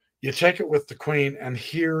 So you take it with the queen, and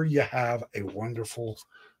here you have a wonderful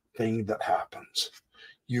thing that happens.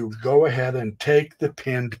 You go ahead and take the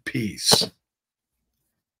pinned piece.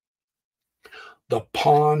 The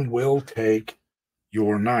pawn will take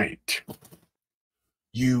your knight.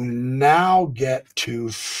 You now get to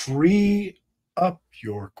free up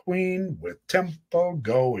your queen with tempo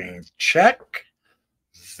going. Check.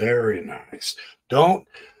 Very nice. Don't,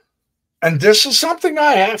 and this is something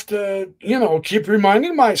I have to, keep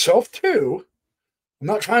reminding myself too. I'm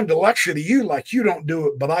not trying to lecture to you like you don't do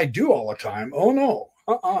it, but I do all the time. Oh no.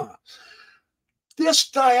 This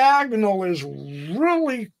diagonal is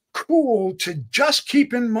really cool to just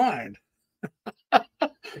keep in mind.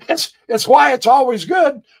 It's why it's always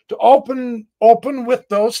good to open with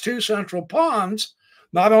those two central pawns.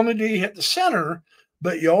 Not only do you hit the center,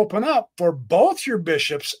 but you open up for both your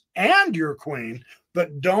bishops and your queen.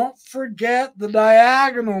 But don't forget the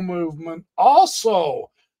diagonal movement also,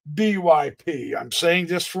 BYP. I'm saying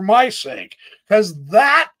this for my sake, because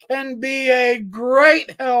that can be a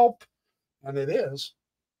great help, and it is.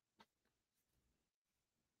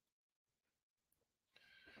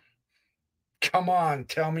 Come on,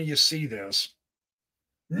 tell me you see this.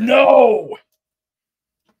 No!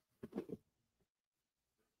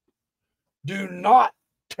 Do not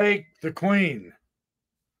take the queen.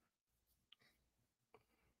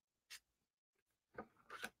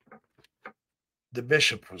 The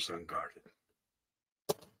bishop was unguarded.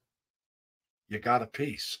 You got a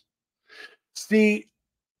piece. See,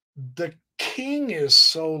 the king is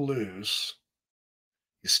so loose,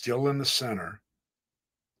 he's still in the center,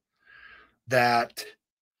 that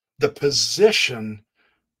the position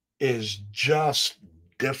is just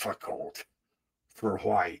difficult for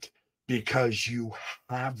white because you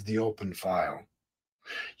have the open file.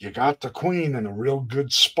 You got the queen in a real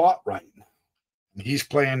good spot right now. He's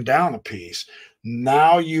playing down a piece.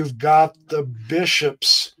 Now you've got the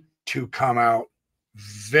bishops to come out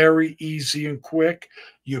very easy and quick.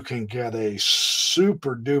 You can get a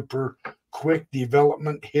super duper quick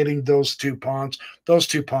development hitting those two pawns. Those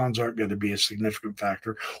two pawns aren't going to be a significant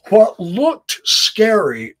factor. What looked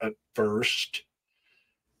scary at first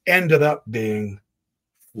ended up being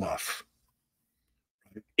fluff,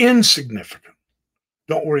 insignificant.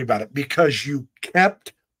 Don't worry about it because you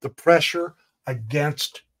kept the pressure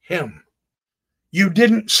against him. You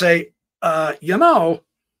didn't say,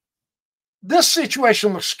 this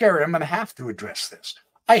situation looks scary. I'm going to have to address this.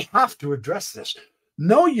 I have to address this.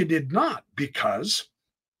 No, you did not, because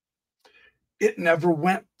it never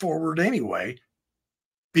went forward anyway,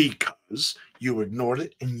 because you ignored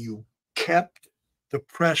it and you kept the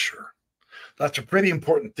pressure. That's a pretty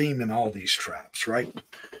important theme in all these traps, right?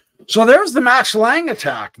 So there's the Max Lang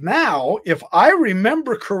attack. Now, if I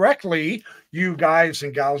remember correctly, you guys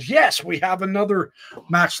and gals, yes, we have another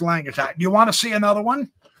Max Lang attack. Do you want to see another one?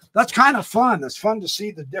 That's kind of fun. It's fun to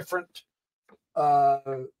see the different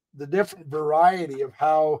variety of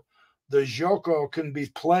how the Joko can be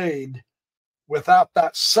played without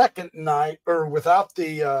that second knight, or without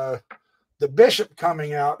the bishop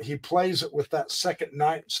coming out. He plays it with that second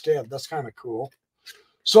knight instead. That's kind of cool.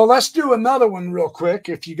 So let's do another one real quick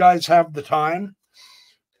if you guys have the time.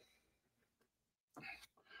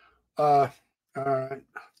 All right.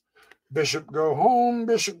 Bishop go home,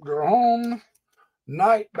 bishop go home.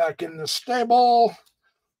 Knight back in the stable.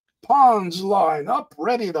 Pawns line up,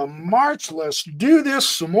 ready to march. Let's do this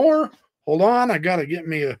some more. Hold on, I got to get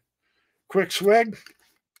me a quick swig.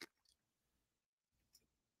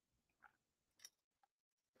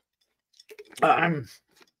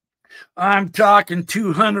 I'm talking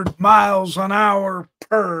 200 miles an hour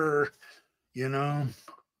per, you know.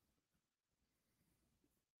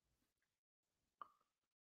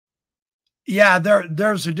 Yeah,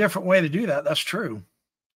 there's a different way to do that. That's true.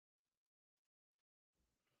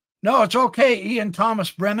 No, it's okay, Ian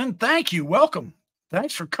Thomas Brennan. Thank you. Welcome.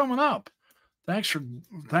 Thanks for coming up. Thanks for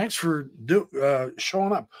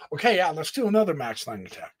showing up. Okay, yeah, let's do another Max Lang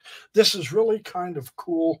attack. This is really kind of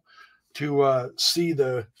cool to see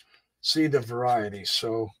the variety.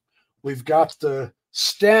 So we've got the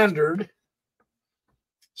standard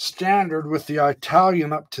with the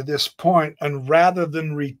Italian up to this point, and rather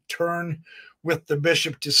than return with the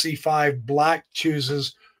bishop to c5, black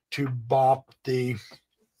chooses to bop the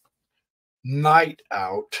knight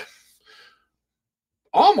out.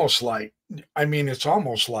 Almost like, I mean, it's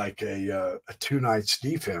almost like a two knights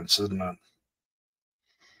defense, isn't it?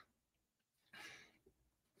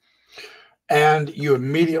 And you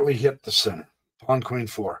immediately hit the center, pawn queen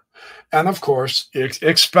 4. And of course,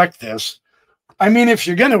 expect this. I mean, if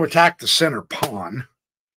you're going to attack the center pawn,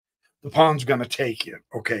 the pawn's going to take you.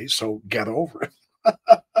 Okay, so get over it.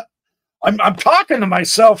 I'm talking to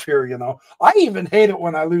myself here, you know. I even hate it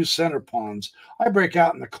when I lose center pawns. I break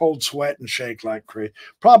out in a cold sweat and shake like crazy.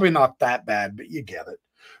 Probably not that bad, but you get it.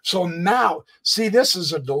 So now, see, this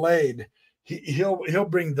is a delayed. He'll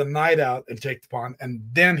bring the knight out and take the pawn, and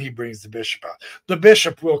then he brings the bishop out. The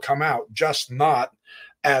bishop will come out, just not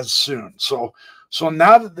as soon. So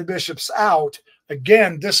now that the bishop's out,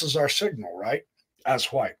 again, this is our signal, right? As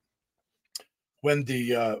white. When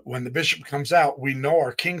the bishop comes out, we know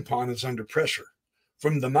our king pawn is under pressure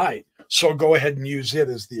from the knight. So go ahead and use it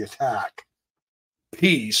as the attack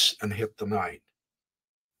piece and hit the knight.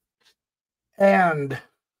 And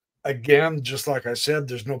again, just like I said,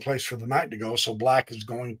 there's no place for the knight to go. So black is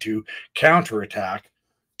going to counterattack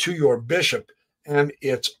to your bishop. And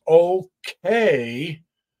it's okay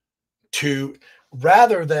to,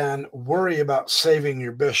 rather than worry about saving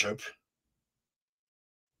your bishop,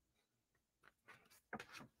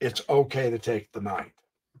 it's okay to take the knight.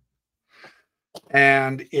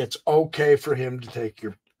 And it's okay for him to take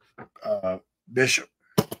your bishop,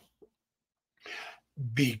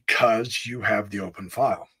 because you have the open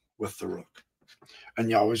file with the rook. And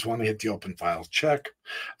you always want to hit the open file check.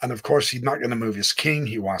 And of course, he's not going to move his king.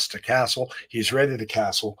 He wants to castle. He's ready to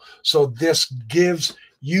castle. So this gives,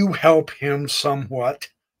 you help him somewhat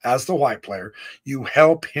as the white player. You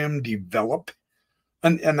help him develop.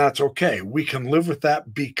 And that's okay. We can live with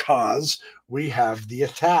that because we have the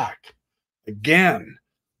attack. Again,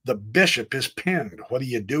 the bishop is pinned. What do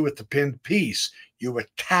you do with the pinned piece? You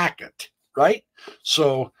attack it, right?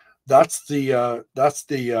 So that's the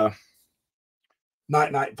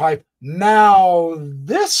knight 5. Now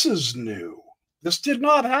this is new. This did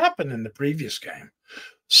not happen in the previous game.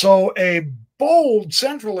 So a bold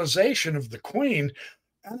centralization of the queen.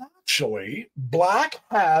 And actually, black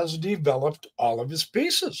has developed all of his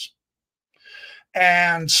pieces.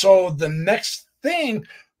 And so the next thing,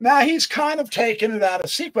 now he's kind of taken it out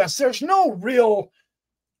of sequence. There's no real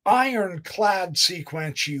ironclad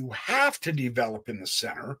sequence you have to develop in the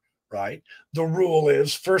center, right? The rule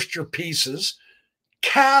is first your pieces,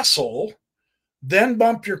 castle, then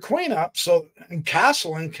bump your queen up, so and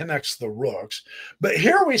castling connects the rooks. But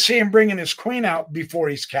here we see him bringing his queen out before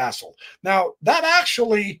he's castled. Now, that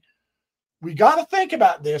actually, we got to think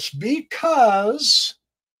about this because,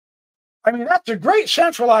 I mean, that's a great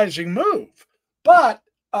centralizing move. But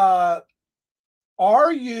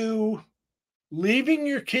are you leaving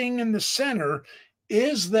your king in the center?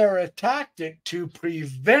 Is there a tactic to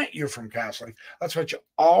prevent you from castling? That's what you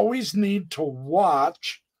always need to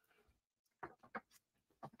watch.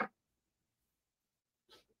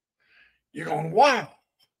 You're going, wow,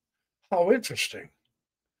 how interesting.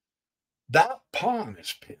 That pawn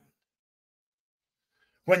is pinned.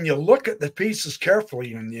 When you look at the pieces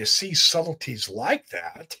carefully and you see subtleties like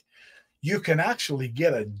that, you can actually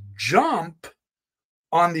get a jump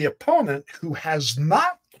on the opponent who has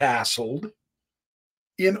not castled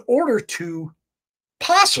in order to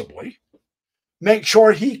possibly make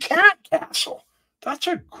sure he can't castle. That's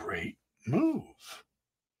a great move.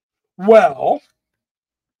 Well,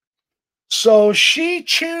 so she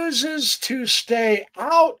chooses to stay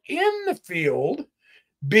out in the field,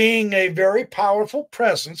 being a very powerful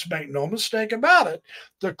presence. Make no mistake about it.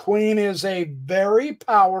 The queen is a very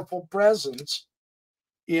powerful presence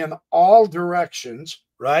in all directions,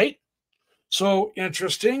 right? So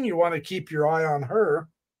interesting. You want to keep your eye on her.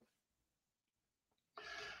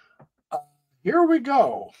 Here we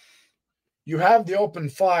go. You have the open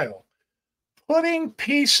file. Putting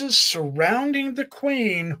pieces surrounding the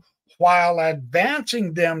queen while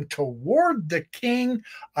advancing them toward the king,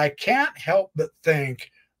 I can't help but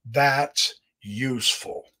think that's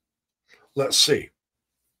useful. Let's see.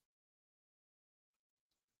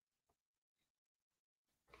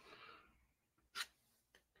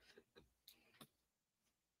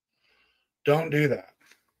 Don't do that.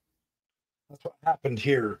 That's what happened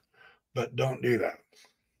here, but don't do that.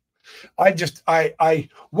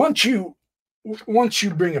 Once you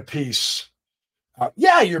bring a piece,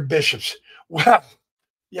 yeah, your bishops. Well,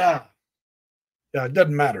 yeah, it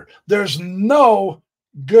doesn't matter. There's no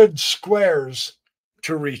good squares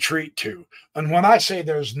to retreat to. And when I say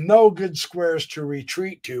there's no good squares to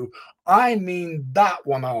retreat to, I mean that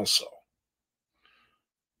one also.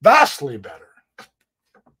 Vastly better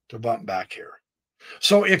to bump back here.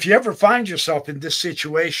 So if you ever find yourself in this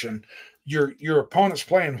situation, your opponent's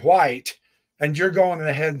playing white, and you're going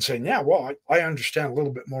ahead and saying, yeah, well, I understand a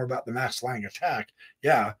little bit more about the mass Lang attack.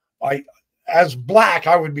 Yeah, as black,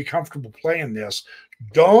 I would be comfortable playing this.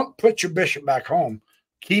 Don't put your bishop back home.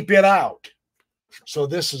 Keep it out. So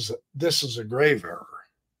this is a grave error.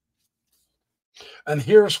 And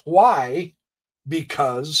here's why,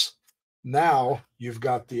 because now you've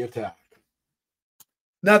got the attack.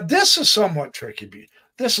 Now, this is somewhat tricky.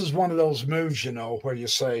 This is one of those moves, where you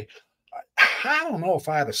say, I don't know if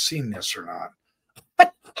I'd have seen this or not.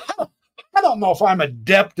 I don't know if I'm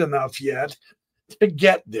adept enough yet to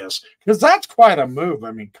get this, because that's quite a move.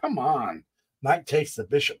 I mean, come on. Knight takes the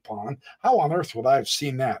bishop pawn. How on earth would I have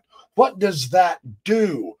seen that? What does that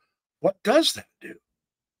do? What does that do?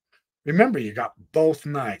 Remember, you got both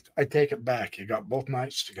knights. I take it back. You got both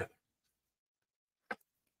knights together.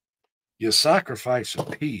 You sacrifice a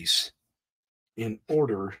piece in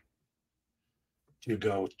order to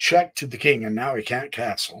go check to the king, and now he can't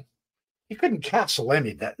castle. He couldn't castle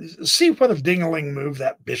any of that. See what a dingling move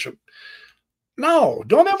that bishop. No,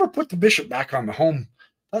 don't ever put the bishop back on the home.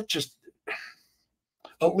 That just,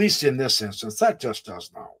 at least in this instance, that just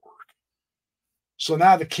does not work. So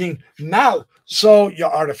now the king, so you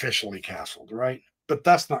artificially castled, right? But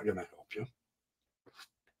that's not going to help you.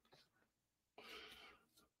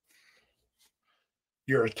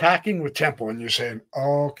 You're attacking with tempo and you're saying,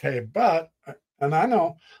 okay, but, and I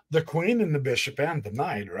know the queen and the bishop and the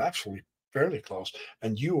knight are actually fairly close,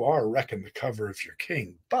 and you are wrecking the cover of your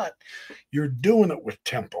king, but you're doing it with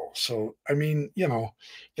tempo. So, I mean, in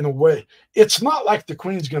a way, it's not like the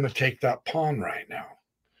queen's going to take that pawn right now.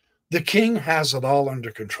 The king has it all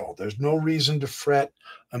under control. There's no reason to fret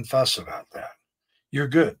and fuss about that. You're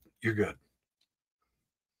good. You're good.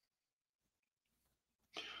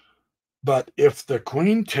 But if the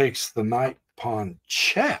queen takes the knight pawn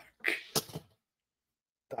check,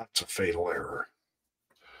 that's a fatal error,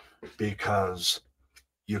 because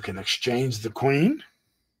you can exchange the queen.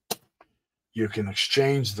 You can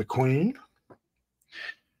exchange the queen,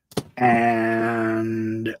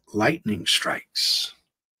 and lightning strikes.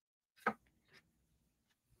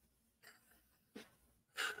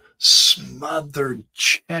 Smothered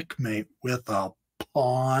checkmate with a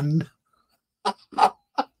pawn.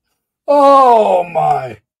 Oh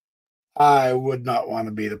my. I would not want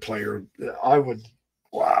to be the player. I would.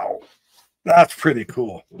 Wow. That's pretty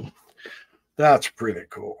cool. That's pretty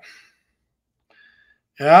cool.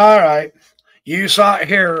 All right. You saw it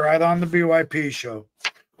here right on the BYP show.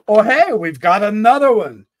 Oh, hey, we've got another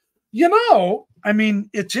one. You know, I mean,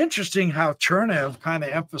 it's interesting how Chernev kind of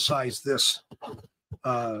emphasized this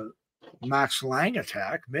Max Lang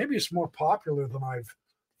attack. Maybe it's more popular than I've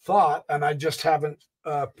thought, and I just haven't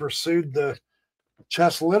pursued the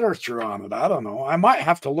chess literature on it. I don't know. I might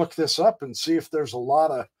have to look this up and see if there's a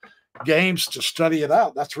lot of games to study it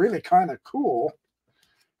out. That's really kind of cool.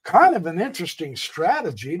 Kind of an interesting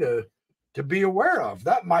strategy to be aware of.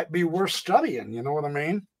 That might be worth studying. You know what I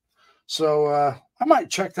mean? So I might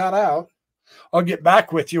check that out. I'll get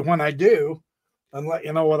back with you when I do and let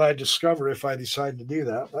you know what I discover if I decide to do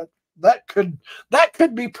that. That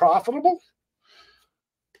could be profitable.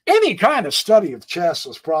 Any kind of study of chess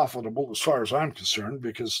is profitable as far as I'm concerned,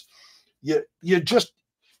 because you just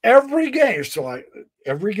every game is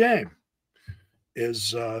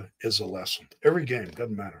a lesson. Every game,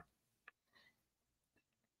 doesn't matter.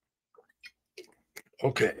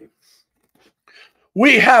 Okay.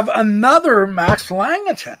 We have another Max Lang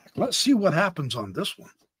attack. Let's see what happens on this one.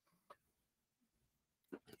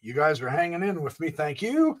 You guys are hanging in with me. Thank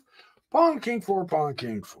you. Pawn, king, 4, pawn,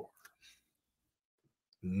 king, 4.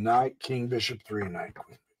 Knight, king, bishop, 3, knight,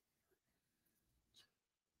 queen.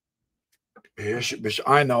 Bishop, bishop.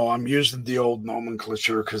 I know I'm using the old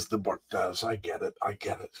nomenclature because the book does. I get it.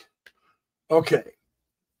 Okay.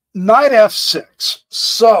 Knight f6.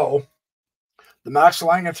 So the Max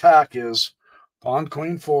Lang attack is pawn,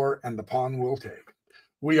 queen, 4, and the pawn will take.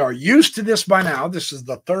 We are used to this by now. This is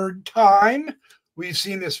the third time we've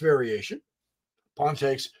seen this variation. Pawn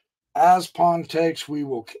takes. As pawn takes, we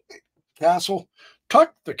will castle,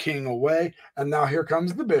 tuck the king away, and now here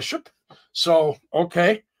comes the bishop. So,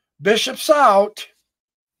 okay, bishop's out.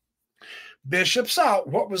 Bishop's out.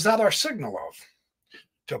 What was that our signal of?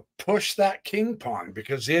 To push that king pawn,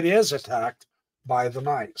 because it is attacked by the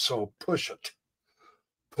knight. So push it.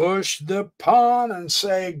 Push the pawn and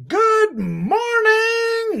say, good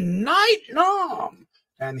morning, knight nom.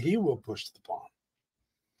 And he will push the pawn.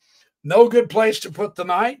 No good place to put the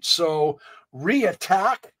knight, so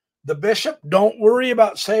re-attack the bishop. Don't worry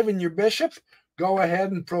about saving your bishop. Go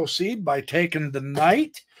ahead and proceed by taking the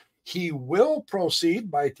knight. He will proceed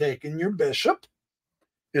by taking your bishop.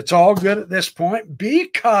 It's all good at this point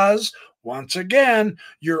because, once again,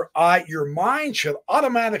 your mind should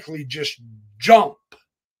automatically just jump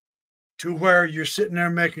to where you're sitting there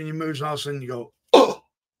making your moves, and all of a sudden you go, oh,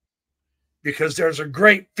 because there's a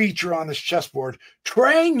great feature on this chessboard.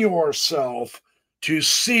 Train yourself to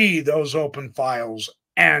see those open files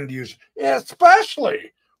and use,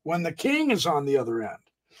 especially when the king is on the other end.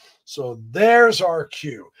 So there's our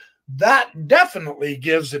cue. That definitely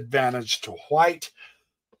gives advantage to white.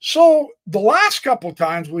 So the last couple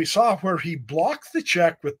times we saw where he blocked the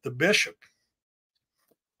check with the bishop.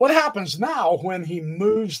 What happens now when he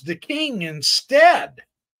moves the king instead?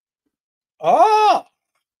 Oh,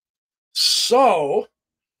 so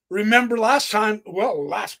remember last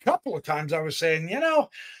couple of times I was saying,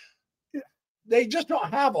 they just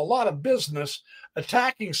don't have a lot of business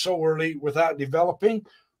attacking so early without developing.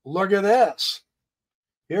 Look at this.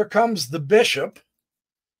 Here comes the bishop.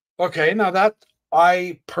 Okay, now that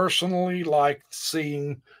I personally like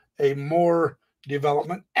seeing a more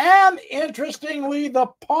development. And interestingly, the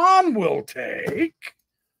pawn will take.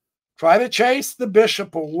 Try to chase the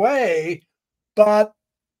bishop away, but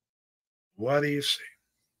what do you see?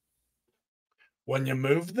 When you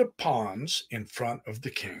move the pawns in front of the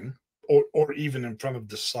king, or even in front of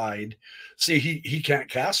the side, see, he can't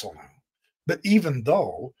castle now. But even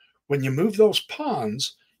though, when you move those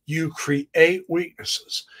pawns, you create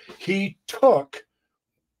weaknesses. He took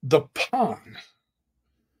the pawn.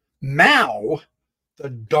 Now, the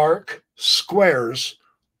dark squares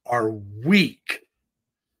are weak,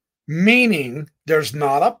 meaning there's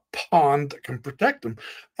not a pawn that can protect them.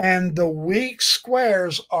 And the weak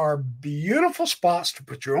squares are beautiful spots to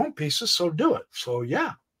put your own pieces, so do it. So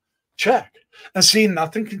yeah, check. And see,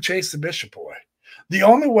 nothing can chase the bishop away. The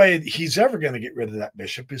only way he's ever going to get rid of that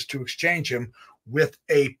bishop is to exchange him with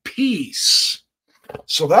a piece.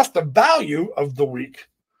 So that's the value of the weak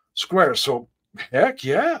square. So heck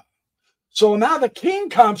yeah. So now the king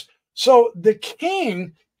comes. So the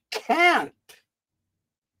king can't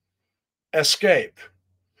escape.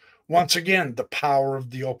 Once again, the power of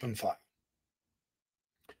the open file.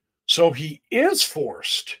 So he is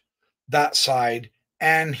forced that side,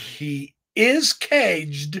 and he is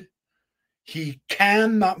caged. He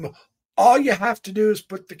cannot move. All you have to do is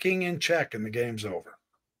put the king in check, and the game's over.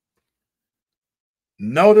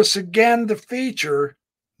 Notice again the feature,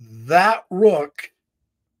 that rook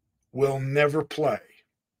will never play.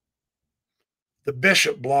 The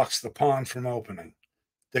bishop blocks the pawn from opening.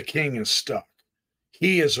 The king is stuck.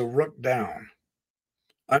 He is a rook down.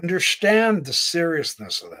 Understand the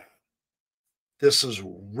seriousness of that. This is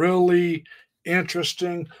really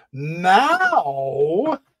interesting.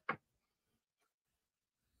 Now,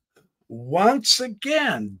 once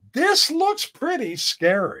again, this looks pretty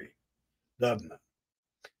scary, doesn't it?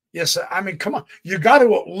 Yes, I mean, come on. You got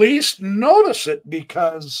to at least notice it,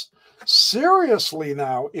 because seriously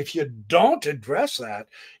now, if you don't address that,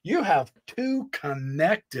 you have two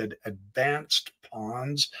connected advanced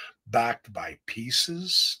pawns backed by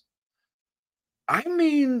pieces. I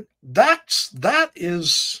mean, that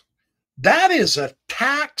is a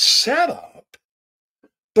tack setup,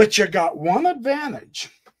 but you got one advantage.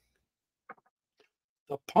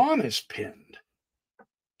 The pawn is pinned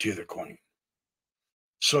to the queen,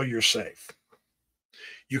 so you're safe.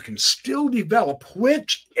 You can still develop,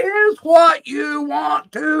 which is what you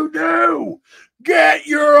want to do. Get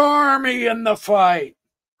your army in the fight,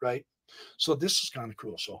 right? So this is kind of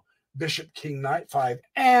cool. So bishop, king, knight 5,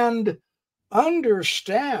 and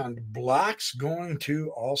understand black's going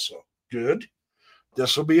to also. Good.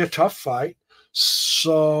 This will be a tough fight.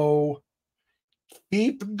 So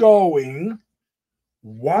keep going.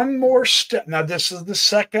 One more step. Now this is the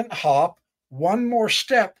second hop. One more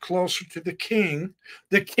step closer to the king.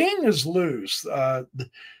 The king is loose.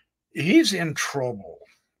 He's in trouble,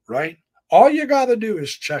 right? All you got to do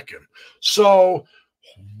is check him. So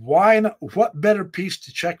why not? What better piece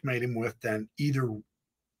to checkmate him with than either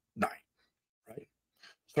knight, right?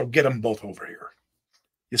 So get them both over here.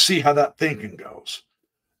 You see how that thinking goes.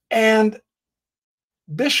 And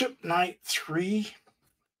bishop, knight 3.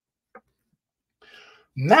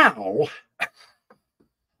 Now,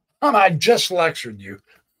 and I just lectured you.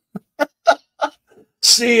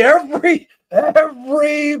 See, every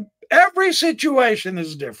situation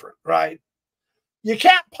is different, right? You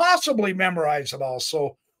can't possibly memorize it all.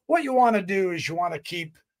 So what you want to do is you want to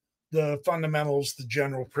keep the fundamentals, the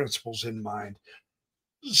general principles in mind.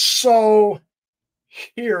 So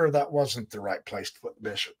here, that wasn't the right place to put the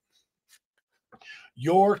bishop.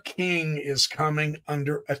 Your king is coming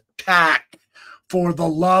under attack. For the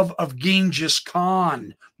love of Genghis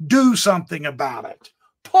Khan, do something about it.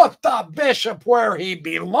 Put the bishop where he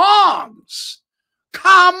belongs.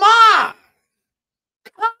 Come on.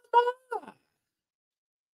 Come on.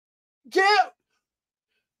 Get.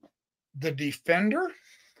 The defender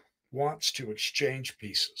wants to exchange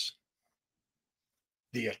pieces.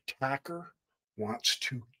 The attacker wants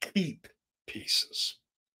to keep pieces.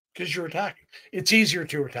 Because you're attacking. It's easier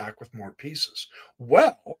to attack with more pieces.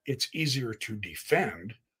 Well, it's easier to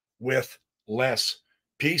defend with less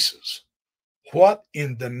pieces. What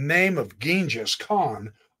in the name of Genghis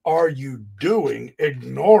Khan are you doing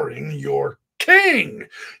ignoring your king?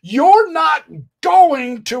 You're not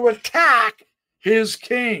going to attack his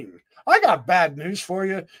king. I got bad news for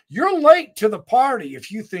you. You're late to the party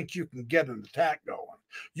if you think you can get an attack going.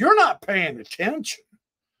 You're not paying attention.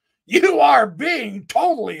 You are being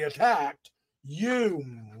totally attacked. You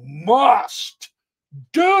must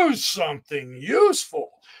do something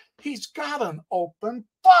useful. He's got an open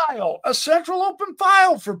file, a central open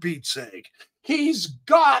file, for Pete's sake. He's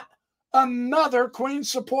got another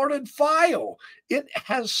queen-supported file. It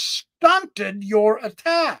has stunted your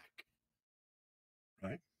attack.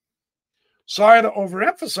 Right? Sorry to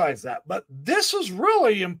overemphasize that, but this is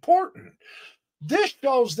really important. This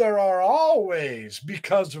shows there are always,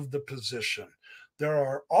 because of the position, there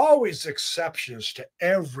are always exceptions to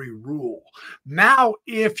every rule. Now,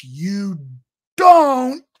 if you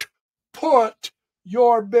don't put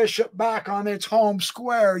your bishop back on its home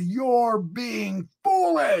square, you're being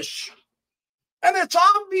foolish. And it's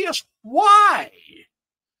obvious why.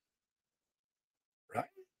 Right?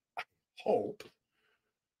 I hope.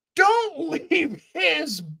 Don't leave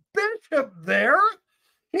his bishop there.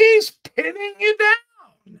 He's pinning you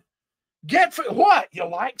down. Get for what? You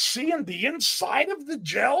like seeing the inside of the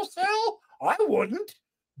jail cell? I wouldn't.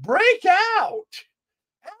 Break out.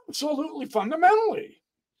 Absolutely, fundamentally.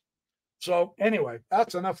 So anyway,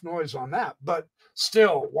 that's enough noise on that. But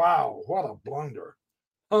still, wow, what a blunder.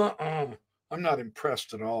 I'm not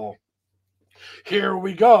impressed at all. Here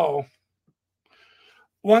we go.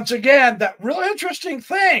 Once again, the real interesting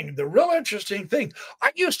thing,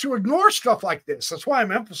 I used to ignore stuff like this. That's why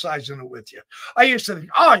I'm emphasizing it with you. I used to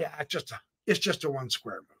think, oh yeah, it's just a one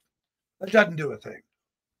square move. It doesn't do a thing.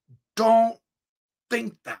 Don't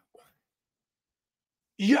think that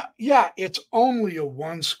way. Yeah, it's only a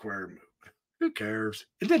one square move. Who cares?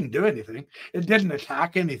 It didn't do anything. It didn't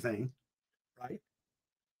attack anything, right?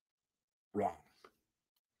 Wrong.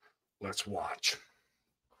 Let's watch.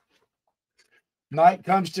 Knight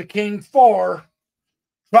comes to king 4,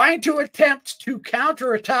 trying to attempt to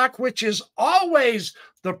counterattack, which is always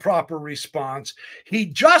the proper response. He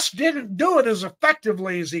just didn't do it as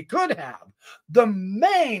effectively as he could have. The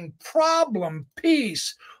main problem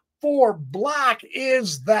piece for black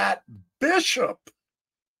is that bishop.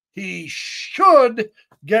 He should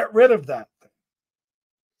get rid of that thing.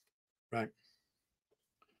 Right.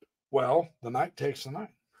 Well, the knight takes the knight.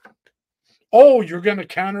 Oh, you're going to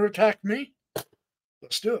counterattack me?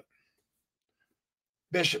 Let's do it.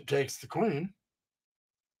 Bishop takes the queen.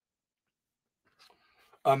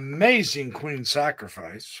 Amazing queen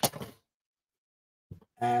sacrifice.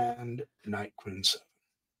 And knight, queen 7.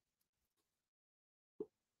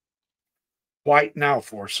 White now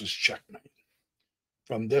forces checkmate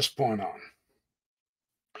from this point on.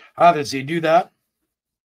 How does he do that?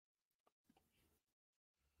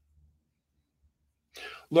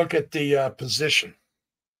 Look at the position.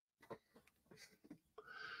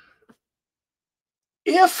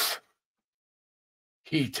 If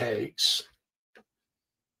he takes,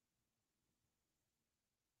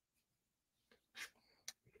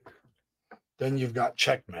 then you've got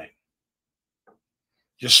checkmate.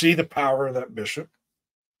 You see the power of that bishop?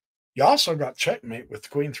 You also got checkmate with the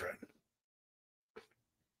queen threat.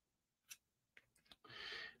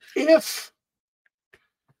 If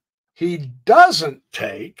he doesn't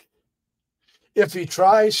take, if he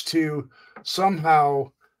tries to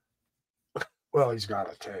somehow, well, he's got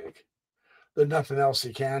to take. There's nothing else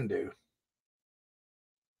he can do.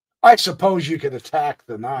 I suppose you could attack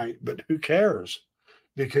the knight, but who cares?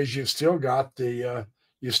 Because you've still got the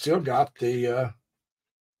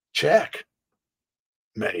check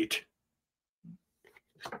mate.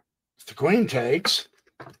 If the queen takes,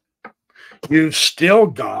 you've still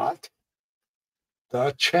got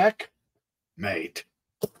the check mate.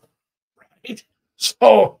 Right?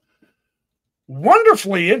 So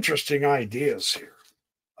wonderfully interesting ideas here.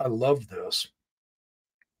 I love this.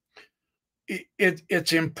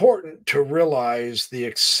 It's important to realize the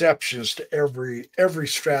exceptions to every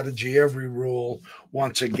strategy, every rule,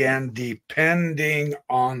 once again, depending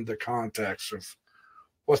on the context of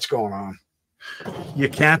what's going on. You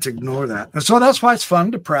can't ignore that. And so that's why it's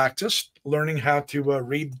fun to practice, learning how to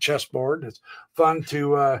read the chessboard. It's fun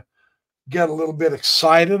to get a little bit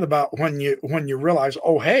excited about when you realize,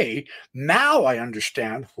 oh, hey, now I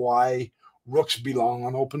understand why rooks belong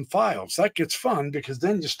on open files. That gets fun because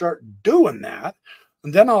then you start doing that.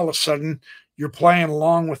 And then all of a sudden you're playing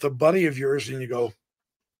along with a buddy of yours and you go,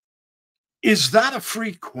 is that a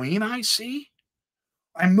free queen I see?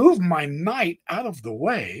 I moved my knight out of the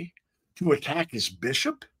way to attack his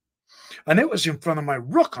bishop, and it was in front of my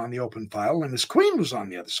rook on the open file, and his queen was on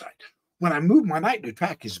the other side. When I moved my knight to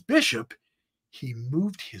attack his bishop, he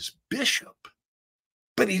moved his bishop,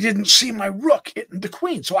 but he didn't see my rook hitting the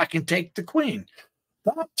queen, so I can take the queen.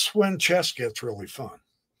 That's when chess gets really fun.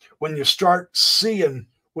 When you start seeing,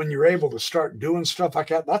 when you're able to start doing stuff like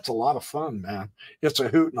that, that's a lot of fun, man. It's a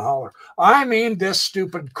hoot and a holler. I mean, this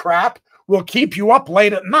stupid crap will keep you up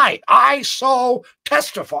late at night. I so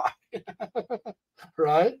testify.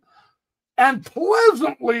 Right? And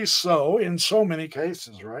pleasantly so in so many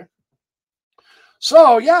cases, right?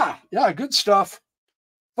 So, yeah, good stuff.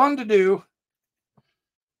 Fun to do.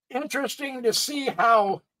 Interesting to see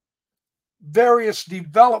how various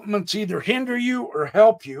developments either hinder you or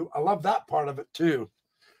help you. I love that part of it too.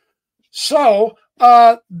 So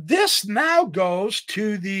this now goes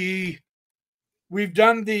to we've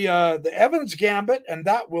done the Evans Gambit, and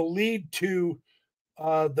that will lead to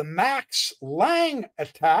the Max Lang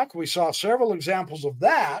attack. We saw several examples of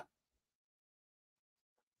that.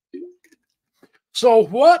 So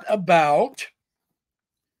what about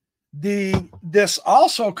this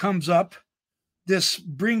also comes up, this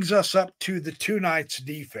brings us up to the two knights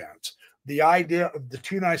defense, the idea of the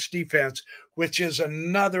two knights defense, which is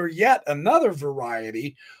yet another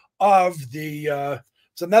variety of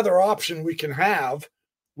it's another option we can have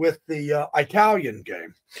with the Italian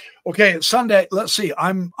game. Okay, Sunday, let's see,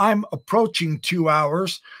 I'm approaching 2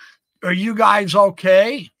 hours. Are you guys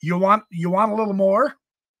okay? You want a little more?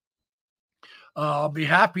 I'll be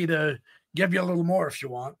happy to give you a little more if you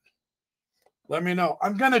want. Let me know.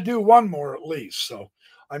 I'm going to do one more at least. So,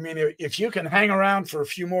 I mean, if you can hang around for a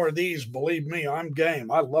few more of these, believe me, I'm game.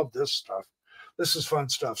 I love this stuff. This is fun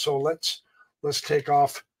stuff. So let's take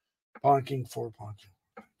off pawn king 4, pawn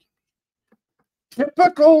king.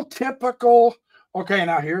 Typical. Okay,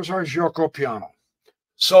 now here's our gioco piano.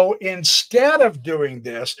 So instead of doing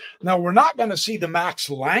this, now we're not going to see the Max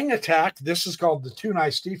Lang attack. This is called the two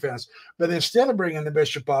knights defense. But instead of bringing the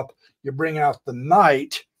bishop up, you bring out the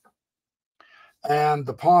knight and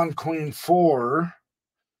the pawn queen 4,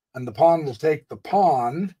 and the pawn will take the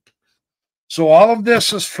pawn. So all of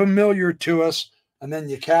this is familiar to us, and then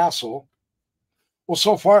you castle. Well,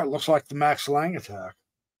 so far it looks like the Max Lang attack.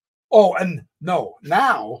 Oh, and no,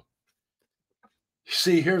 now,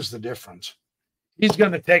 see, here's the difference. He's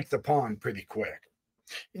going to take the pawn pretty quick.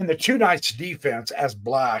 In the two knights defense, as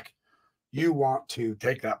black, you want to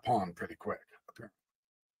take that pawn pretty quick.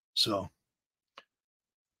 So,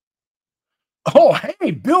 oh,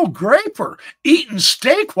 hey, Bill Graper eating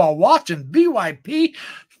steak while watching BYP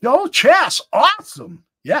show chess. Awesome.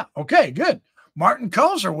 Yeah, okay, good. Martin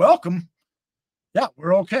Kozer, welcome. Yeah,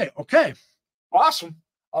 we're okay. Okay, awesome.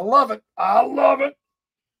 I love it. I love it.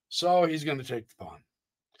 So he's going to take the pawn.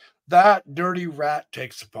 That dirty rat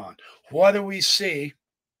takes the pawn. What do we see?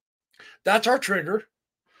 That's our trigger.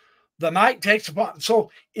 The knight takes the pawn.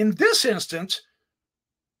 So in this instance,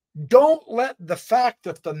 don't let the fact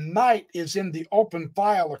that the knight is in the open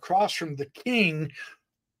file across from the king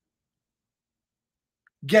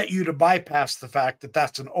get you to bypass the fact that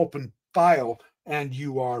that's an open file, and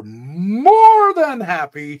you are more than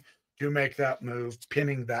happy to make that move,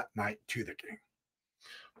 pinning that knight to the king.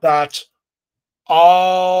 That's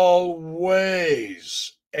always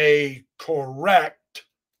a correct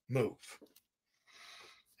move.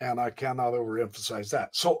 And I cannot overemphasize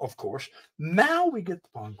that. So, of course, now we get the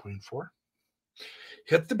pawn queen 4,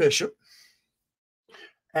 hit the bishop,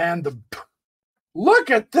 and look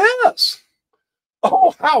at this.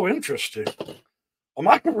 Oh, how interesting. Am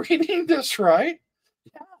I reading this right?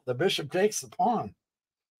 Yeah, the bishop takes the pawn.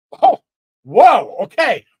 Oh, whoa,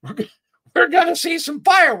 okay. We're going to see some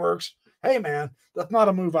fireworks. Hey, man, that's not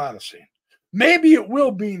a move I'd have seen. Maybe it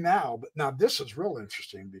will be now, but now this is real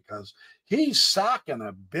interesting because he's sacking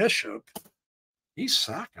a bishop. He's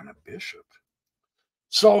sacking a bishop.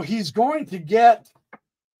 So he's going to get,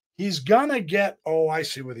 oh, I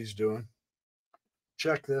see what he's doing.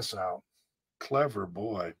 Check this out. Clever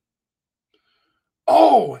boy.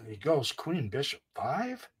 Oh, and he goes queen, bishop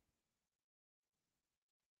 5.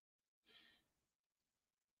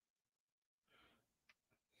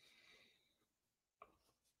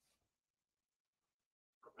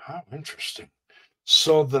 How interesting.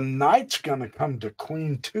 So the knight's going to come to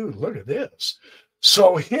queen 2. Look at this.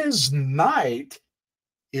 So his knight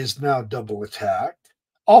is now double attacked,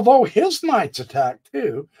 although his knight's attacked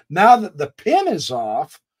too. Now that the pin is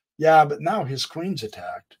off, yeah, but now his queen's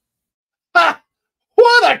attacked. Ha!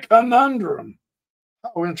 What a conundrum.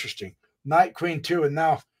 How interesting. Knight, queen 2, and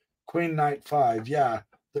now queen, knight 5. Yeah,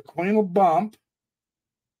 the queen will bump.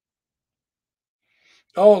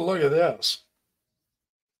 Oh, look at this.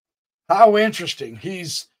 How interesting.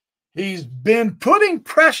 He's been putting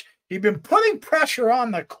pressure. He's been putting pressure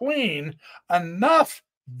on the queen enough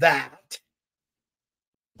that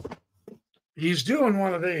he's doing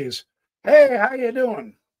one of these. Hey, how you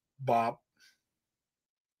doing, Bob?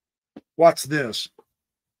 What's this?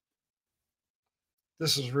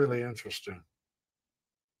 This is really interesting.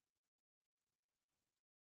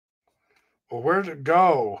 Well, where'd it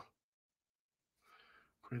go?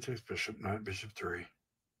 Queen takes bishop, knight, bishop 3.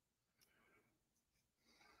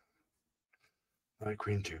 Knight,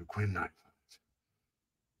 queen 2, queen, knight.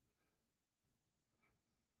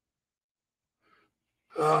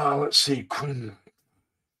 Let's see, queen,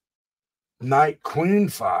 knight, queen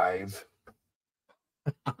 5.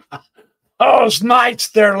 Those knights,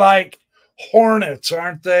 they're like hornets,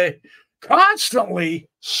 aren't they? Constantly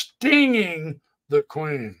stinging the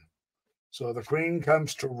queen. So the queen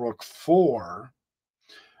comes to rook 4,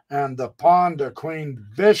 and the pawn to queen,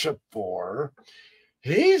 bishop 4.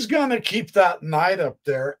 He's going to keep that knight up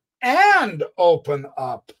there and open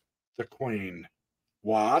up the queen.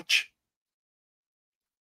 Watch.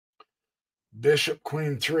 Bishop,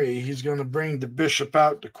 queen 3. He's going to bring the bishop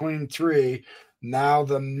out to queen 3. Now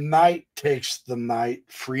the knight takes the knight.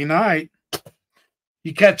 Free knight.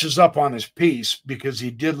 He catches up on his piece because he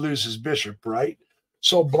did lose his bishop, right?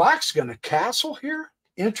 So black's going to castle here.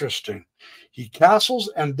 Interesting. He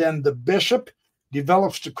castles, and then the bishop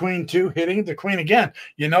develops to queen 2, hitting the queen again.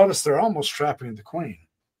 You notice they're almost trapping the queen.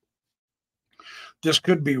 This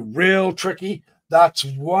could be real tricky. That's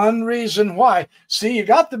one reason why. See, you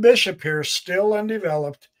got the bishop here still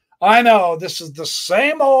undeveloped. I know this is the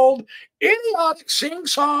same old idiotic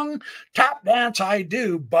sing-song tap dance I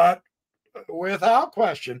do, but without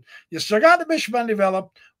question, you still got the bishop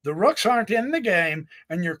undeveloped. The rooks aren't in the game,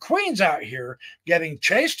 and your queen's out here getting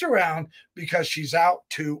chased around because she's out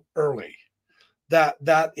too early.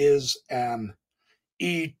 That is an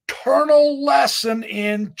eternal lesson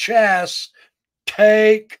in chess.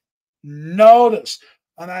 Take notice.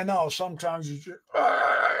 And I know sometimes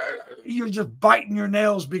you're just biting your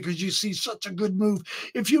nails because you see such a good move.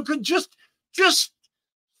 If you could just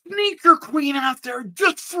sneak your queen out there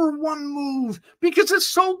just for one move, because it's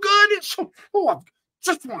so good. It's so, oh,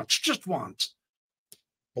 just once.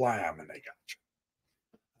 Blam, and they got you.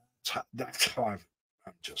 That's how I'm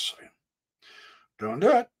just saying. Don't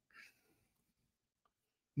do it.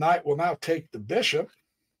 Knight will now take the bishop.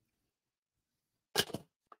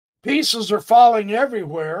 Pieces are falling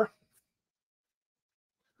everywhere.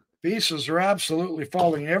 Pieces are absolutely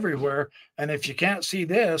falling everywhere. And if you can't see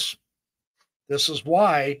this, this is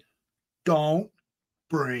why don't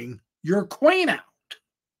bring your queen out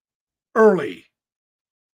early.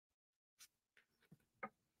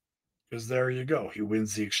 Because there you go. He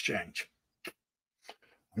wins the exchange.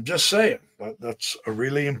 I'm just saying, that's a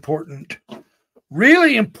really important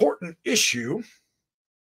issue.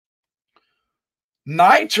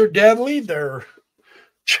 Knights are deadly. They're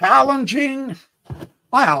challenging.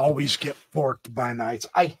 I always get forked by knights.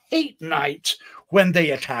 I hate knights when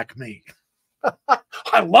they attack me.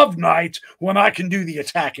 I love knights when I can do the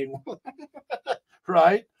attacking.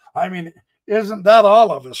 Right? I mean, isn't that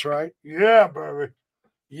all of us, right? Yeah, baby.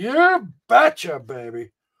 You betcha,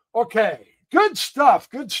 baby. Okay, good stuff,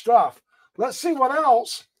 good stuff. Let's see what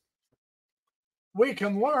else we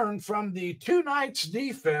can learn from the two knights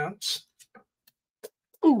defense.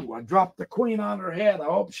 Ooh, I dropped the queen on her head. I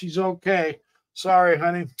hope she's okay. Sorry,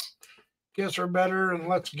 honey. Kiss her better and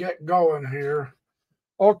let's get going here.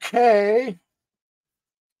 Okay.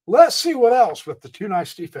 Let's see what else with the two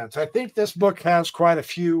knights defense. I think this book has quite a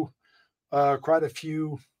few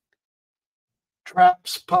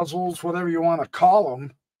traps, puzzles, whatever you want to call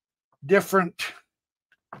them, different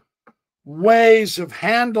ways of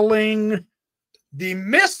handling the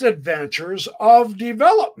misadventures of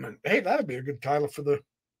development. Hey, that'd be a good title for the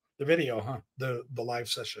video, huh? The live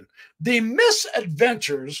session. The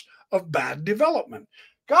misadventures of bad development.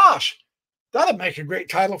 Gosh, that'd make a great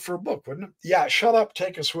title for a book, wouldn't it? Yeah, shut up,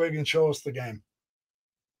 take a swig, and show us the game.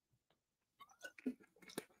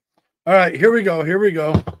 All right, here we go. Here we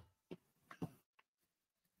go.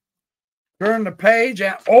 Turn the page,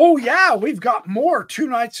 and oh yeah, we've got more two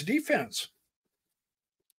knights defense.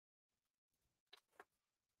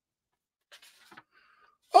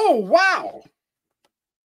 Oh wow.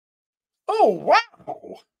 Oh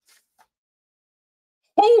wow.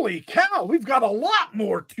 Holy cow, we've got a lot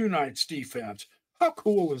more two knights defense. How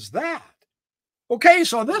cool is that? Okay,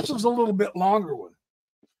 so this is a little bit longer one.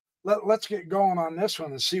 Let's get going on this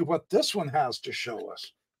one and see what this one has to show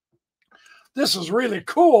us. This is really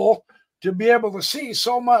cool to be able to see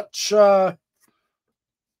so many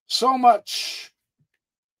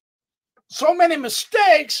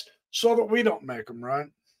mistakes so that we don't make them, right?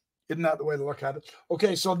 Isn't that the way to look at it?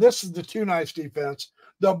 Okay, so this is the two knights defense.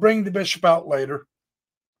 They'll bring the bishop out later.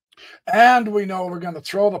 And we know we're going to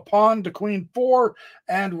throw the pawn to queen 4,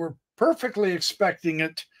 and we're perfectly expecting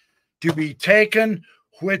it to be taken,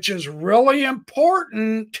 which is really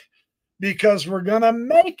important because we're going to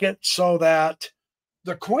make it so that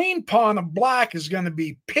the queen pawn of black is going to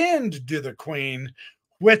be pinned to the queen,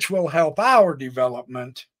 which will help our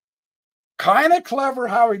development. Kind of clever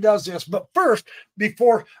how he does this. But first,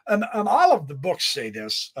 before, and all of the books say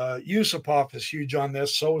this, Yusupov is huge on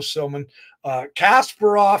this, so is Silman.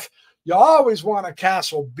 Kasparov, you always want to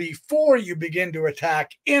castle before you begin to attack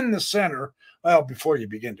in the center. Well, before you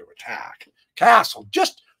begin to attack. Castle.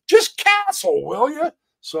 Just castle, will you?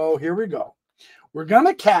 So here we go. We're going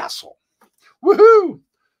to castle. Woohoo!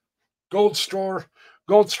 Gold star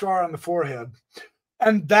on the forehead.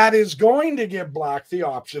 And that is going to give black the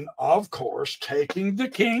option, of course, taking the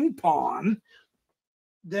king pawn.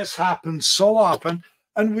 This happens so often,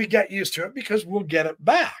 and we get used to it because we'll get it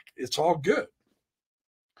back. It's all good.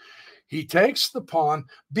 He takes the pawn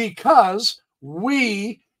because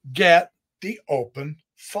we get the open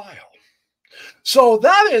file. So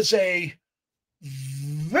that is a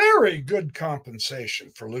very good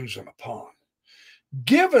compensation for losing a pawn.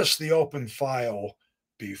 Give us the open file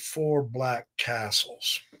before black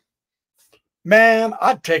castles. Man,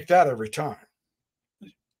 I'd take that every time.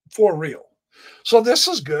 For real. So this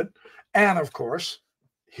is good. And of course,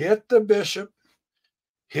 hit the bishop,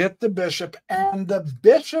 and the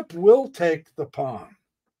bishop will take the pawn.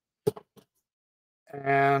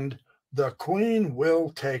 And the queen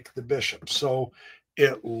will take the bishop. So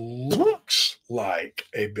it looks like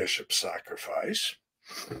a bishop sacrifice.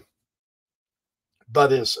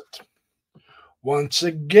 But is it? Once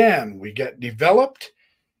again, we get developed,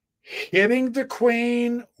 hitting the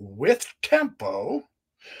queen with tempo.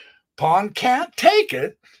 Pawn can't take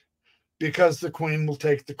it because the queen will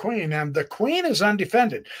take the queen, and the queen is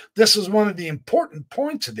undefended. This is one of the important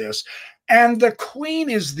points of this, and the queen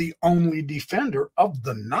is the only defender of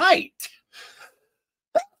the knight.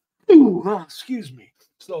 Ooh, excuse me.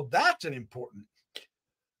 So that's an important.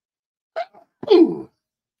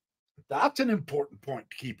 That's an important point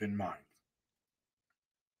to keep in mind.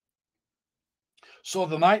 So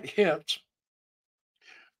the knight hits.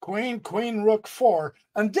 Queen, queen, rook 4.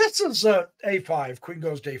 And this is a a5. Queen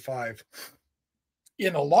goes to a5.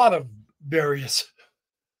 In a lot of various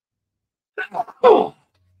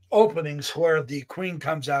openings where the queen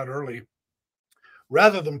comes out early,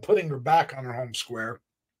 rather than putting her back on her home square,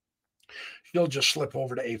 she'll just slip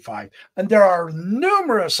over to a5. And there are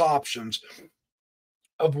numerous options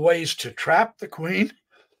of ways to trap the queen.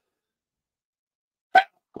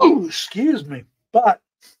 Oh, excuse me. But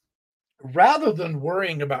rather than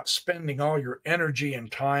worrying about spending all your energy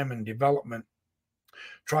and time and development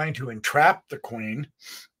trying to entrap the queen,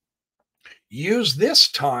 use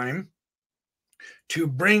this time to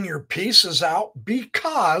bring your pieces out,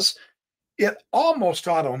 because it almost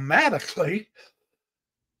automatically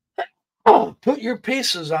put your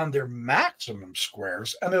pieces on their maximum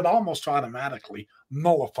squares, and it almost automatically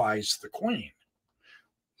nullifies the queen.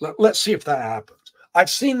 Let's see if that happens.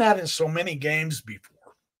 I've seen that in so many games before.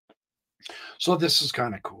 So this is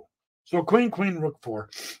kind of cool. So queen, queen, rook 4.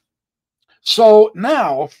 So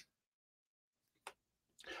now,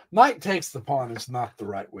 knight takes the pawn is not the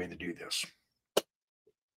right way to do this.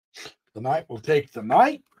 The knight will take the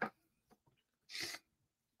knight.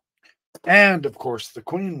 And, of course, the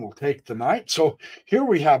queen will take the knight. So here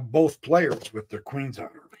we have both players with their queens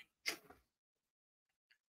out early.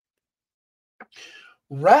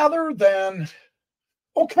 Rather than,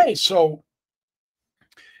 okay, so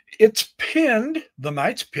it's pinned, the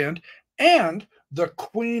knight's pinned, and the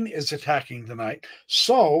queen is attacking the knight.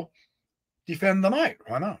 So defend the knight.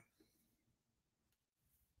 Why not?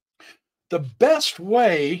 The best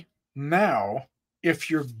way now,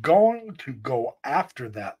 if you're going to go after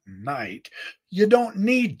that knight, you don't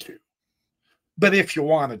need to. But if you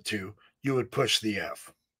wanted to, you would push the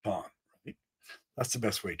F pawn. Right? That's the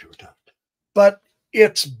best way to attack. But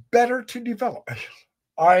it's better to develop.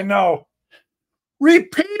 I know.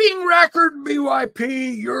 Repeating record,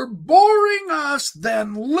 BYP, you're boring us,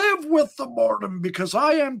 then live with the boredom, because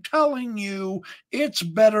I am telling you it's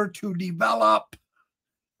better to develop.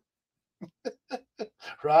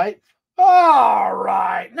 Right? All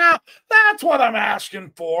right. Now, that's what I'm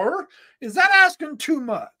asking for. Is that asking too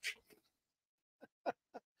much?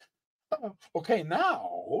 Okay,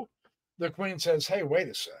 now the queen says, hey, wait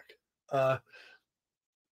a sec.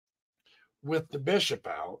 With the bishop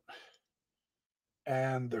out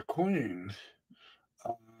and the queen,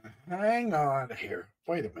 hang on here.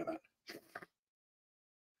 Wait a minute.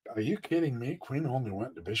 Are you kidding me? Queen only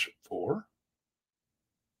went to bishop 4?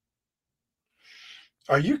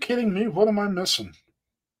 Are you kidding me? What am I missing?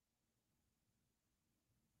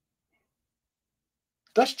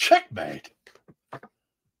 That's checkmate.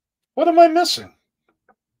 What am I missing?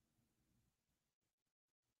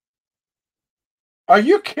 Are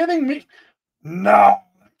you kidding me? No,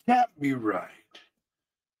 that can't be right.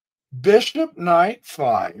 Bishop, knight,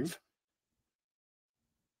 5.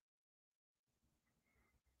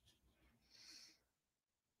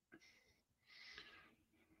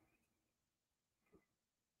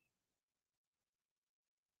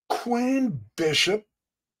 Queen, bishop,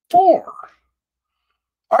 4.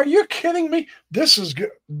 Are you kidding me? This is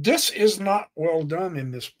good. This is not well done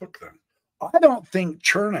in this book, then. I don't think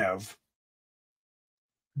Chernev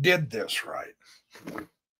did this right.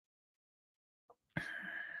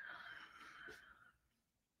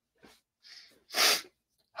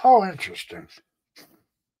 How interesting.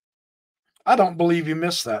 I don't believe you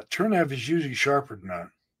missed that. Chernev is usually sharper than that.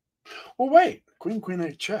 Well, wait. Queen, queen,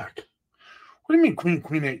 8, check. What do you mean queen,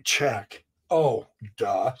 queen, 8, check? Oh,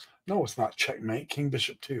 duh. No, it's not checkmate. King,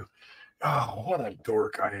 bishop 2. Oh, what a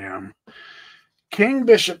dork I am. King,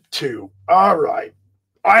 bishop 2. All right.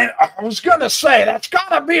 I was going to say, that's got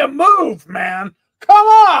to be a move, man. Come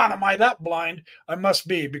on. Am I that blind? I must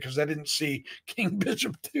be, because I didn't see King,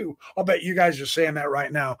 bishop 2. I'll bet you guys are saying that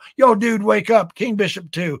right now. Yo, dude, wake up. King,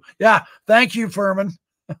 bishop 2. Yeah. Thank you, Furman.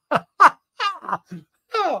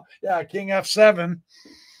 Oh, yeah. King, f7.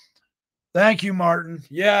 Thank you, Martin.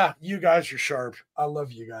 Yeah, you guys are sharp. I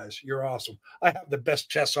love you guys. You're awesome. I have the best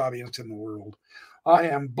chess audience in the world. I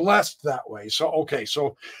am blessed that way. So, okay,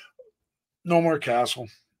 so no more castle.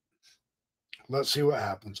 Let's see what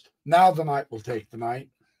happens. Now the knight will take the knight.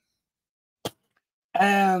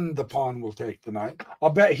 And the pawn will take the knight. I'll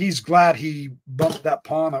bet he's glad he bumped that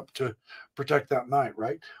pawn up to protect that knight,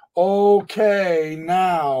 right? Okay,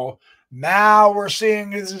 now we're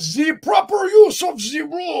seeing is the proper use of the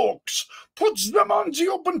rooks. Puts them on the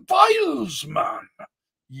open files, man.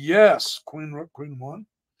 Yes, queen, rook, queen one.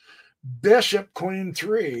 Bishop, queen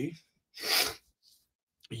three.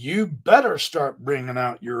 You better start bringing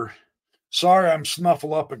out your... Sorry, I'm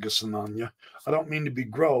snuffleupagus on you. I don't mean to be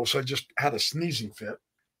gross. I just had a sneezing fit.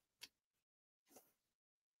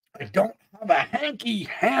 I don't have a hanky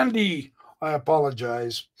handy. I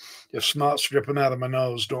apologize if snot's dripping out of my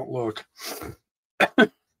nose. Don't look.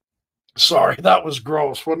 Sorry, that was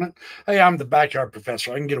gross, wasn't it? Hey, I'm the backyard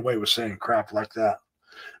professor. I can get away with saying crap like that.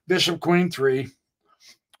 Bishop, queen three.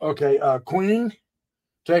 Okay, queen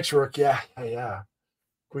takes rook. Yeah.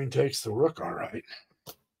 Queen takes the rook. All right.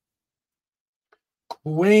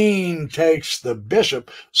 Queen takes the bishop.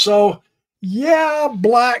 So, yeah,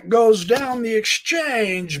 black goes down the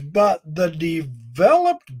exchange, but the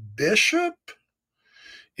developed bishop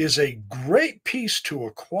is a great piece to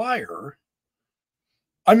acquire.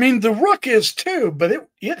 I mean, the rook is too, but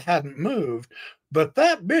it hadn't moved. But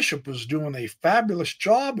that bishop was doing a fabulous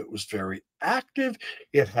job. It was very active.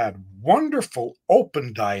 It had wonderful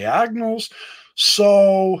open diagonals.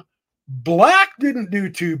 So black didn't do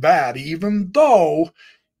too bad, even though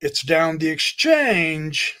it's down the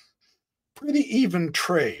exchange. Pretty even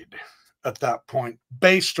trade at that point,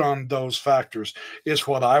 based on those factors, is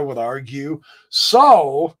what I would argue.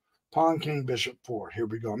 So pawn, king, bishop, four. Here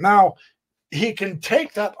we go. Now, he can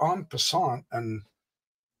take that en passant, and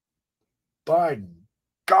by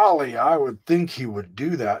golly, I would think he would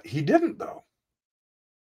do that. He didn't, though.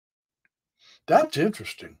 That's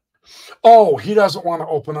interesting. Oh, he doesn't want to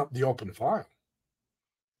open up the open file.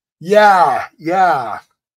 Yeah.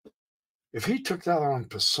 If he took that en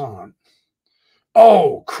passant,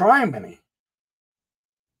 oh, criminy.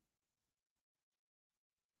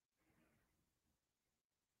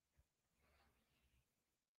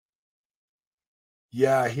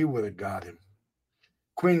 Yeah, he would have got him.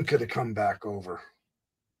 Queen could have come back over.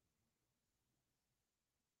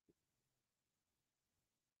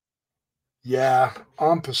 Yeah,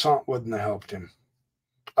 en passant wouldn't have helped him.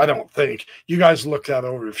 I don't think. You guys look that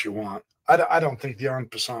over if you want. I don't think the en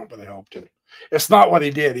passant would have helped him. It's not what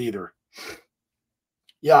he did either.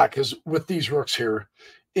 Yeah, because with these rooks here,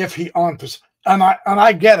 if he en passant, and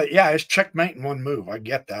I get it. Yeah, it's checkmate in one move. I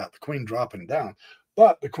get that. The queen dropping down.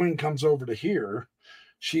 But the queen comes over to here.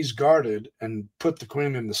 She's guarded and put the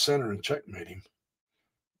queen in the center and checkmate him.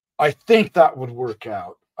 I think that would work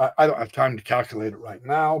out. I don't have time to calculate it right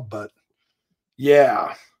now, but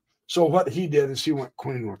yeah. So what he did is he went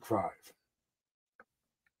queen rook five.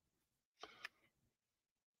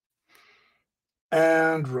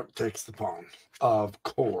 And rook takes the pawn. Of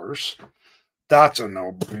course. That's a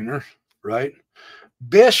no-brainer, right?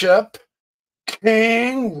 Bishop,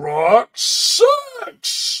 king, rook,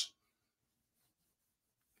 six.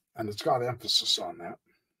 And it's got emphasis on that.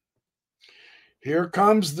 Here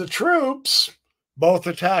comes the troops, both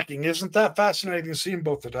attacking. Isn't that fascinating, seeing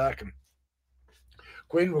both attacking?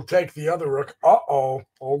 Queen will take the other rook. Uh-oh,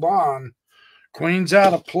 hold on. Queen's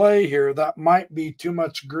out of play here. That might be too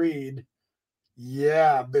much greed.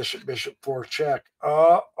 Yeah, bishop, bishop, four, check.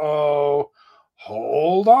 Uh-oh.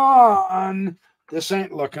 Hold on. This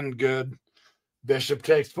ain't looking good. Bishop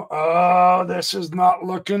takes... Oh, this is not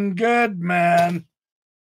looking good, man.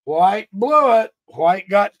 White blew it. White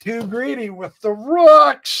got too greedy with the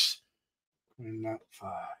rooks. Queen, not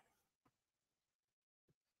five.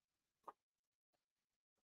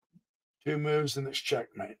 Two moves and it's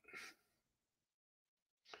checkmate.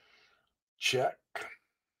 Check.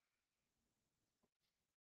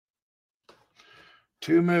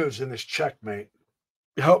 Two moves and it's checkmate.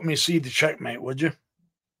 Help me see the checkmate, would you?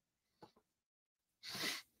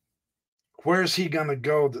 Where's he going to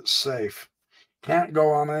go that's safe? Can't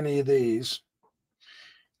go on any of these.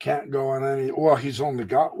 Can't go on any... Well, he's only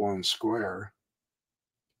got one square.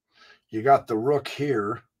 You got the rook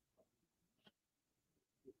here.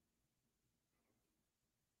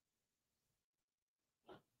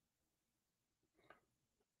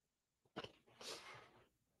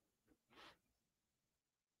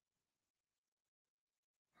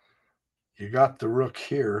 You got the rook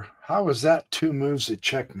here. How is that two moves at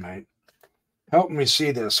checkmate? Help me see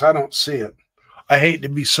this. I don't see it. I hate to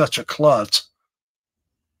be such a klutz.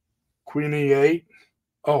 Queen e8.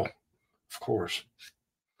 Oh, of course.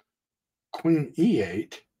 Queen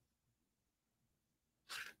e8.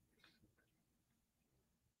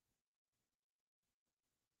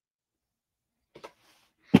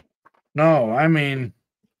 No, I mean,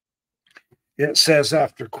 It says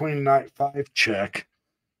after queen knight 5 check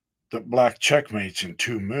that black checkmates in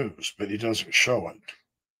 2 moves, but he doesn't show it.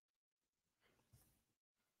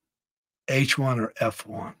 H1 or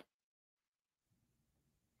F1.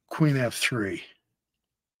 Queen F3.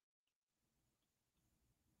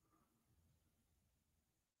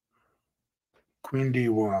 Queen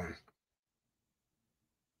D1.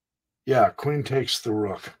 Yeah, queen takes the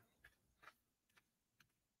rook.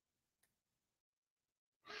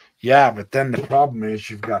 Yeah, but then the problem is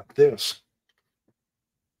you've got this.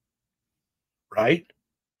 Right?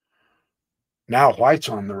 Now white's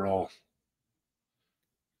on the roll.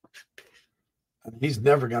 And he's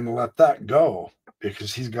never going to let that go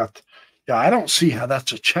because he's got... Yeah, I don't see how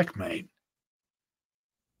that's a checkmate.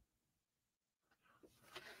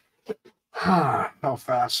 How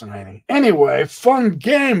fascinating. Anyway, fun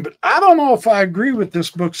game, but I don't know if I agree with this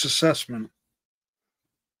book's assessment.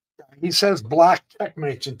 He says black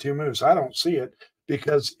checkmates in 2 moves. I don't see it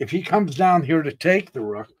because if he comes down here to take the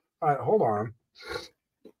rook... All right, hold on.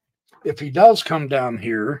 If he does come down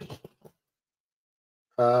here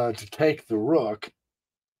to take the rook...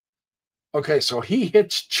 Okay, so he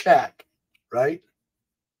hits check, right?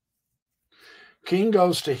 King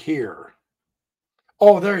goes to here.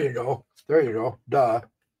 Oh, there you go. There you go. Duh.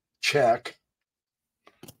 Check.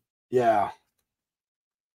 Yeah.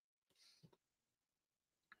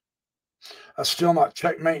 That's still not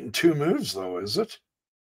checkmate in 2 moves, though, is it?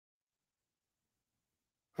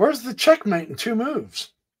 Where's the checkmate in 2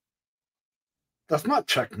 moves? That's not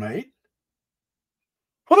checkmate.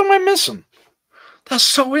 What am I missing? That's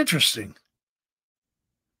so interesting.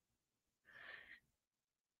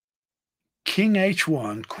 King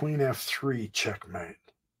H1, Queen F3, checkmate.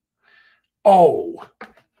 Oh.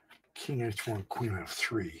 King H1, Queen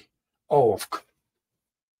F3. Oh, of course.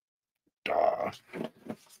 Duh.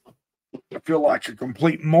 I feel like a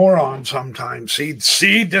complete moron sometimes.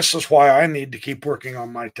 See, this is why I need to keep working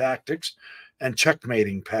on my tactics and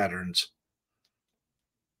checkmating patterns.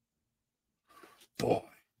 Boy,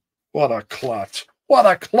 what a clutch. What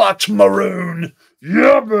a clutch, Maroon.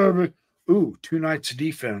 Yeah, baby. Ooh, 2 knights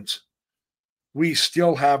defense. We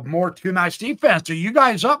still have more 2 knights defense. Are you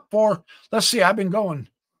guys up for... Let's see, I've been going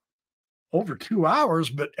over 2 hours,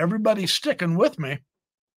 but everybody's sticking with me.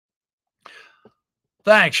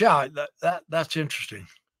 Thanks. Yeah, that's interesting.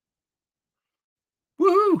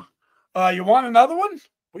 Woohoo! You want another one?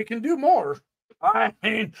 We can do more. I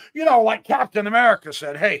mean, like Captain America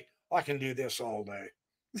said, hey, I can do this all day.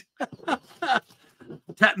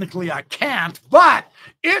 Technically, I can't, but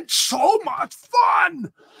it's so much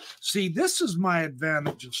fun. See, this is my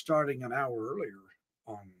advantage of starting an hour earlier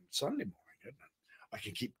on Sunday morning, isn't it? I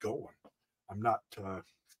can keep going.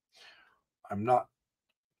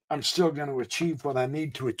 I'm still going to achieve what I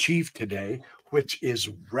need to achieve today, which is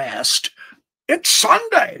rest. It's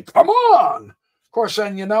Sunday. Come on. Of course,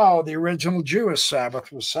 then, the original Jewish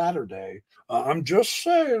Sabbath was Saturday. I'm just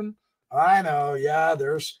saying. I know. Yeah,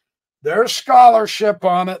 there's scholarship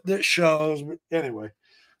on it that shows. But anyway,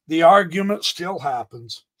 the argument still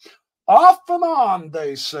happens. Off and on,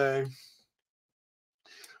 they say.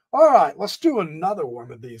 All right, let's do another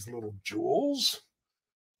one of these little jewels.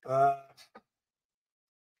 Put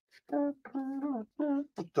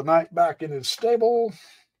the knight back in his stable.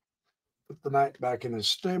 Put the knight back in his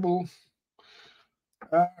stable.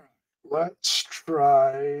 Let's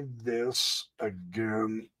try this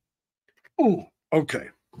again. Ooh, okay.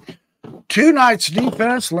 2 knights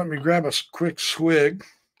defense. Let me grab a quick swig.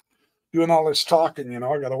 Doing all this talking, I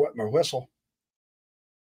got to wet my whistle.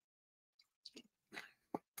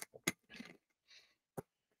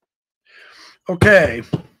 Okay,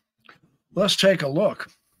 let's take a look.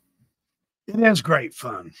 It is great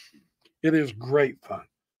fun. It is great fun.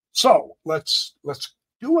 So let's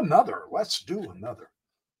do another. Let's do another.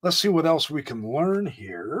 Let's see what else we can learn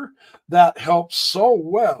here that helps so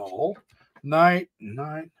well. Knight,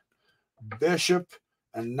 bishop,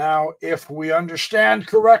 and now if we understand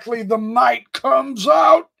correctly, the knight comes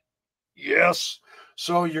out. Yes.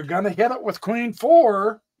 So you're going to hit it with queen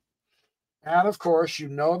 4. And of course,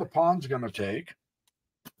 the pawn's going to take.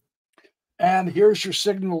 And here's your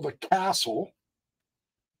signal to castle.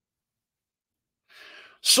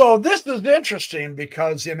 So this is interesting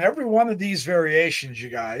because in every one of these variations, you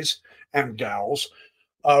guys and gals,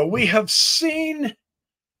 we have seen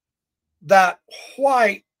that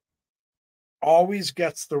white always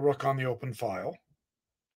gets the rook on the open file.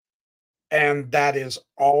 And that is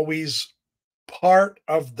always part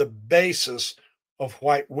of the basis of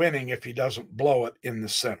white winning if he doesn't blow it in the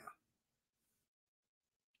center.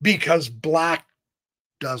 Because black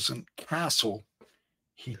doesn't castle,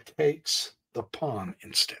 he takes the pawn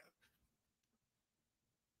instead.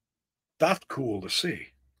 That's cool to see,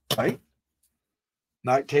 right?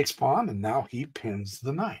 Knight takes pawn, and now he pins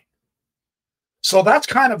the knight. So that's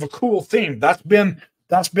kind of a cool theme. That's been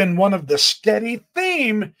one of the steady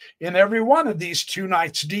theme in every one of these two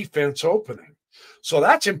knights defense opening. So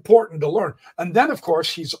that's important to learn. And then, of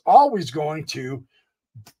course, he's always going to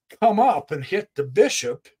come up and hit the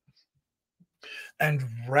bishop. And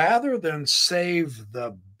rather than save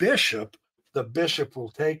the bishop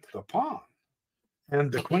will take the pawn,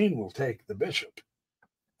 and the queen will take the bishop.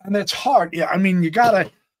 And it's hard. Yeah, I mean,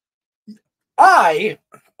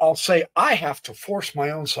 I'll say I have to force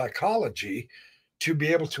my own psychology to be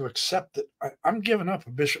able to accept that I'm giving up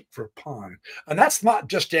a bishop for a pawn. And that's not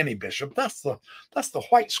just any bishop. That's the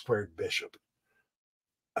white squared bishop.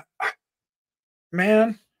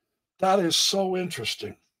 Man, that is so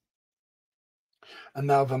interesting. And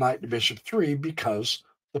now the knight to bishop 3 because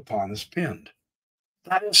the pawn is pinned.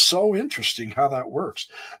 That is so interesting how that works.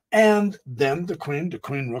 And then the queen to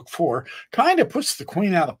queen rook 4 kind of puts the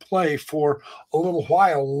queen out of play for a little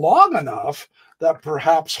while, long enough that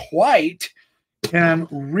perhaps white can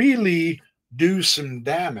really do some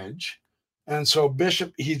damage. And so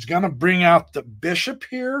bishop, he's going to bring out the bishop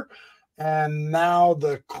here. And now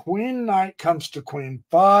the queen knight comes to queen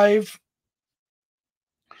 5.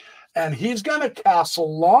 And he's going to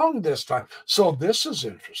castle long this time. So this is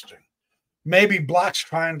interesting. Maybe black's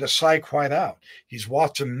trying to psych white out. He's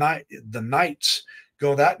watching the knights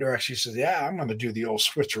go that direction. He says, yeah, I'm going to do the old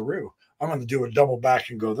switcheroo. I'm going to do a double back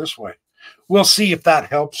and go this way. We'll see if that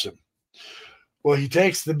helps him. Well, he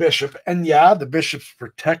takes the bishop, and yeah, the bishop's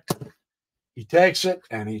protected. He takes it,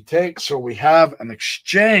 and he takes. So we have an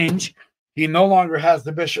exchange. He no longer has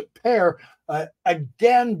the bishop pair.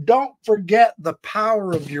 Again, don't forget the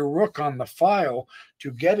power of your rook on the file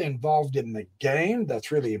to get involved in the game.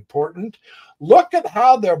 That's really important. Look at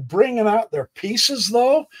how they're bringing out their pieces,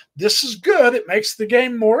 though. This is good. It makes the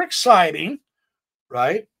game more exciting,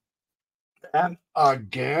 right? And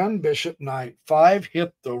again, bishop knight 5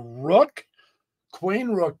 hit the rook. Queen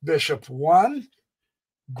rook bishop 1.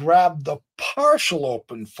 Grab the partial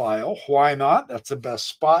open file. Why not? That's the best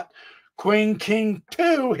spot. Queen king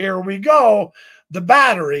 2, here we go. The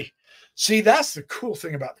battery. See, that's the cool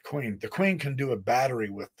thing about the queen. The queen can do a battery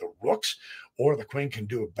with the rooks, or the queen can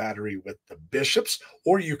do a battery with the bishops,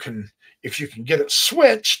 or you can, if you can get it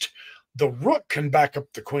switched, the rook can back up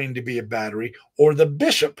the queen to be a battery, or the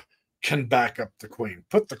bishop can back up the queen.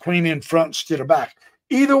 Put the queen in front instead of back.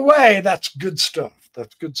 Either way, that's good stuff.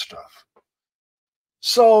 That's good stuff.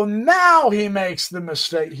 So now he makes the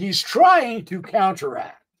mistake. He's trying to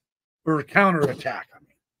counteract. Or counterattack, I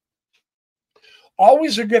mean.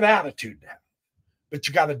 Always a good attitude to have, but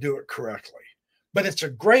you got to do it correctly. But it's a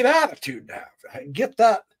great attitude to have. Get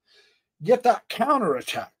that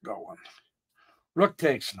counterattack going. Rook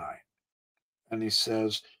takes knight. And he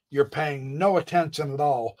says, you're paying no attention at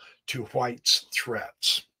all to white's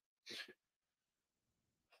threats.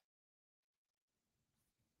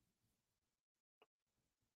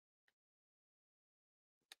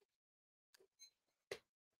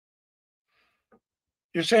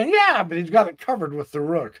 You're saying, yeah, but he's got it covered with the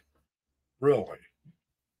rook. Really?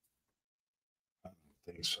 I don't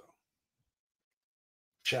think so.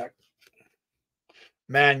 Check.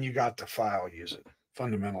 Man, you got the file, use it.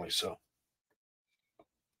 Fundamentally so.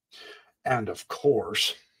 And of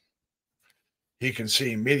course, he can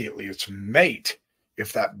see immediately it's mate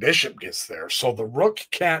if that bishop gets there. So the rook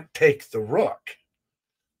can't take the rook.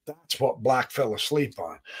 That's what black fell asleep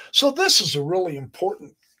on. So this is a really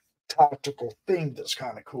important tactical thing that's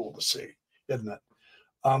kind of cool to see, isn't it?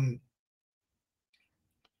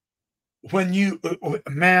 When you,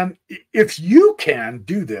 man, if you can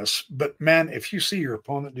do this, but man, if you see your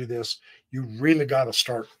opponent do this, you really got to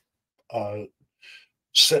start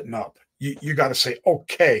sitting up. You got to say,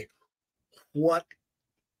 okay, what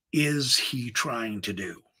is he trying to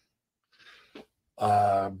do?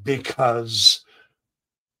 Because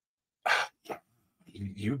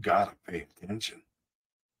you got to pay attention.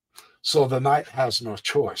 So the knight has no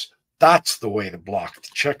choice. That's the way to block the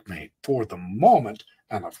checkmate for the moment.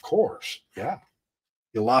 And of course, yeah,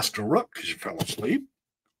 you lost a rook because you fell asleep.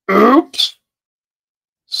 Oops.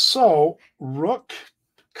 So rook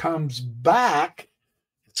comes back.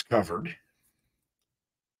 It's covered.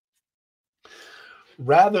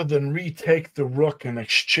 Rather than retake the rook and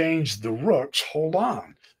exchange the rooks, hold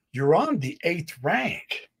on. You're on the 8th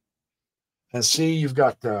rank. And see, you've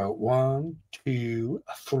got the 1, 2,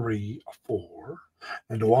 3, 4,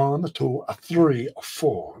 and 1, 2, 3,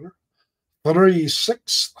 4, 3,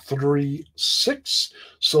 6, 3, 6.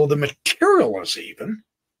 So the material is even.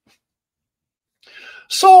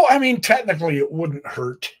 So, I mean, technically it wouldn't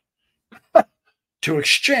hurt to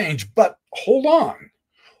exchange. But hold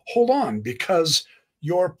on, because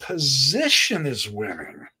your position is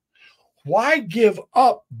winning. Why give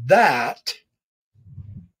up that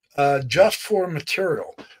just for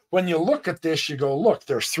material? When you look at this, you go, look,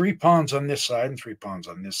 there's 3 pawns on this side and 3 pawns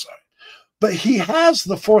on this side. But he has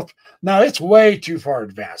the 4th. Now, it's way too far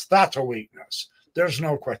advanced. That's a weakness. There's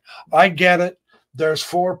no question. I get it. There's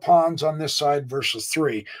 4 pawns on this side versus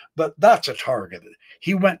 3, but that's a target.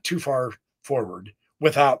 He went too far forward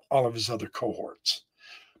without all of his other cohorts.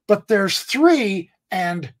 But there's 3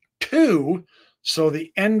 and 2, so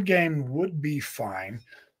the end game would be fine.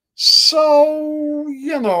 So,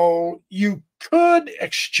 you could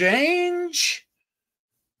exchange,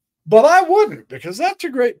 but I wouldn't, because that's a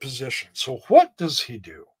great position. So what does he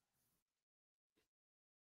do?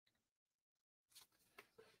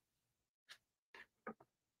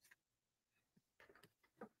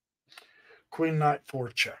 Queen, knight, 4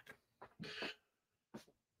 check.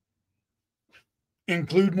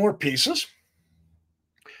 Include more pieces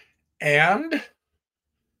and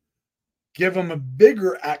give them a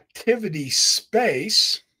bigger activity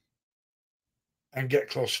space and get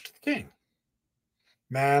closer to the king.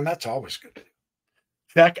 Man, that's always good.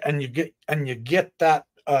 Check, and you get that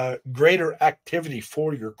greater activity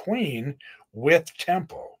for your queen with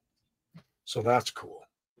tempo. So that's cool.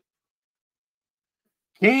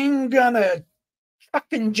 King gonna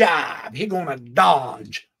fucking jive. He gonna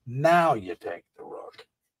dodge. Now you take the rook.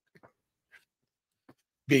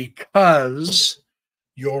 Because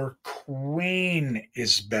your queen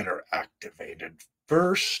is better activated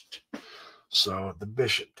first. So the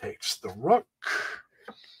bishop takes the rook.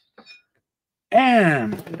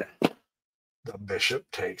 And the bishop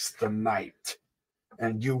takes the knight.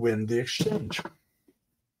 And you win the exchange.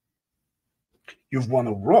 You've won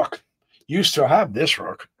a rook. You still have this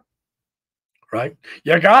rook. Right?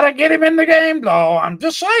 You got to get him in the game, though. I'm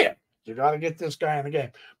just saying. You got to get this guy in the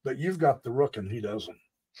game. But you've got the rook and he doesn't.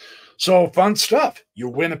 So fun stuff. You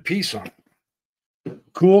win a piece on it.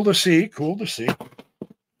 Cool to see. Cool to see.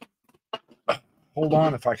 Hold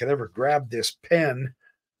on, if I could ever grab this pen.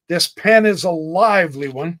 This pen is a lively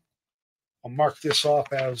one. I'll mark this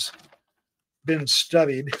off as been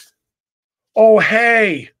studied. Oh,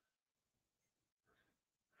 hey.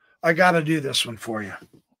 I got to do this one for you.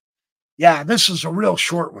 Yeah, this is a real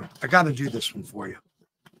short one. I got to do this one for you.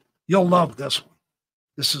 You'll love this one.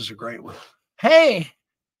 This is a great one. Hey,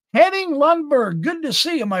 Henning Lundberg, good to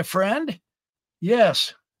see you, my friend.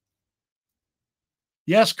 Yes.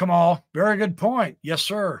 Yes, Kamal. Very good point. Yes,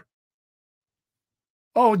 sir.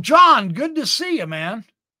 Oh, John, good to see you, man.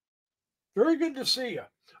 Very good to see you.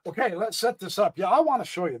 Okay, let's set this up. Yeah, I want to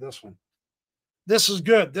show you this one. This is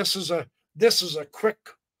good. This is a quick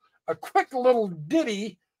little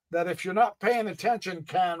ditty that, if you're not paying attention,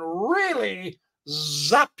 can really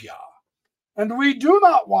zap you. And we do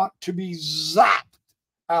not want to be zapped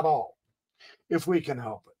at all, if we can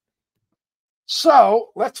help it. So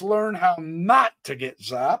let's learn how not to get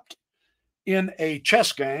zapped in a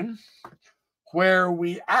chess game where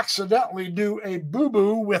we accidentally do a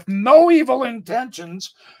boo-boo with no evil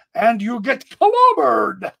intentions and you get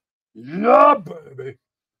clobbered. Yeah, baby.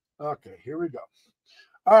 Okay, here we go.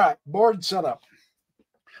 All right, board set up.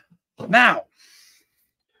 Now,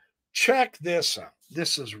 check this out.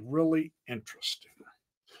 This is really interesting.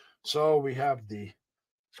 So we have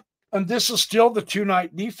and this is still the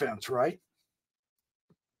 2-knight defense, right?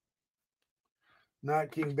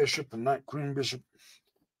 Knight, king, bishop, and knight, queen, bishop.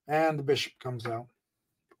 And the bishop comes out.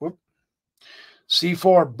 Whoop.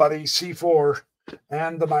 C4, buddy, C4.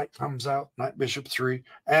 And the knight comes out. Knight, bishop, 3.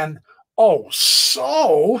 And, oh,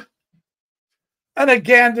 so. And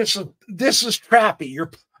again, this is trappy.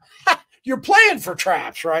 You're playing for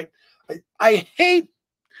traps, right? I hate,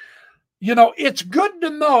 it's good to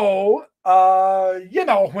know,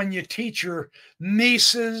 when you teach your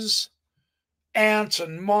nieces, aunts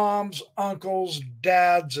and moms, uncles,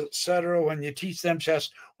 dads, etc., when you teach them chess,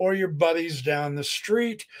 or your buddies down the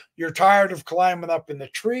street, you're tired of climbing up in the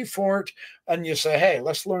tree fort, and you say, hey,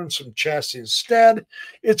 let's learn some chess instead.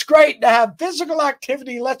 It's great to have physical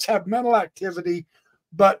activity. Let's have mental activity.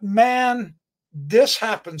 But man, this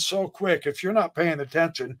happens so quick. If you're not paying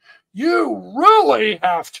attention, you really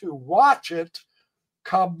have to watch it.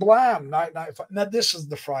 Kablam, knight, knight. Now, this is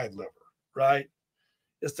the fried liver, right?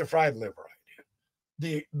 It's the fried liver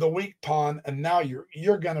idea. The weak pawn, and now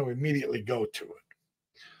you're going to immediately go to it.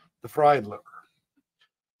 The fried liver.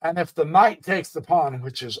 And if the knight takes the pawn,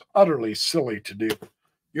 which is utterly silly to do,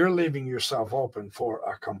 you're leaving yourself open for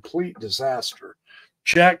a complete disaster.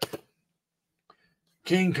 Check.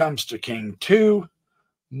 King comes to king 2.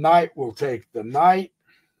 Knight will take the knight.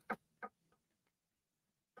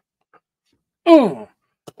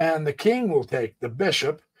 And the king will take the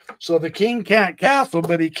bishop. So the king can't castle,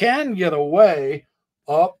 but he can get away.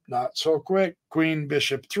 Up, not so quick. Queen,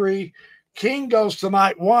 bishop 3. King goes to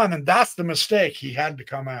knight 1, and that's the mistake. He had to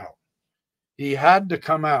come out. He had to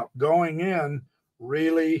come out. Going in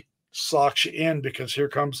really sucks you in, because here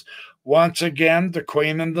comes, once again, the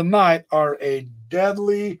queen and the knight are a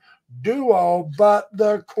deadly duo, but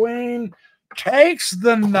the queen takes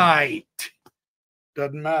the knight.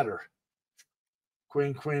 Doesn't matter.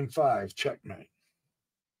 Queen, queen 5, checkmate.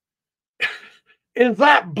 Is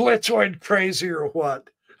that Blitzoid crazy or what?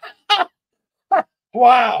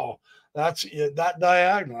 Wow. That's that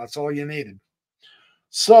diagonal. That's all you needed.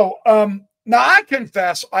 So, now I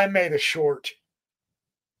confess I made a short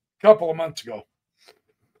a couple of months ago.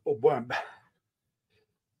 Oh boy, I'm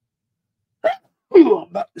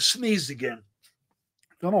about to sneeze again.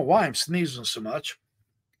 Don't know why I'm sneezing so much.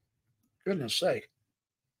 Goodness sake.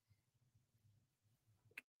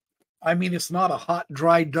 I mean, it's not a hot,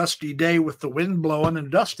 dry, dusty day with the wind blowing and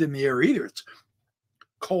dust in the air either. It's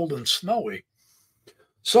cold and snowy.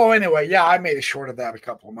 So anyway, yeah, I made a short of that a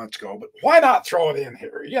couple of months ago, but why not throw it in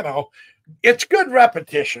here? You know, it's good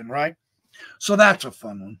repetition, right? So that's a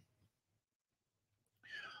fun one.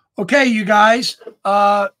 Okay, you guys,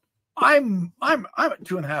 I'm at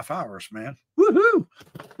 2.5 hours, man. Woohoo!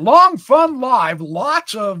 Long, fun live,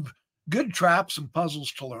 lots of good traps and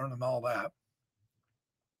puzzles to learn and all that.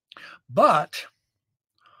 But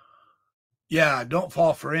yeah, don't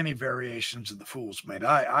fall for any variations of the Fool's Mate.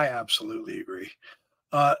 I absolutely agree.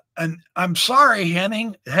 And I'm sorry,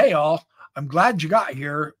 Henning. Hey, all. I'm glad you got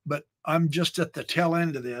here, but I'm just at the tail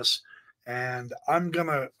end of this, and I'm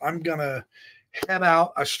gonna head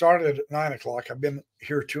out. I started at 9 o'clock. I've been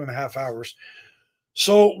here 2.5 hours.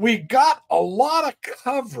 So we got a lot of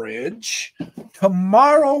coverage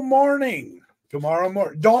tomorrow morning.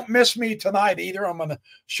 Don't miss me tonight either. I'm going to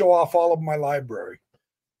show off all of my library.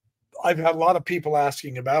 I've had a lot of people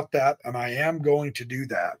asking about that, and I am going to do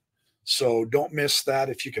that. So don't miss that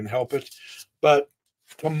if you can help it. But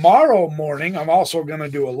tomorrow morning, I'm also going to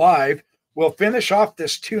do a live. We'll finish off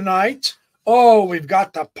this 2 nights. Oh, we've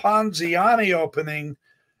got the Ponziani opening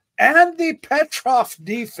and the Petrov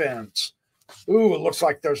defense. Ooh, it looks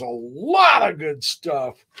like there's a lot of good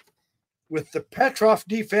stuff with the Petrov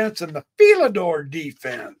defense and the Philidor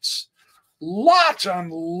defense. Lots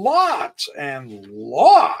and lots and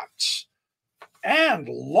lots and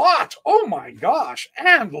lots. Oh my gosh,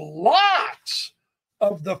 and lots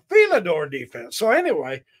of the Philidor defense. So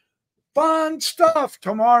anyway, fun stuff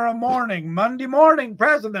tomorrow morning, Monday morning,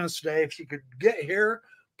 President's Day. If you could get here,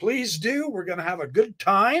 please do. We're going to have a good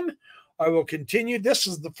time. I will continue. This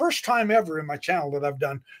is the first time ever in my channel that I've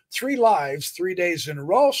done 3 lives 3 days in a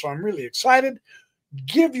row, so I'm really excited.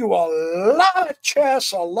 Give you a lot of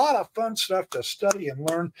chess, a lot of fun stuff to study and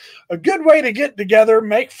learn. A good way to get together,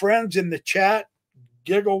 make friends in the chat,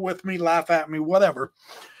 giggle with me, laugh at me, whatever.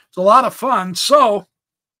 It's a lot of fun. So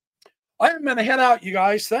I'm going to head out, you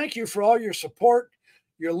guys. Thank you for all your support,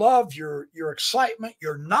 your love, your excitement,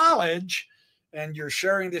 your knowledge, and your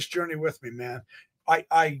sharing this journey with me, man.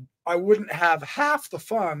 I wouldn't have half the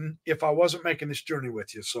fun if I wasn't making this journey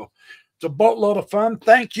with you. So it's a boatload of fun.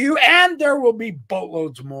 Thank you. And there will be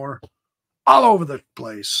boatloads more all over the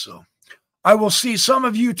place. So I will see some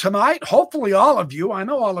of you tonight. Hopefully all of you. I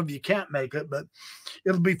know all of you can't make it, but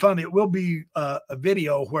it'll be fun. It will be a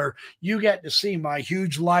video where you get to see my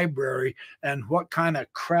huge library and what kind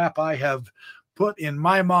of crap I have put in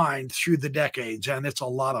my mind through the decades. And it's a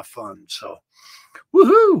lot of fun. So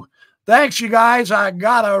woohoo. Thanks, you guys. I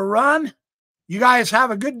gotta run. You guys have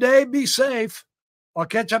a good day. Be safe. I'll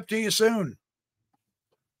catch up to you soon.